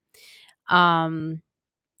Wade. Um,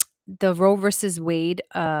 the Roe versus Wade,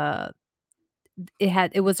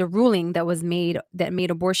 it was a ruling that was made that made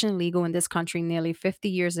abortion legal in this country nearly 50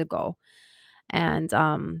 years ago. And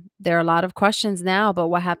there are a lot of questions now about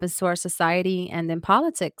what happens to our society and in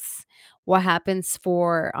politics What happens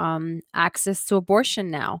for access to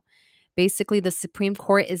abortion now? Basically, the Supreme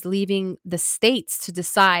Court is leaving the states to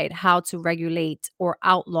decide how to regulate or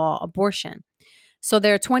outlaw abortion. So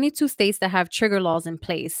there are 22 states that have trigger laws in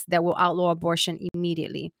place that will outlaw abortion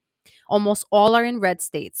immediately. Almost all are in red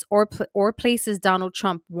states or places Donald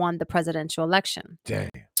Trump won the presidential election. Dang.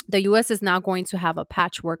 The US is now going to have a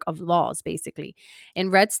patchwork of laws, basically. In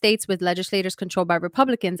red states with legislators controlled by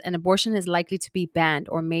Republicans, an abortion is likely to be banned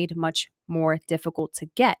or made much more difficult to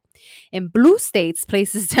get. In blue states,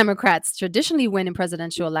 places Democrats traditionally win in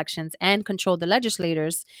presidential elections and control the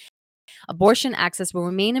legislators, abortion access will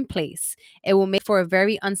remain in place. It will make for a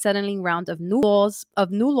very unsettling round of new laws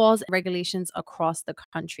and regulations across the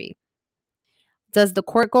country. Does the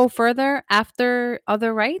court go further after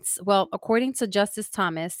other rights? Well, according to Justice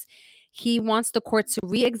Thomas, he wants the court to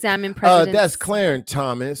re-examine That's presidents. Clarence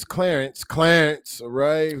Thomas. Clarence,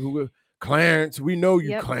 right? Clarence, we know you,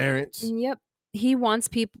 Yep. Clarence. Yep. He wants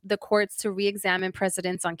the courts to re-examine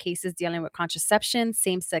precedents on cases dealing with contraception,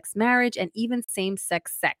 same-sex marriage, and even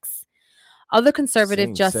same-sex sex. Other conservative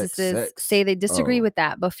Same-sex justices sex. say they disagree Oh. with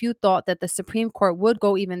that, but few thought that the Supreme Court would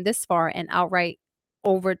go even this far and outright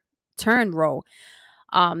overturn Roe.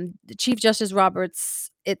 The Chief Justice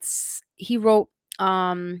Roberts, he wrote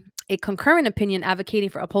a concurrent opinion advocating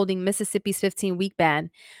for upholding Mississippi's 15-week ban,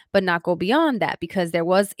 but not go beyond that because there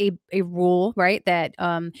was a rule, right, that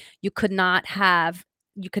you could not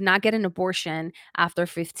get an abortion after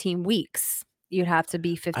 15 weeks. You'd have to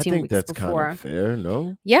be 15 I think weeks that's kind before. of fair,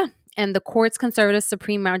 no? Yeah. And the court's conservative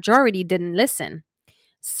supreme majority didn't listen.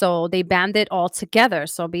 So they banned it altogether.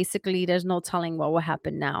 So basically, there's no telling what will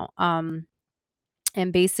happen now.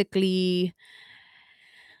 And basically,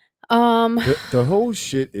 The whole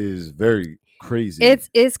shit is very crazy.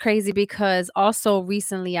 it's crazy because also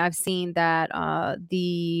recently I've seen that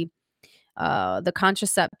the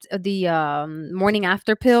morning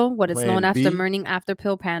after pill, what is known Plan after B? morning after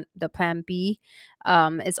pill, the plan B,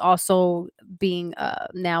 is also being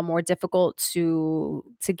now more difficult to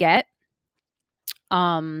get.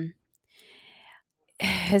 Um,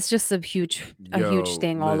 it's just a huge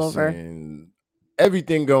thing all over. Listen,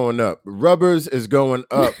 everything going up. Rubbers is going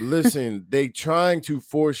up. Listen, they trying to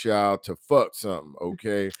force y'all to fuck something,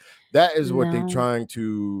 okay? That is what they No. trying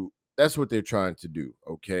to. That's what they're trying to do,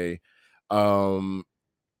 okay?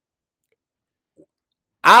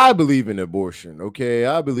 I believe in abortion, okay?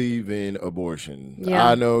 I believe in abortion. Yeah.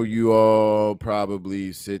 I know you all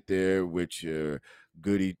probably sit there with your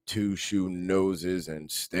goody two-shoe noses and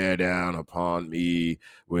stare down upon me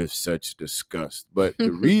with such disgust. But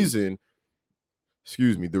the reason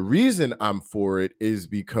I'm for it is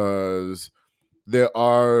because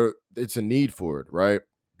it's a need for it, right?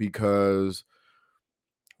 Because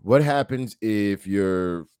what happens if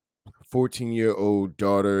your 14-year-old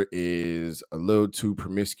daughter is a little too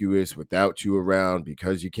promiscuous without you around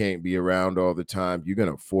because you can't be around all the time? You're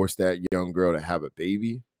going to force that young girl to have a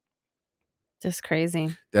baby? Just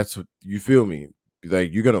crazy. That's what you feel me?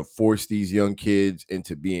 Like you're going to force these young kids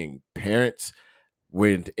into being parents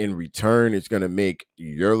when in return it's going to make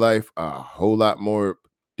your life a whole lot more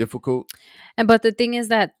difficult. But the thing is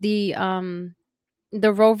that the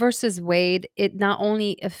Roe versus Wade, it not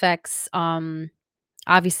only affects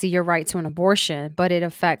obviously your right to an abortion, but it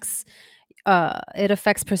affects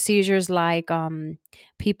procedures like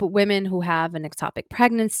women who have an ectopic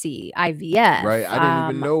pregnancy, IVF, Right? I didn't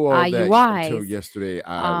even know all that until IUIs, yesterday.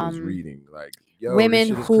 I was reading like, yo, women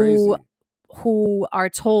this shit is crazy. who are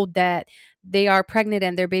told that they are pregnant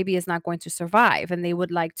and their baby is not going to survive and they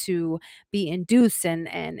would like to be induced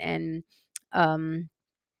and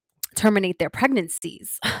terminate their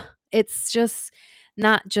pregnancies. It's just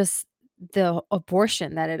not just the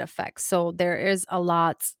abortion that it affects. So there is a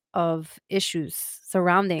lot of issues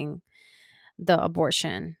surrounding the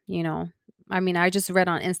abortion, you know. I mean, I just read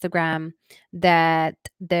on Instagram that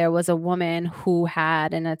there was a woman who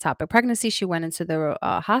had an ectopic pregnancy. She went into the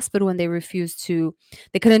hospital and they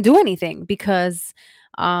couldn't do anything because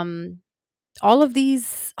all of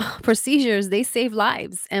these procedures, they save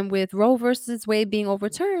lives. And with Roe versus Wade being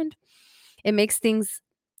overturned, it makes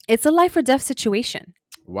it's a life or death situation.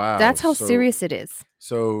 Wow. That's how serious it is.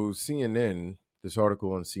 So CNN, this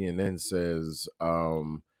article on CNN says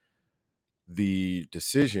the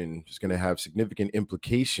decision is going to have significant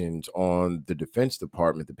implications on the Defense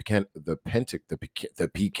Department, the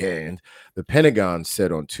Pentagon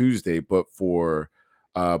said on Tuesday, but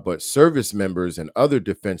service members and other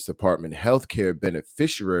Defense Department healthcare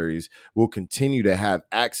beneficiaries will continue to have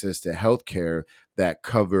access to healthcare that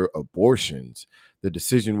cover abortions. The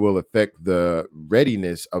decision will affect the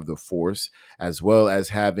readiness of the force, as well as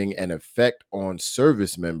having an effect on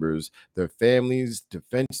service members, their families,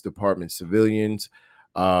 Defense Department civilians.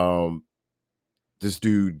 Um, this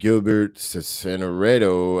dude Gilbert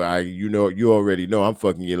Cesaredo, you already know I'm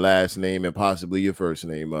fucking your last name and possibly your first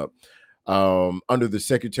name up. Under the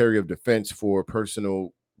Secretary of Defense for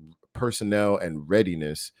personnel and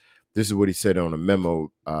readiness. This is what he said on a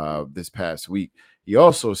memo this past week. He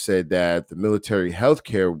also said that the military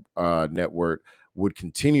healthcare network would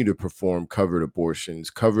continue to perform covered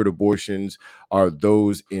abortions. Covered abortions are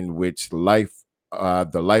those in which the life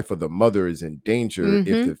of the mother is in danger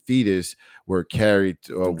if the fetus were carried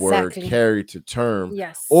to term,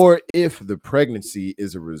 Yes. or if the pregnancy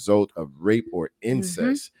is a result of rape or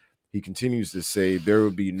incest. He continues to say there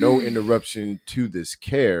will be no interruption to this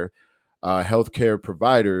care. Healthcare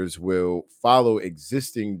providers will follow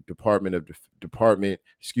existing Defense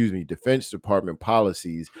Department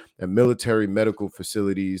policies, and military medical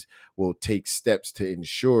facilities will take steps to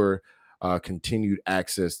ensure continued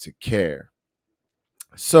access to care.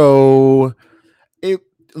 So it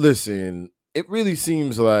it really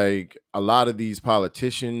seems like a lot of these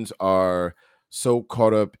politicians are so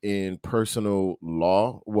caught up in personal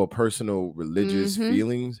religious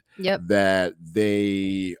feelings Yep. that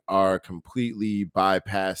they are completely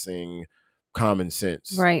bypassing common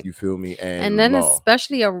sense. Right. You feel me? And then law.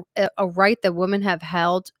 especially a right that women have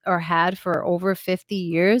held or had for over 50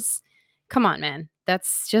 years. Come on, man.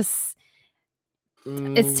 That's just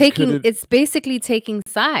it's basically taking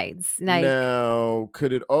sides. Like, now,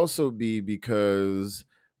 could it also be because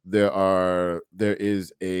there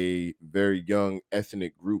is a very young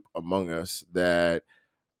ethnic group among us that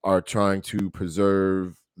are trying to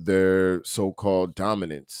preserve their so-called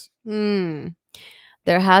dominance?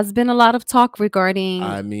 there has been a lot of talk regarding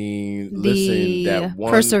I mean, listen, the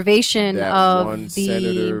preservation of one the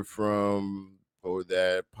senator from, or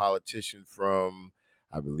that politician from,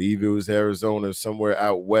 I believe it was Arizona, somewhere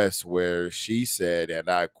out west, where she said, and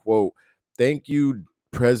I quote, "Thank you,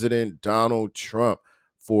 President Donald Trump,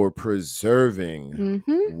 for preserving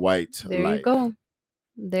white There life." you go.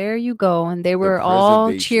 There you go. And they The were all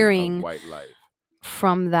preservation of cheering white life.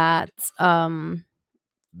 from that.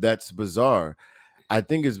 That's bizarre. I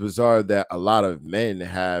think it's bizarre that a lot of men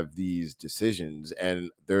have these decisions, and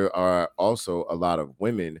there are also a lot of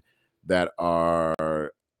women that are,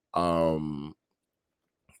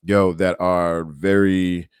 that are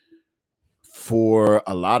very for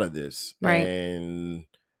a lot of this. Right. And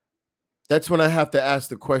that's when I have to ask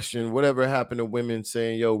the question, whatever happened to women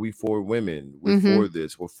saying, yo, we for women, we're for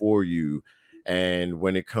this, we're for you. And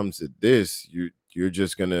when it comes to this, you're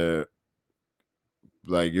just gonna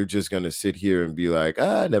sit here and be like,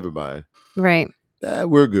 never mind. Right.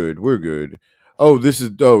 We're good.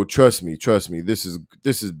 Trust me. This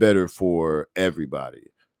is better for everybody.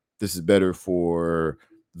 This is better for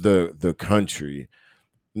the country.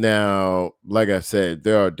 Now, like I said,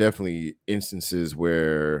 there are definitely instances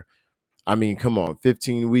where, I mean, come on,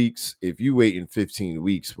 15 weeks. If you waiting 15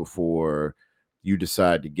 weeks before you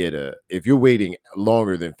decide to if you're waiting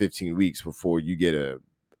longer than 15 weeks before you get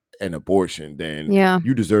an abortion, then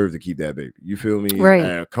you deserve to keep that baby. You feel me?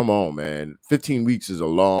 Right. Come on, man. 15 weeks is a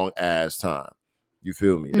long ass time. You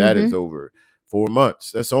feel me? That is over 4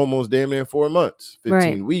 months. That's almost damn near 4 months.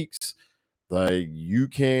 15 weeks. Like, you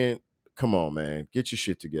can't. Come on, man. Get your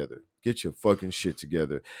shit together. Get your fucking shit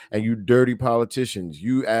together. And you dirty politicians,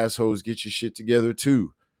 you assholes, get your shit together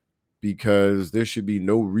too. Because there should be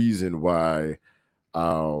no reason why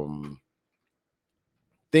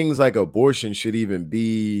things like abortion should even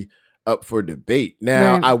be up for debate.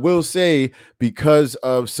 Now, I will say, because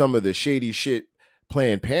of some of the shady shit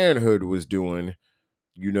Planned Parenthood was doing,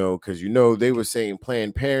 because they were saying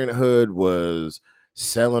Planned Parenthood was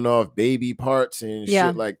selling off baby parts and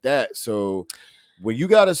shit like that. So when you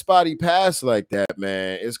got a spotty past like that,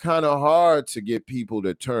 man, it's kind of hard to get people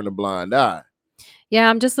to turn a blind eye. Yeah,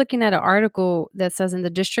 I'm just looking at an article that says in the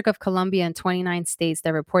District of Columbia and 29 states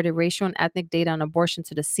that reported racial and ethnic data on abortion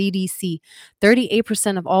to the CDC,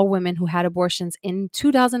 38% of all women who had abortions in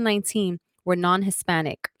 2019 were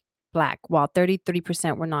non-Hispanic Black, while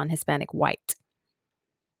 33% were non-Hispanic white.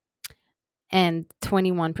 And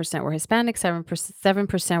 21% were Hispanic,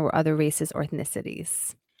 7% were other races or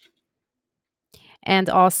ethnicities. And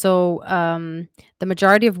also, the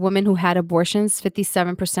majority of women who had abortions,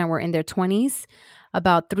 57% were in their 20s.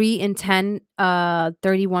 About 3 in 10,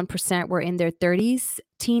 31% were in their 30s.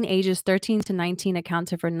 Teen ages 13 to 19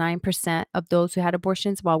 accounted for 9% of those who had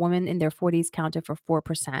abortions, while women in their 40s counted for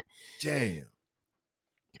 4%. Damn.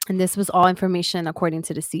 And this was all information according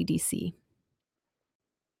to the CDC.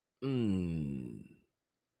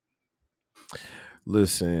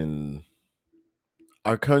 Listen,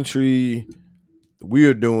 our country,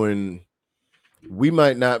 we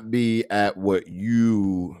might not be at what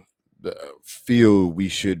you feel we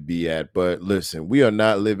should be at, but listen, we are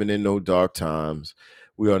not living in no dark times.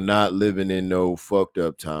 We are not living in no fucked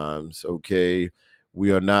up times, okay?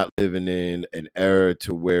 We are not living in an era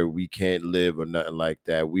to where we can't live or nothing like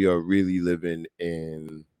that. We are really living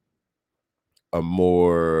in a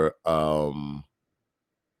more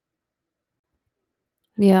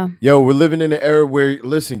we're living in an era where,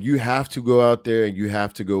 listen, you have to go out there and you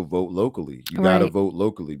have to go vote locally. You got to vote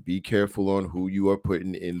locally. Be careful on who you are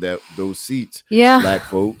putting in those seats. Black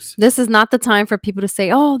folks. This is not the time for people to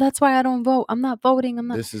say, oh, that's why I don't vote. I'm not voting.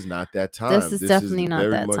 This is not that time. This is definitely not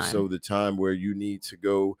very that much time. so the time where you need to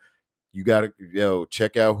go. You got to,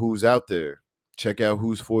 check out who's out there. Check out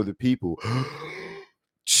who's for the people.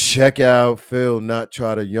 Check out Phil not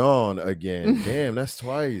try to yawn again. Damn, that's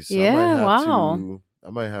twice. I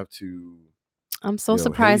might have to. I'm so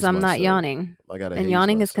surprised I'm not yawning. And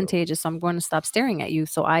yawning is contagious, so I'm going to stop staring at you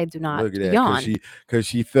so I do not Look at that, yawn. Because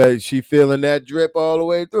she feeling that drip all the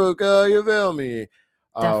way through. Girl, you feel me?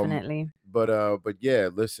 Definitely. But yeah,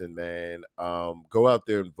 listen, man. Go out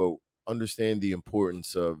there and vote. Understand the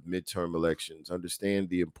importance of midterm elections. Understand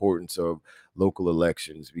the importance of local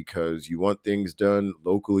elections, because you want things done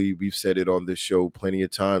locally. We've said it on this show plenty of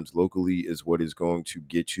times. Locally is what is going to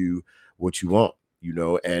get you what you want,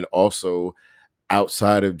 and also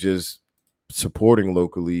outside of just supporting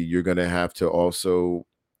locally, you're going to have to also,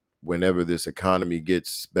 whenever this economy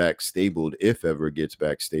gets back stable, if ever it gets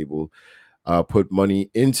back stable, put money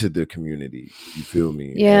into the community. You feel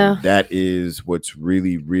me? Yeah. And that is what's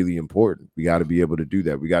really, really important. We got to be able to do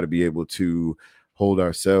that. We got to be able to hold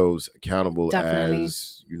ourselves accountable Definitely.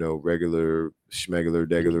 as, regular, schmegular,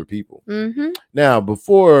 degular people. Mm-hmm. Now,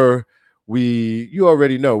 before you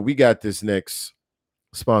already know, we got this next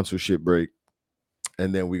sponsorship break,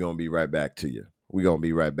 and then we're going to be right back to you. We're going to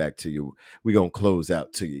be right back to you. We're going to close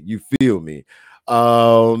out to you. You feel me?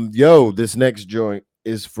 This next joint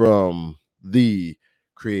is from the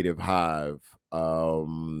Creative Hive.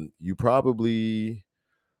 You probably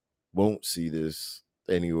won't see this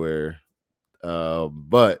anywhere,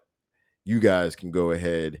 but you guys can go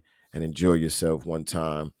ahead and enjoy yourself one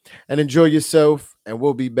time, and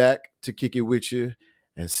we'll be back to kick it with you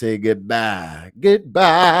and say goodbye. No,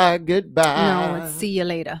 let's see you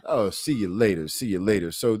later. Oh, see you later.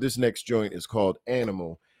 So this next joint is called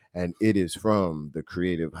Animal, and it is from the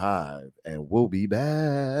Creative Hive, and we'll be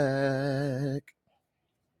back.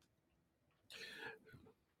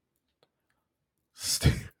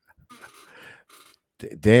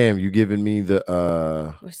 Damn, you giving me the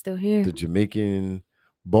we're still here. The Jamaican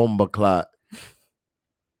bomba clot.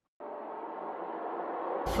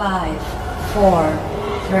 5, 4,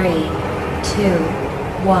 3, 2,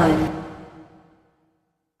 1.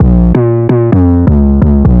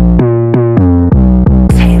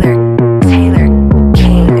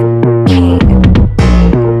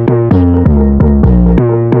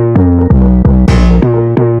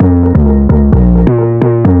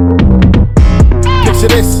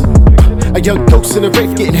 Young ghost in the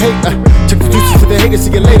rave getting hate. Check the juices to the haters,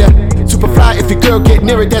 see you later. Superfly, if your girl get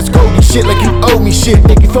near it, that's golden shit, like you owe me shit.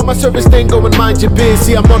 Thank you for my service, then go and mind your biz.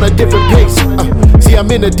 See, I'm on a different pace. See, I'm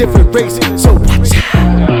in a different race, so watch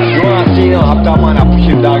out. You wanna see after man, I push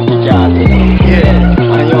him down the gas. Yeah,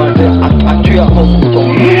 and you wanna say, I treat a house with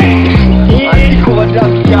some. And he covered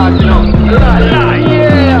down the gas,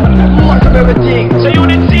 Yeah, much of everything. So you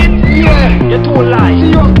didn't see it? Yeah, you're too lying.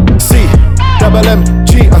 See, double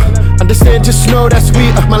MG, understand, just know that's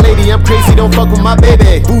sweet. My lady, I'm crazy, don't fuck with my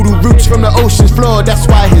baby. Voodoo roots from the ocean's floor, that's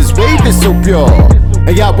why his wave is so pure.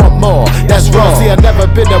 And y'all want more, that's wrong. See, I never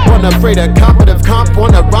been the one afraid of competitive comp,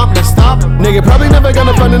 wanna romp to stop. Nigga, probably never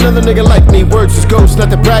gonna find another nigga like me. Words is ghosts, not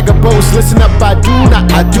to brag or boast. Listen up, I do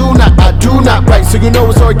not write. So you know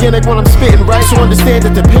it's organic when I'm spitting, right? So understand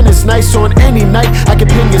that the pen is nice, so on any night I can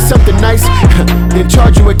pin you something nice. Then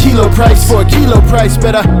charge you a kilo price for a kilo price,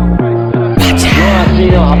 better. You wanna see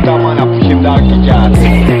after man, I push him down the gas.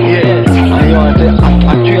 Yeah, and you wanna say, I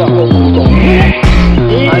treat a house with some.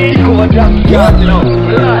 And he covered down the gas, Yeah,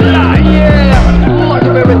 much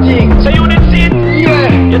of everything. So you didn't see it?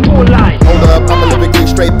 Yeah, you're too lying. Hold up, I'm a lyrically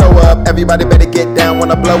straight throw up. Everybody better get down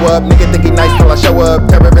when I blow blow up. Nigga think he nice till I show up.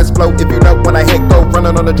 Terrorist float, if you know when I hit go.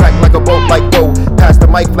 Running on the track like a boat, like whoa. Pass the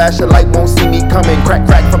mic, flash a light, won't see me coming. Crack,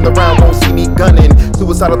 crack from the round, won't see me gunning.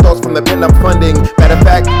 Suicidal thoughts from the pen I'm funding. Matter of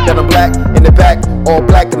fact, that I'm black in the back, all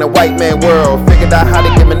black in the white man world. Figured out how to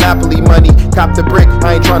get monopoly money. Cop the brick,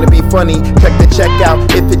 I ain't trying to be funny. Check the check out,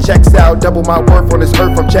 if it checks out. Double my worth on this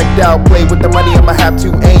earth, I'm checked out. Play with the money, I'ma have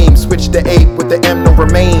to aim. Switch to 8 with the M, no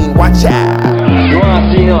remain. Watch out. You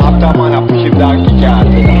wanna see no after man a push him down the car.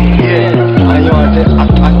 Yeah. And you want to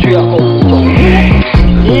actually a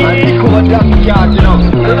and take over that car, you know.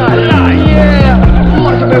 Yeah.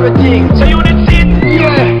 Most of everything. So you didn't see it?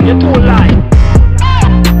 Yeah. You told lie.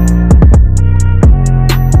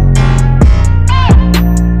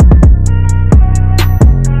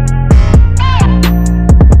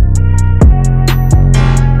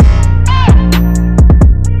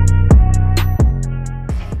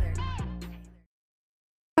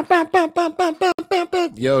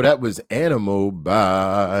 Yo, that was Animal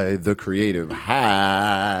by The Creative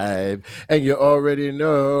Hive. And you already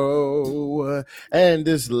know. And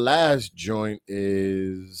this last joint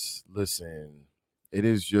is, listen, it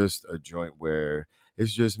is just a joint where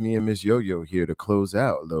it's just me and Miss Yo-Yo here to close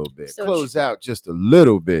out a little bit. So close out just a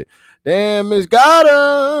little bit. Damn, Miss Got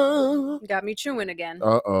him. Got me chewing again.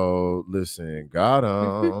 Uh-oh, listen, got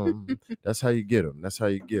him. That's how you get them. That's how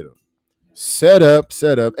you get them. Set up.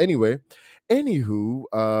 Anyway,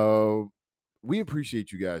 anywho, we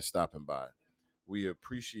appreciate you guys stopping by. We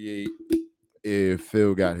appreciate if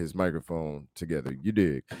Phil got his microphone together. You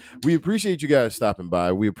dig. We appreciate you guys stopping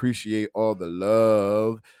by. We appreciate all the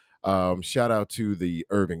love. Shout out to the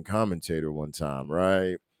urban commentator one time,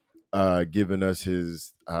 right? Giving us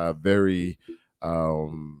his very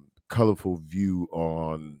colorful view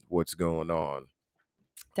on what's going on.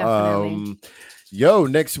 Definitely. Yo,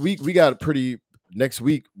 next week we got the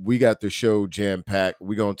show jam-packed.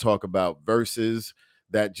 We're gonna talk about verses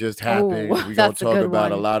that just happened. We're gonna talk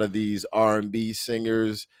about a lot of these R&B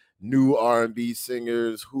singers, new R&B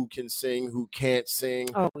singers, who can sing, who can't sing,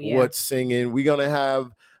 what's singing. We're gonna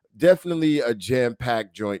have definitely a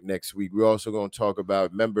jam-packed joint next week. We're also gonna talk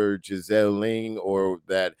about, remember Giselle Ling or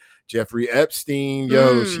that Jeffrey Epstein?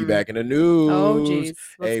 Yo, she back in the news. Oh, geez.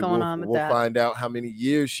 What's going on with that? We'll find out how many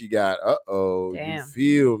years she got. Damn. You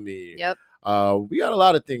feel me? Yep. We got a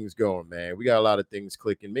lot of things going, man. We got a lot of things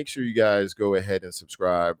clicking. Make sure you guys go ahead and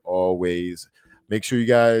subscribe always. Make sure you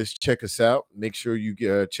guys check us out. Make sure you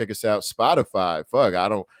check us out. Spotify. Fuck, I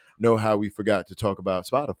don't know how we forgot to talk about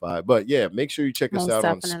Spotify, but yeah, make sure you check us out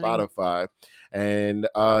on Spotify. And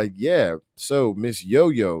yeah, so Miss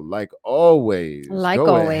Yo-Yo, like always,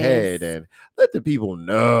 go ahead and let the people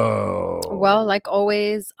know. Well, like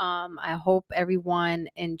always, I hope everyone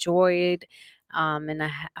enjoyed, and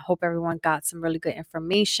I hope everyone got some really good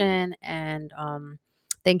information. And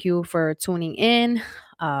thank you for tuning in.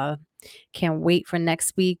 Can't wait for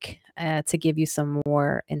next week to give you some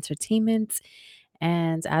more entertainment.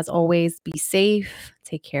 And as always, be safe.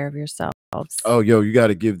 Take care of yourselves. Oh, yo, you got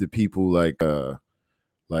to give the people that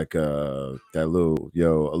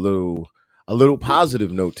little a little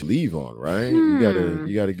positive note to leave on, right? You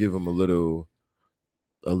gotta give them a little.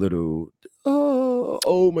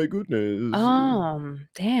 Oh my goodness.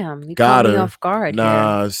 Damn, you caught me off guard.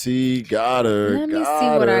 Nah, see, got her. Let me see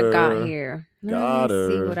what I got here.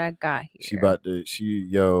 She about to.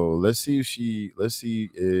 Let's see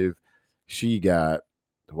if she got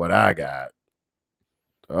what I got.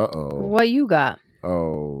 What you got?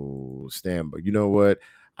 Oh, stand by. You know what?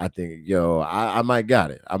 I think, I might got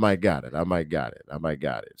it. I might got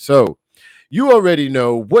it. So you already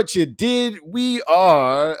know what you did. We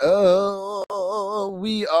are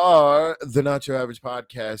the Not Your Average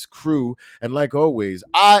Podcast crew. And like always,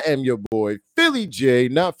 I am your boy, Philly J,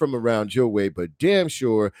 not from around your way, but damn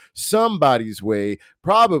sure somebody's way,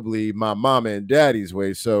 probably my mama and daddy's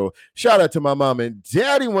way. So shout out to my mom and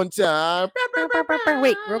daddy one time.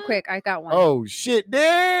 Wait, real quick. I got one. Oh, shit.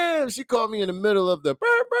 Damn. She called me in the middle of the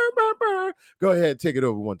Go ahead. Take it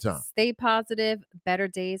over one time. Stay positive. Better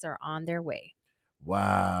days are on their way.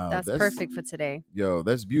 Wow. That's perfect for today. Yo,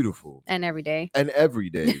 that's beautiful. And every day.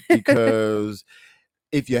 Because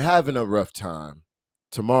if you're having a rough time,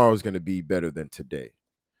 tomorrow's going to be better than today.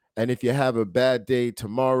 And if you have a bad day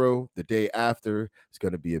tomorrow, the day after, it's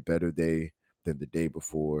going to be a better day than the day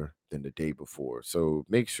before, So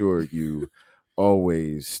make sure you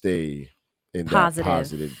always stay in that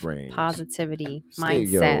positive range. Positivity.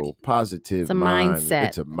 Mindset. Positive. It's a mindset.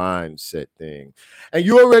 It's a mindset thing. And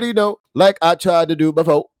you already know, like I tried to do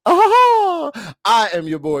before, I am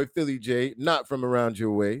your boy, Philly J, not from around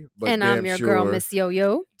your way. But and I'm your girl, Miss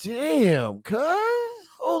Yo-Yo. Damn, cuz.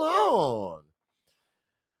 Hold on.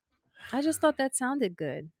 I just thought that sounded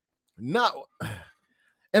good. Not.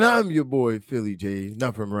 And I'm your boy, Philly J.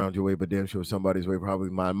 Not from around your way, but damn sure somebody's way, probably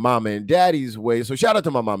my mama and daddy's way. So shout out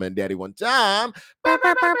to my mama and daddy one time.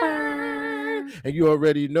 And you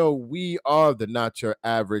already know we are the Not Your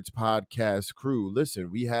Average podcast crew. Listen,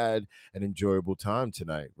 we had an enjoyable time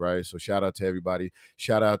tonight, right? So shout out to everybody.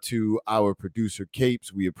 Shout out to our producer,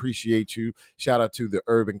 Capes. We appreciate you. Shout out to the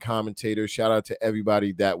urban commentators. Shout out to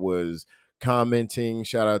everybody that was commenting.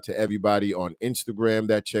 Shout out to everybody on Instagram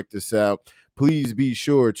that checked us out. Please be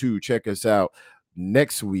sure to check us out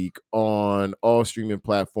next week on all streaming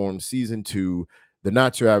platforms, season 2, the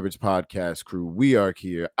Not Your Average podcast crew. We are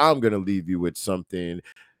here. I'm going to leave you with something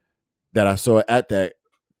that I saw at that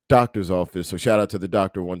doctor's office. So shout out to the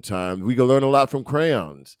doctor one time. We can learn a lot from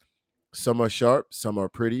crayons. Some are sharp, some are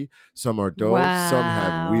pretty, some are dull, some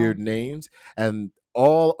have weird names, and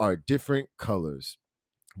all are different colors.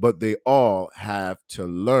 But they all have to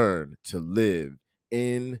learn to live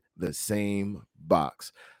in the same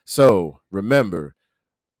box. So remember,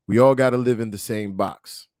 we all got to live in the same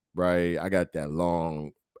box, right? I got that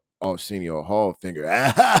long Arsenio Hall finger.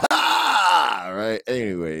 Right?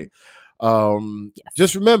 Anyway,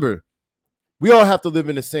 just remember, we all have to live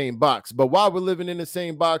in the same box. But while we're living in the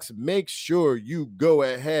same box, make sure you go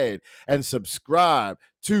ahead and subscribe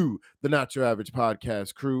to the Not Your Average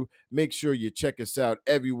podcast crew. Make sure you check us out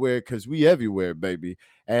everywhere, because we everywhere, baby.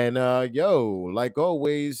 And like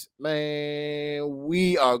always, man,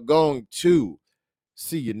 we are going to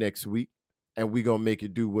see you next week, and we're gonna make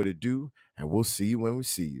it do what it do, and we'll see you when we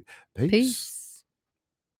see you. Peace.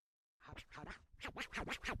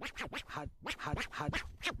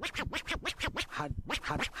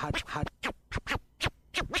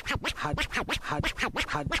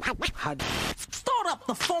 Start up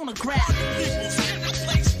the phonograph.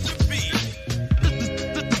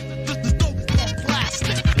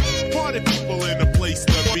 Party people in a place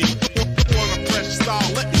to be. Want a fresh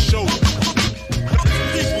style? Let me show you.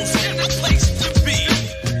 People's in a place to be.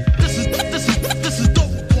 This is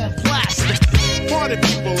dope on plastic. Party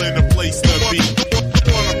people in a place to be.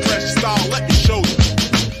 Want a fresh style? Let me show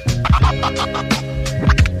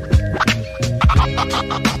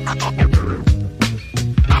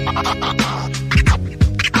you.